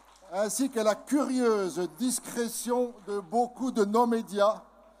qu'à la curieuse discrétion de beaucoup de nos médias,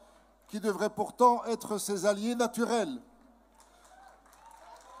 qui devraient pourtant être ses alliés naturels.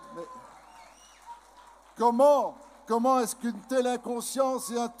 Mais comment est-ce qu'une telle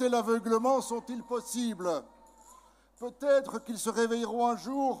inconscience et un tel aveuglement sont-ils possibles? Peut-être qu'ils se réveilleront un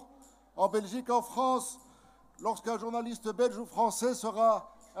jour, en Belgique, en France, lorsqu'un journaliste belge ou français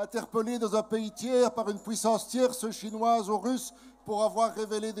sera interpellé dans un pays tiers par une puissance tierce, chinoise ou russe, pour avoir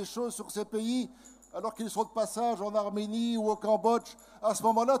révélé des choses sur ces pays, alors qu'ils sont de passage en Arménie ou au Cambodge. À ce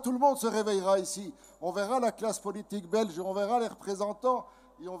moment-là, tout le monde se réveillera ici. On verra la classe politique belge, on verra les représentants,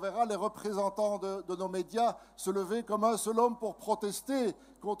 et on verra les représentants de nos médias se lever comme un seul homme pour protester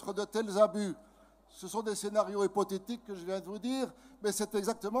contre de tels abus. Ce sont des scénarios hypothétiques que je viens de vous dire, mais c'est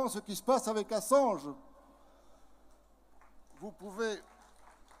exactement ce qui se passe avec Assange. Vous pouvez...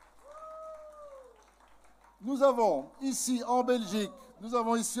 Nous avons ici en Belgique,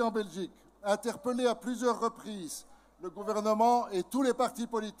 interpellé à plusieurs reprises le gouvernement et tous les partis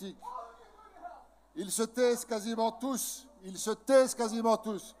politiques. Ils se taisent quasiment tous. Ils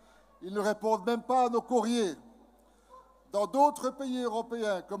ne répondent même pas à nos courriers. Dans d'autres pays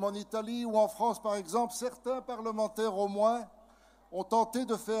européens, comme en Italie ou en France par exemple, certains parlementaires au moins ont tenté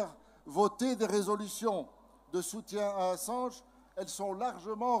de faire voter des résolutions de soutien à Assange. Elles sont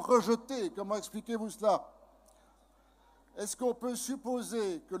largement rejetées. Comment expliquez-vous cela? Est-ce qu'on peut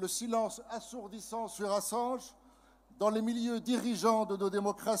supposer que le silence assourdissant sur Assange, dans les milieux dirigeants de nos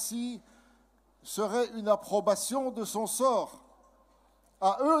démocraties, serait une approbation de son sort?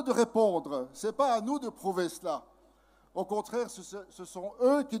 À eux de répondre, ce n'est pas à nous de prouver cela. Au contraire, ce sont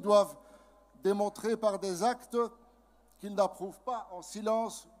eux qui doivent démontrer par des actes qu'ils n'approuvent pas en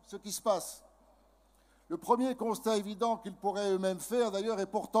silence ce qui se passe. Le premier constat évident qu'ils pourraient eux-mêmes faire, d'ailleurs, est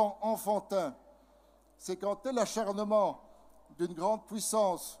pourtant enfantin. C'est qu'un tel acharnement d'une grande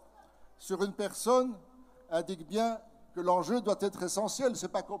puissance sur une personne indique bien que l'enjeu doit être essentiel. Ce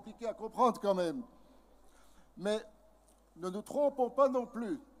n'est pas compliqué à comprendre quand même. Mais ne nous trompons pas non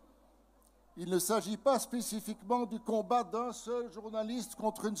plus. Il ne s'agit pas spécifiquement du combat d'un seul journaliste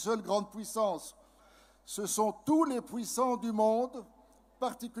contre une seule grande puissance. Ce sont tous les puissants du monde,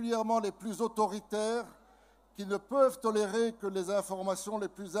 particulièrement les plus autoritaires, qui ne peuvent tolérer que les informations les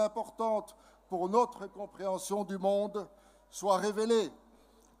plus importantes pour notre compréhension du monde soient révélées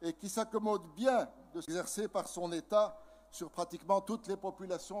et qui s'accommodent bien de s'exercer par son État sur pratiquement toutes les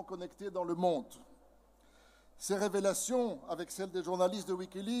populations connectées dans le monde. Ces révélations, avec celles des journalistes de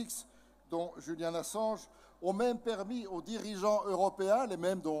Wikileaks, dont Julian Assange, ont même permis aux dirigeants européens, les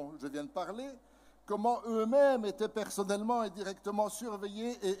mêmes dont je viens de parler, comment eux-mêmes étaient personnellement et directement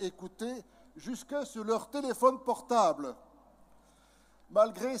surveillés et écoutés jusque sur leur téléphone portable.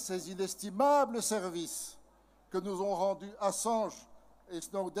 Malgré ces inestimables services que nous ont rendus Assange et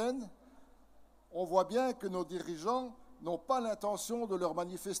Snowden, on voit bien que nos dirigeants n'ont pas l'intention de leur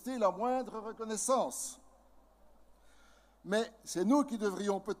manifester la moindre reconnaissance. Mais c'est nous qui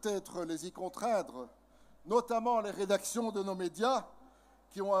devrions peut-être les y contraindre, notamment les rédactions de nos médias,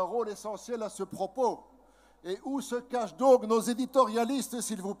 qui ont un rôle essentiel à ce propos. Et où se cachent donc nos éditorialistes,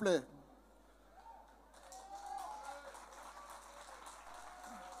 s'il vous plaît?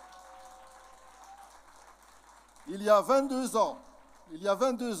 Il y a 22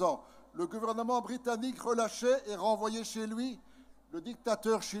 ans, le gouvernement britannique relâchait et renvoyait chez lui le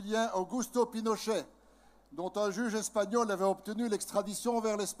dictateur chilien Augusto Pinochet, dont un juge espagnol avait obtenu l'extradition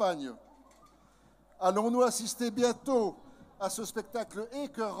vers l'Espagne. Allons-nous assister bientôt à ce spectacle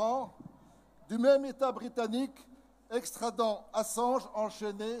écœurant du même État britannique extradant Assange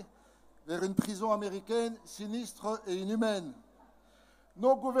enchaîné vers une prison américaine sinistre et inhumaine?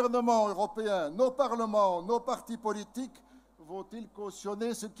 Nos gouvernements européens, nos parlements, nos partis politiques vont-ils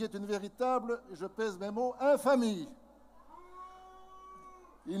cautionner ce qui est une véritable, je pèse mes mots, infamie?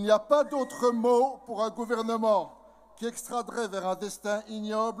 Il n'y a pas d'autre mot pour un gouvernement qui extraderait vers un destin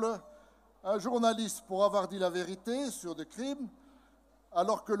ignoble un journaliste pour avoir dit la vérité sur des crimes,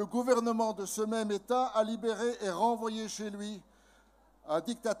 alors que le gouvernement de ce même État a libéré et renvoyé chez lui un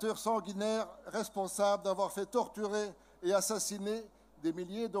dictateur sanguinaire responsable d'avoir fait torturer et assassiner des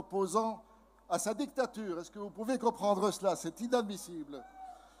milliers d'opposants à sa dictature. Est-ce que vous pouvez comprendre cela? C'est inadmissible.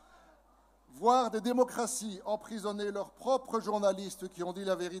 Voir des démocraties emprisonner leurs propres journalistes qui ont dit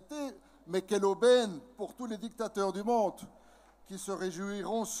la vérité, mais quelle aubaine pour tous les dictateurs du monde qui se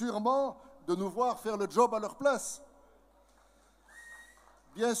réjouiront sûrement de nous voir faire le job à leur place.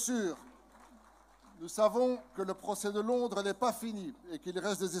 Bien sûr, nous savons que le procès de Londres n'est pas fini et qu'il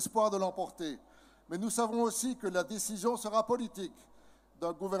reste des espoirs de l'emporter. Mais nous savons aussi que la décision sera politique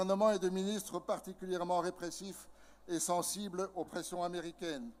d'un gouvernement et de ministres particulièrement répressifs et sensibles aux pressions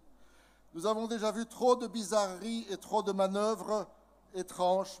américaines. Nous avons déjà vu trop de bizarreries et trop de manœuvres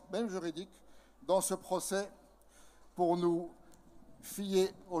étranges, même juridiques, dans ce procès pour nous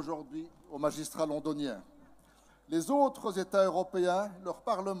fier aujourd'hui aux magistrats londoniens. Les autres États européens, leurs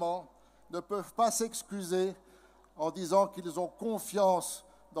parlements, ne peuvent pas s'excuser en disant qu'ils ont confiance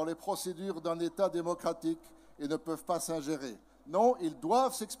dans les procédures d'un État démocratique et ne peuvent pas s'ingérer. Non, ils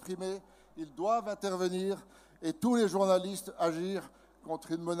doivent s'exprimer, ils doivent intervenir et tous les journalistes agir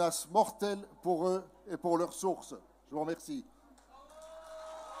contre une menace mortelle pour eux et pour leurs sources. Je vous remercie.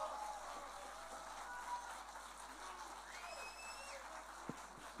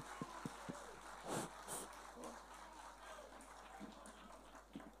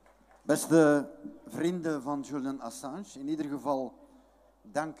 Beste vrienden van Julian Assange. In ieder geval,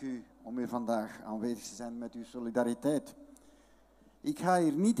 dank u om hier vandaag aanwezig te zijn met uw solidariteit. Ik ga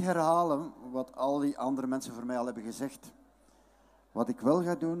hier niet herhalen wat al die andere mensen voor mij al hebben gezegd. Wat ik wel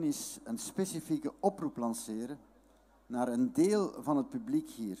ga doen is een specifieke oproep lanceren naar een deel van het publiek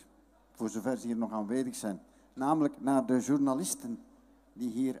hier, voor zover ze hier nog aanwezig zijn. Namelijk naar de journalisten die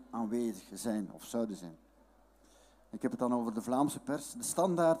hier aanwezig zijn of zouden zijn. Ik heb het dan over de Vlaamse pers, de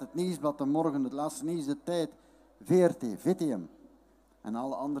Standaard, het Nieuwsblad, de Morgen, het Laatste Nieuws, de Tijd, VRT, VTM en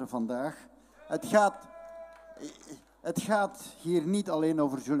alle anderen vandaag. Het gaat hier niet alleen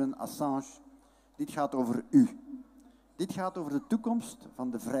over Julian Assange, dit gaat over u. Dit gaat over de toekomst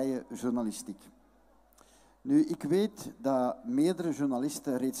van de vrije journalistiek. Nu, ik weet dat meerdere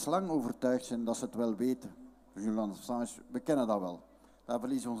journalisten reeds lang overtuigd zijn dat ze het wel weten. Julian Assange, we kennen dat wel. Daar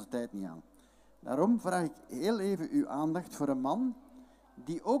verliezen we onze tijd niet aan. Daarom vraag ik heel even uw aandacht voor een man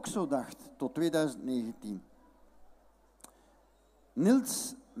die ook zo dacht tot 2019.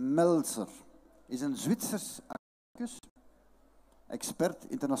 Nils Melzer is een Zwitsers academicus, expert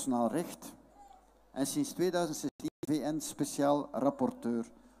internationaal recht en sinds 2016 VN-speciaal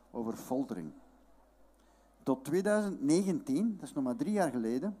rapporteur over foltering. Tot 2019, dat is nog maar 3 jaar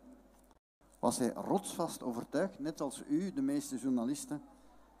geleden, was hij rotsvast overtuigd, net als u, de meeste journalisten,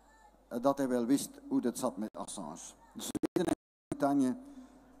 dat hij wel wist hoe het zat met Assange. Zweden en Groot-Brittannië,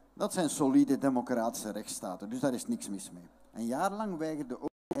 dat zijn solide democratische rechtsstaten, dus daar is niks mis mee. Een jaar lang weigerde ook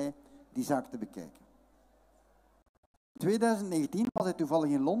hij die zaak te bekijken. In 2019 was hij toevallig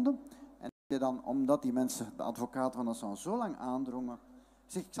in Londen en hij dan, omdat die mensen, de advocaat van Assange, zo lang aandrongen,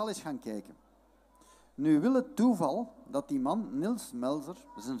 zeg ik zal eens gaan kijken. Nu wil het toeval dat die man, Nils Melzer,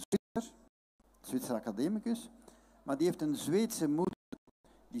 dat is een Zwitser academicus, maar die heeft een Zweedse moeder,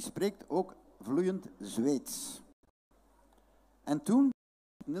 die spreekt ook vloeiend Zweeds. En toen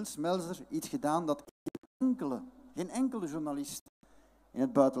heeft Nils Melzer iets gedaan dat geen enkele journalist in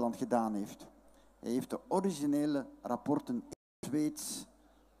het buitenland gedaan heeft. Hij heeft de originele rapporten in Zweeds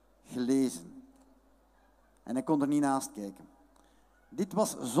gelezen. En hij kon er niet naast kijken. Dit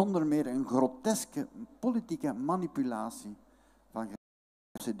was zonder meer een groteske politieke manipulatie van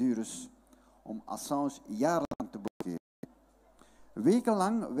procedures om Assange jarenlang te blokkeren.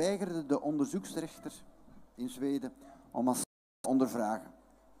 Wekenlang weigerde de onderzoeksrechter in Zweden om Assange te ondervragen.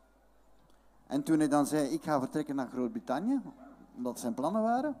 En toen hij dan zei, ik ga vertrekken naar Groot-Brittannië, omdat zijn plannen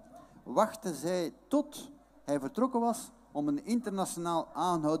waren, wachtte zij tot hij vertrokken was om een internationaal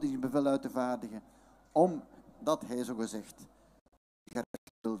aanhoudingsbevel uit te vaardigen, omdat hij zogezegd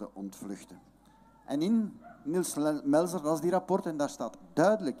gerecht wilde ontvluchten. En in Nils Melzer, dat is die rapport, en daar staat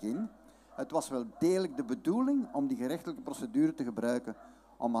duidelijk in, het was wel degelijk de bedoeling om die gerechtelijke procedure te gebruiken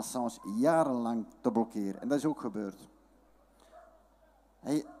om Assange jarenlang te blokkeren. En dat is ook gebeurd.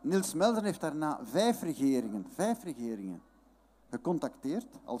 Nils Melzer heeft daarna 5 regeringen gecontacteerd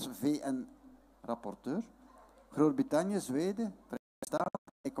als VN-rapporteur. Groot-Brittannië, Zweden, Verenigde Staten,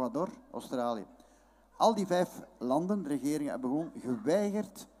 Ecuador, Australië. Al die 5 landen, regeringen, hebben gewoon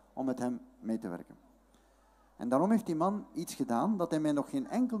geweigerd om met hem mee te werken. En daarom heeft die man iets gedaan dat hij mij nog geen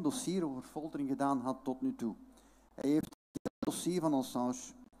enkel dossier over foltering gedaan had tot nu toe. Hij heeft het dossier van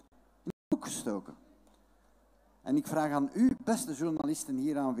Assange in het boek gestoken. En ik vraag aan u, beste journalisten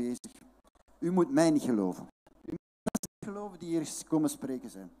hier aanwezig, u moet mij niet geloven. U moet mensen niet geloven die hier komen spreken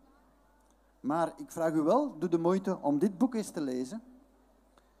zijn. Maar ik vraag u wel, doe de moeite om dit boek eens te lezen.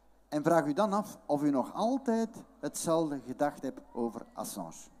 En vraag u dan af of u nog altijd hetzelfde gedacht hebt over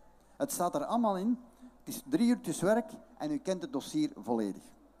Assange. Het staat er allemaal in. Het is 3 uurtjes werk en u kent het dossier volledig.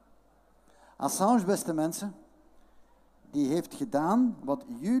 Assange, beste mensen, die heeft gedaan wat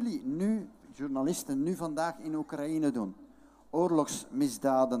jullie nu, journalisten, nu vandaag in Oekraïne doen.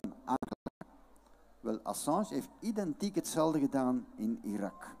 Oorlogsmisdaden aanklagen. Wel, Assange heeft identiek hetzelfde gedaan in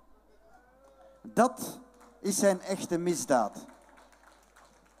Irak. Dat is zijn echte misdaad.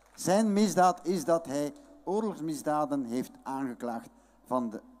 Zijn misdaad is dat hij oorlogsmisdaden heeft aangeklaagd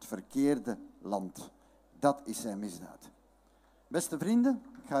van het verkeerde land. Dat is zijn misdaad. Beste vrienden,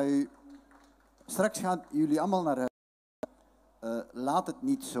 straks gaan jullie allemaal naar huis. Laat het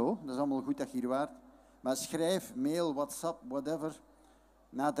niet zo, dat is allemaal goed dat je hier waart. Maar schrijf, mail, WhatsApp, whatever,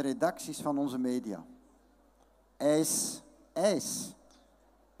 naar de redacties van onze media. Eis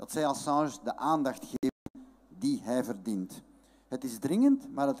dat zij Assange de aandacht geven die hij verdient. Het is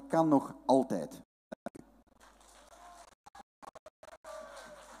dringend, maar het kan nog altijd.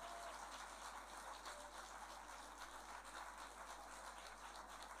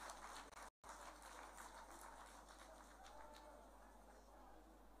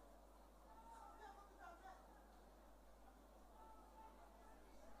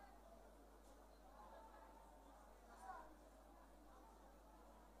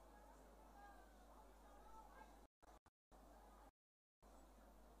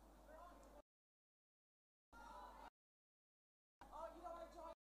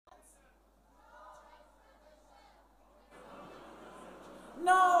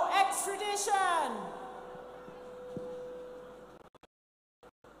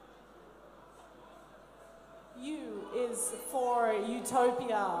 is for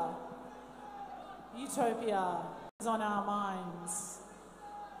utopia. Utopia is on our minds.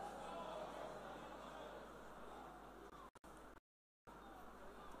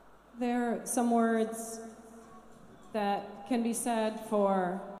 There are some words that can be said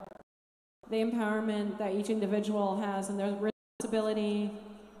for the empowerment that each individual has and their responsibility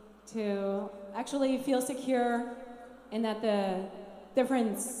to actually feel secure, and that the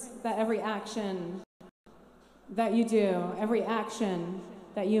difference that every action that you do, every action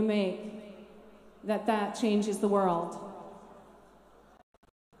that you make, that changes the world.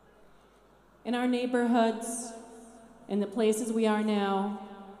 In our neighborhoods, in the places we are now,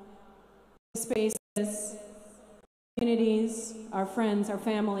 spaces, communities, our friends, our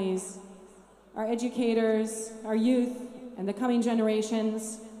families, our educators, our youth, and the coming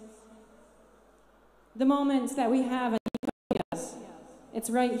generations, the moments that we have in utopias, it's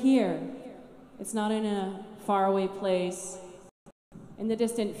right here. It's not in a faraway place, in the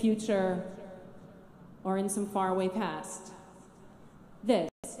distant future, or in some faraway past. This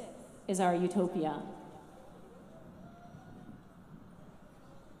is our utopia.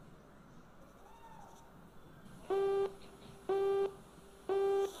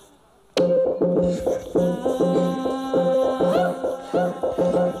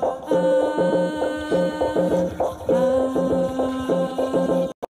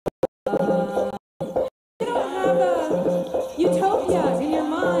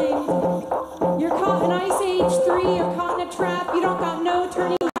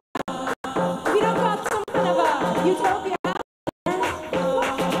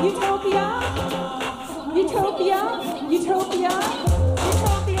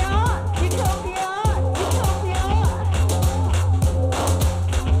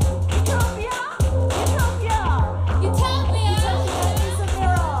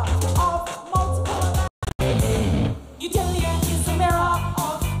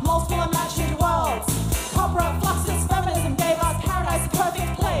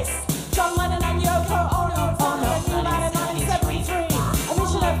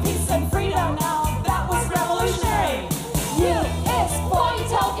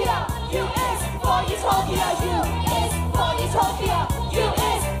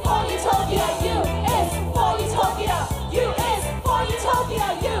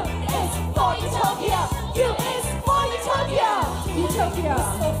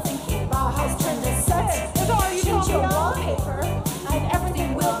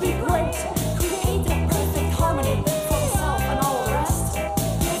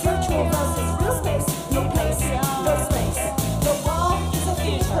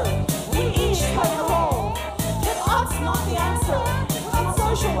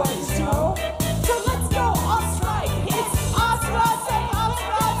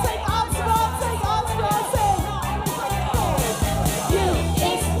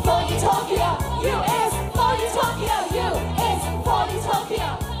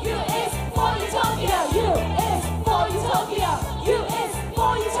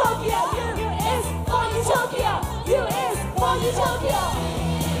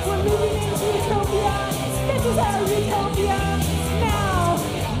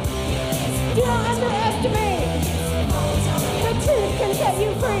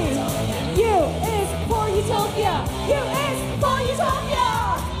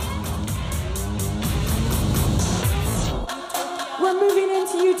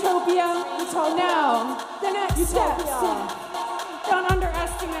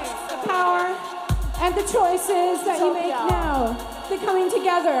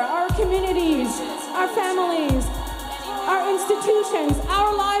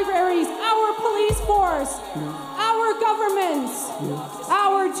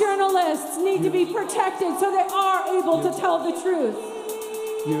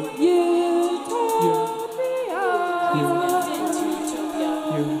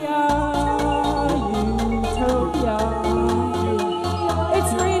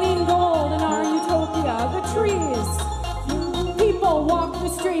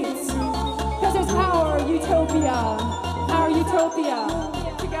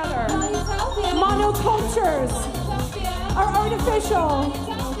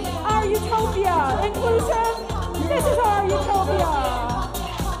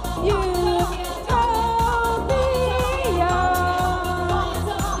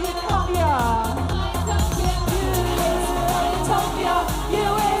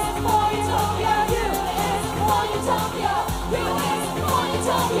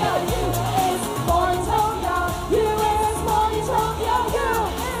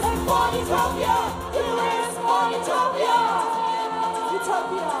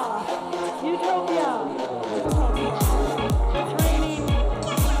 Utopia!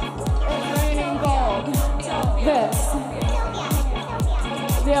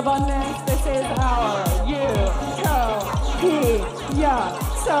 abundance. This is our utopia.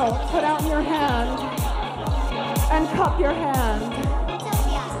 So put out your hand and cup your hand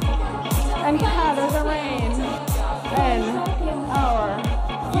and gather the rain in our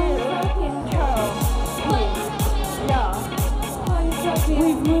utopia.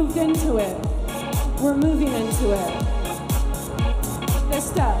 We've moved into it. We're moving into it. The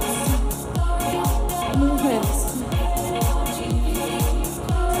steps, movements.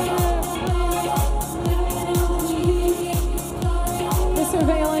 The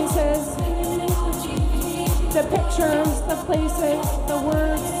surveillances, the pictures, the places, the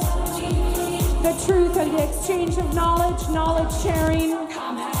words, the truth and the exchange of knowledge, knowledge sharing,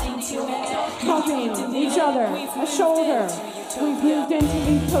 helping each other, a shoulder. We've moved into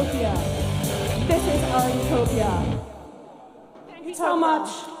utopia. This is our utopia. Thank you so much.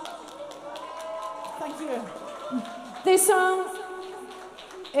 Thank you. This song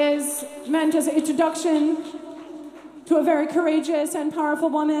is meant as an introduction to a very courageous and powerful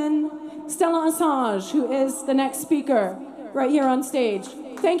woman, Stella Assange, who is the next speaker right here on stage.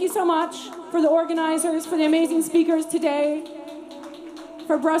 Thank you so much for the organizers, for the amazing speakers today,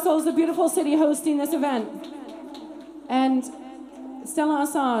 for Brussels, the beautiful city hosting this event. And Stella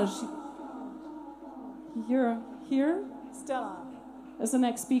Assange, you're here? Stella. As the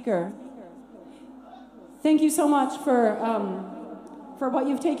next speaker. Thank you so much for what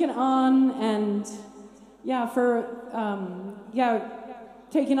you've taken on and for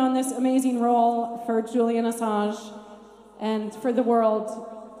taking on this amazing role for Julian Assange and for the world.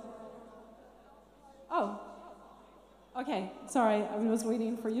 Oh, okay, sorry, I was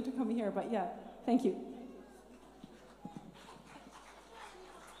waiting for you to come here, but yeah, thank you.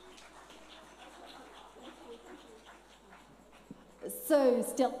 So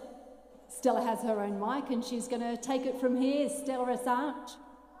Stella has her own mic and she's going to take it from here. Stella Assange.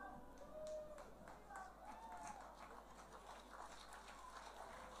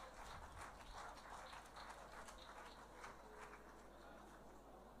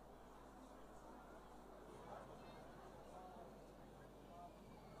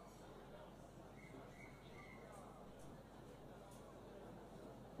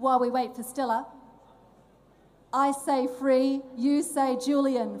 While we wait for Stella, I say free, you say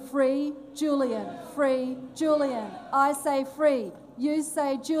Julian. Free, Julian. Free, Julian. I say free, you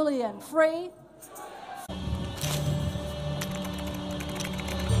say Julian. Free.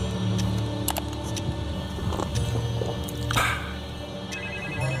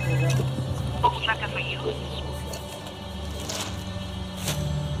 For you.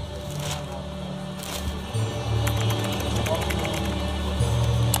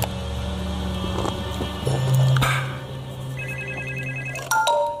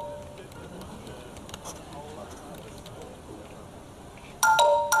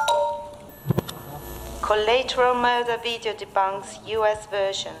 Collateral murder video debunks US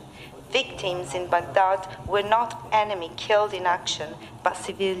version. Victims in Baghdad were not enemy killed in action, but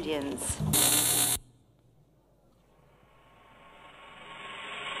civilians.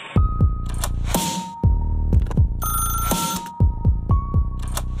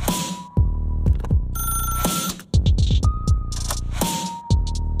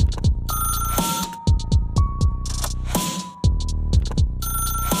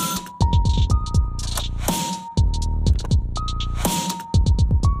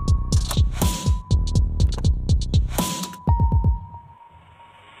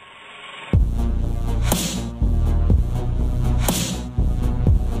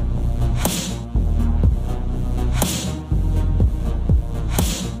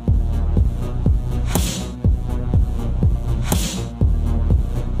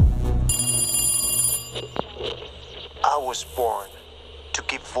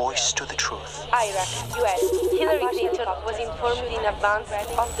 Iraq, US. Hillary Clinton was informed in advance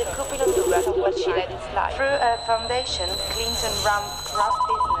of the coup in Honduras while she led its life. Through a foundation, Clinton ran cross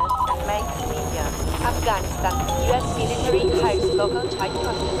business and made media. Afghanistan, US military hires local child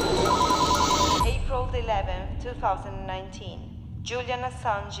prostitutes. April 11, 2019. Julian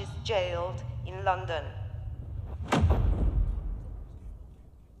Assange is jailed in London.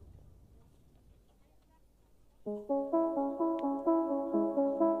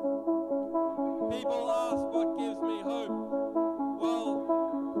 People ask what gives me hope. Well,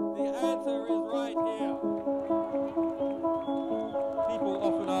 the answer is right here. People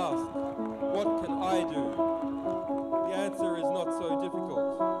often ask, what can I do? The answer is not so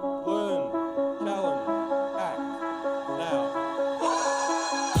difficult. Learn, challenge, act, now.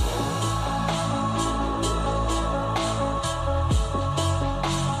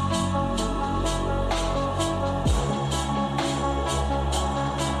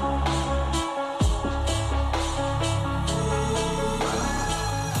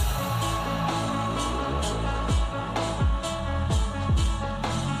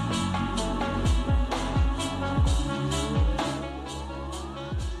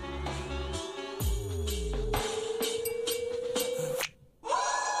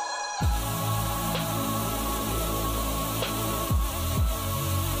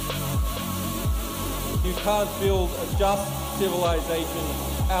 can't build a just civilization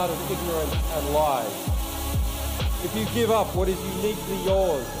out of ignorance and lies. If you give up what is uniquely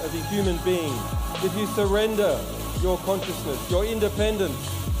yours as a human being, if you surrender your consciousness, your independence,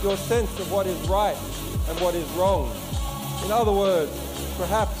 your sense of what is right and what is wrong, in other words,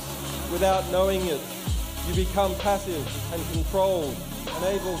 perhaps without knowing it, you become passive and controlled,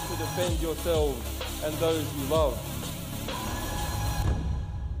 unable to defend yourselves and those you love.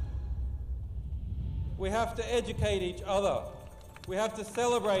 We have to educate each other. We have to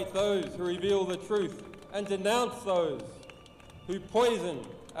celebrate those who reveal the truth and denounce those who poison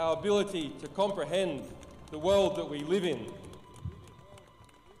our ability to comprehend the world that we live in.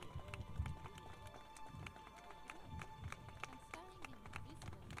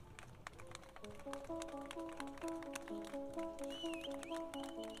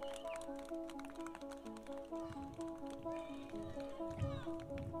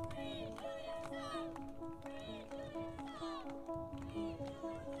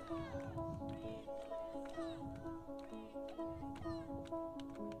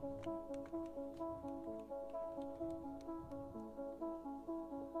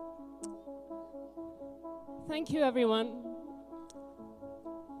 Thank you, everyone.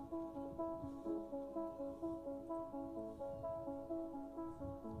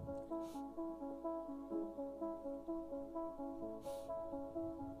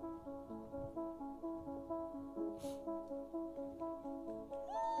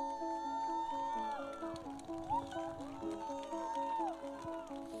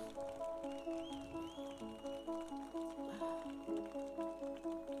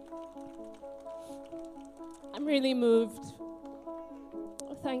 I'm really moved.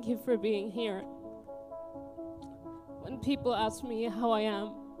 Thank you for being here. When people ask me how I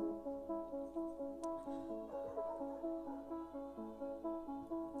am,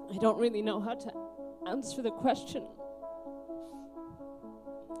 I don't really know how to answer the question,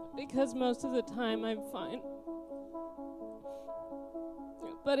 because most of the time I'm fine.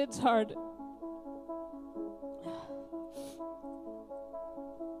 But it's hard.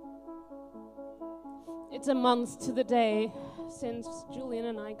 It's a month to the day since Julian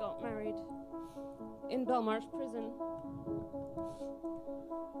and I got married in Belmarsh prison.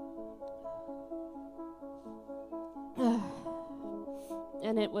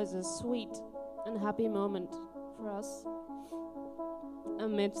 And it was a sweet and happy moment for us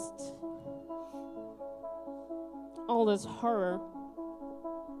amidst all this horror.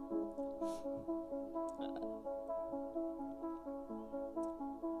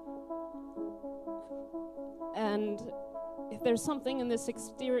 And if there's something in this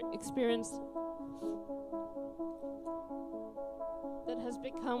experience that has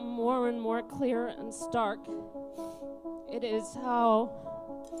become more and more clear and stark, it is how,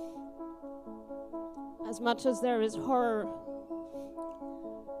 as much as there is horror,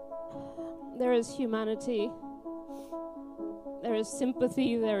 there is humanity, there is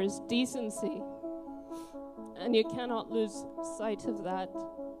sympathy, there is decency, and you cannot lose sight of that.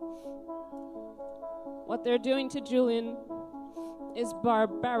 What they're doing to Julian is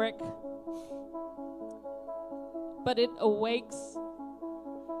barbaric, but it awakens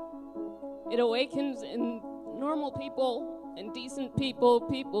in normal people and decent people,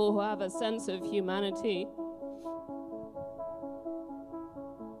 people who have a sense of humanity.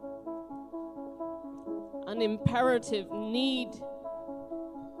 An imperative need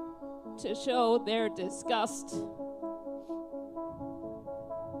to show their disgust.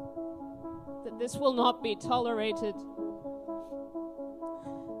 That this will not be tolerated.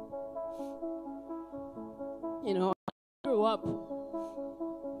 You know, I grew up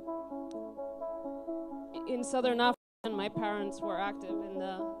in Southern Africa, and my parents were active in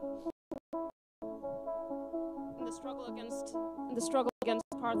the struggle against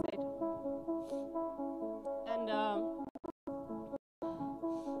apartheid. And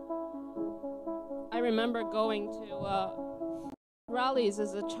I remember going to rallies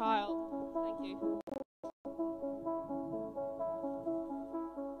as a child. Thank you.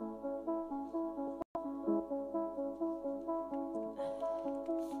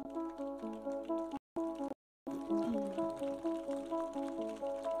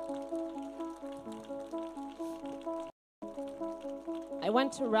 I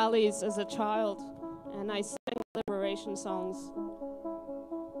went to rallies as a child, and I sang liberation songs,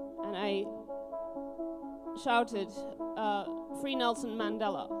 and I shouted, "Free Nelson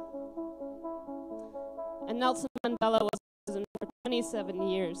Mandela." And Nelson Mandela was in prison for 27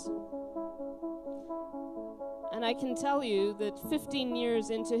 years. And I can tell you that 15 years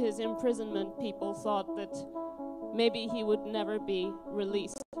into his imprisonment, people thought that maybe he would never be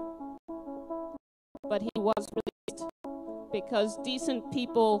released. but he was released because decent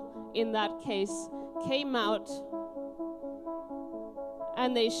people in that case came out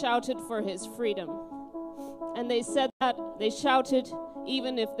and they shouted for his freedom. And they said that they shouted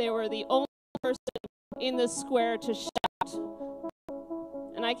even if they were the only person in the square to shout.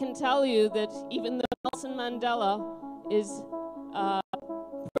 And I can tell you that even though Nelson Mandela is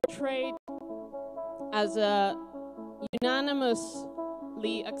portrayed as a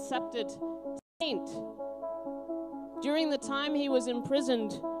unanimously accepted saint, during the time he was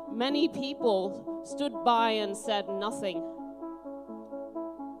imprisoned, many people stood by and said nothing.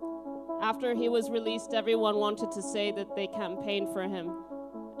 After he was released, everyone wanted to say that they campaigned for him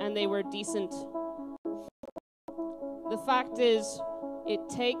and they were decent. The fact is, it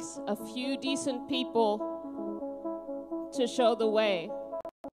takes a few decent people to show the way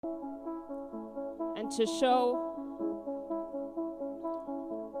and to show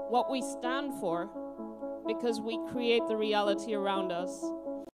what we stand for, because we create the reality around us.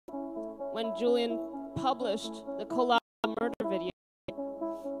 When Julian published the Kolar murder video,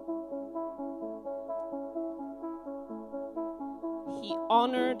 he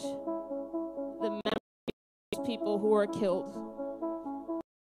honored the memory of people who were killed.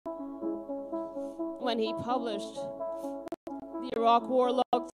 When he published the Iraq war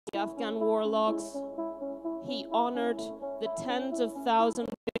logs, the Afghan war logs, he honored the tens of thousands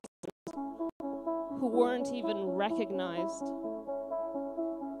of victims who weren't even recognized.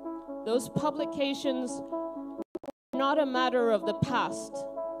 Those publications are not a matter of the past,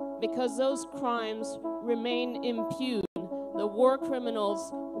 because those crimes remain impugned. The war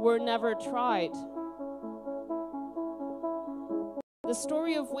criminals were never tried. The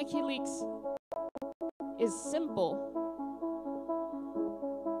story of Wikileaks is simple.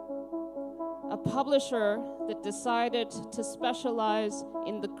 A publisher that decided to specialize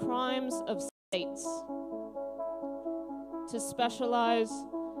in the crimes of states, to specialize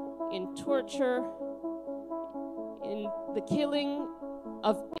in torture, in the killing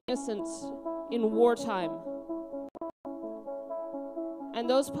of innocents in wartime. And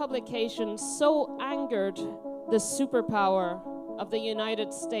those publications so angered the superpower of the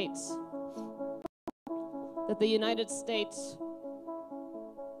United States that the United States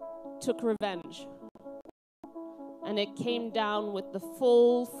took revenge. And it came down with the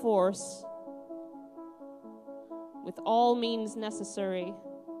full force, with all means necessary,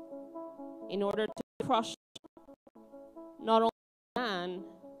 in order to crush not only man,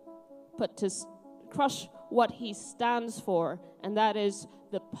 but to crush what he stands for, and that is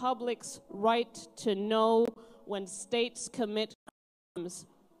the public's right to know when states commit crimes.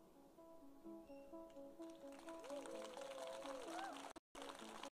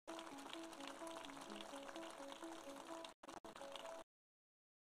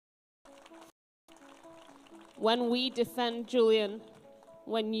 When we defend Julian,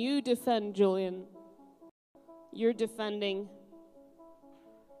 when you defend Julian, you're defending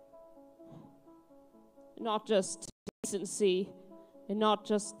not just decency and not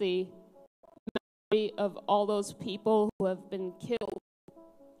just the memory of all those people who have been killed,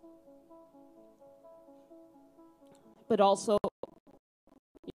 but also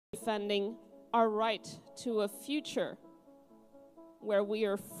defending our right to a future where we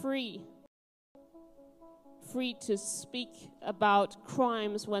are free to speak about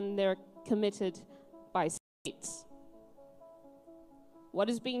crimes when they're committed by states. What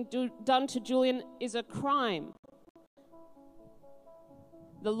is being done to Julian is a crime.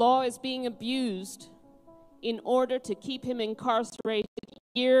 The law is being abused in order to keep him incarcerated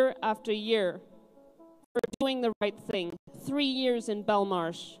year after year for doing the right thing. 3 years in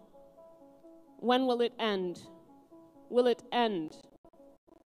Belmarsh. When will it end? Will it end?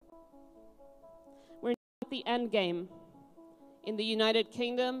 We're not at the end game. In the United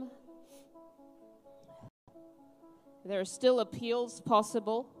Kingdom, there are still appeals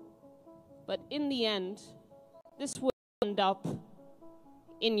possible, but in the end, this will end up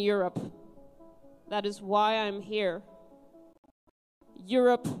in Europe. That is why I'm here.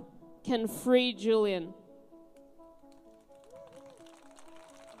 Europe can free Julian.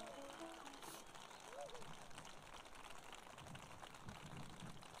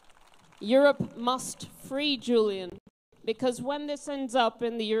 Europe must free Julian, because when this ends up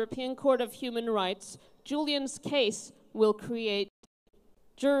in the European Court of Human Rights, Julian's case will create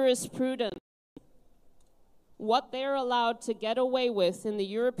jurisprudence. What they're allowed to get away with in the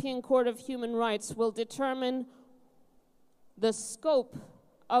European Court of Human Rights will determine the scope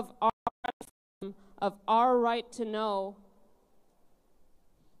of our right to know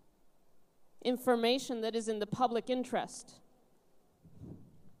information that is in the public interest.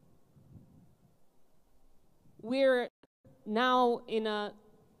 we're now in a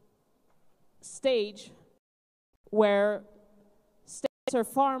stage where states are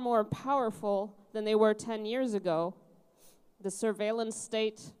far more powerful than they were 10 years ago. The surveillance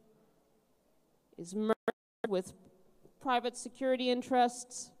state is merged with private security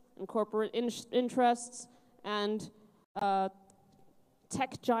interests and corporate interests and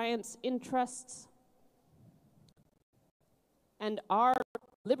tech giants' interests. And our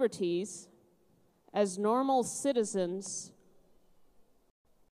liberties as normal citizens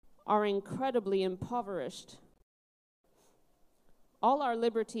are incredibly impoverished. All our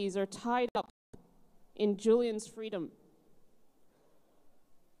liberties are tied up in Julian's freedom.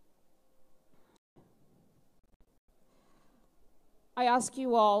 I ask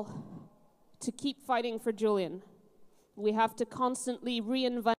you all to keep fighting for Julian. We have to constantly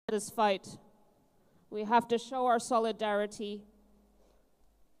reinvent this fight. We have to show our solidarity.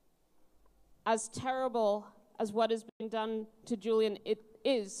 As terrible as what is being done to Julian it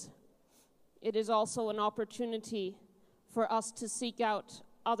is also an opportunity for us to seek out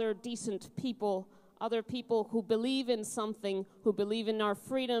other decent people, other people who believe in something, who believe in our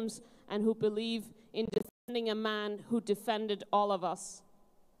freedoms, and who believe in defending a man who defended all of us.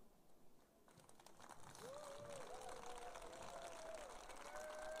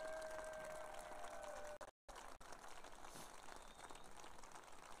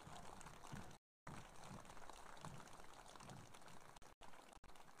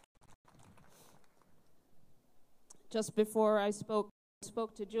 Just before I spoke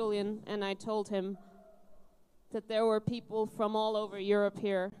to Julian, and I told him that there were people from all over Europe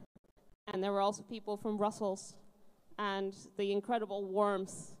here, and there were also people from Brussels, and the incredible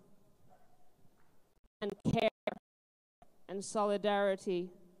warmth and care and solidarity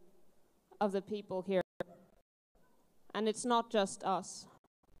of the people here. And it's not just us.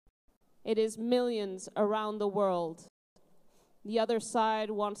 It is millions around the world. The other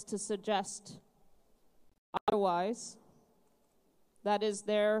side wants to suggest otherwise. That is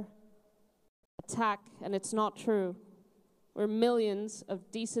their attack, and it's not true. We're millions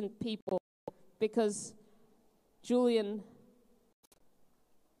of decent people because Julian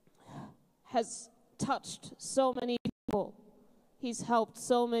has touched so many people. He's helped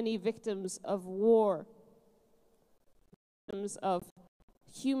so many victims of war, victims of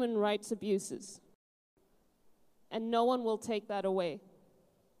human rights abuses, and no one will take that away.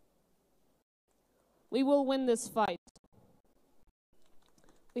 We will win this fight.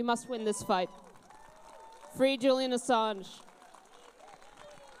 We must win this fight. Free Julian Assange.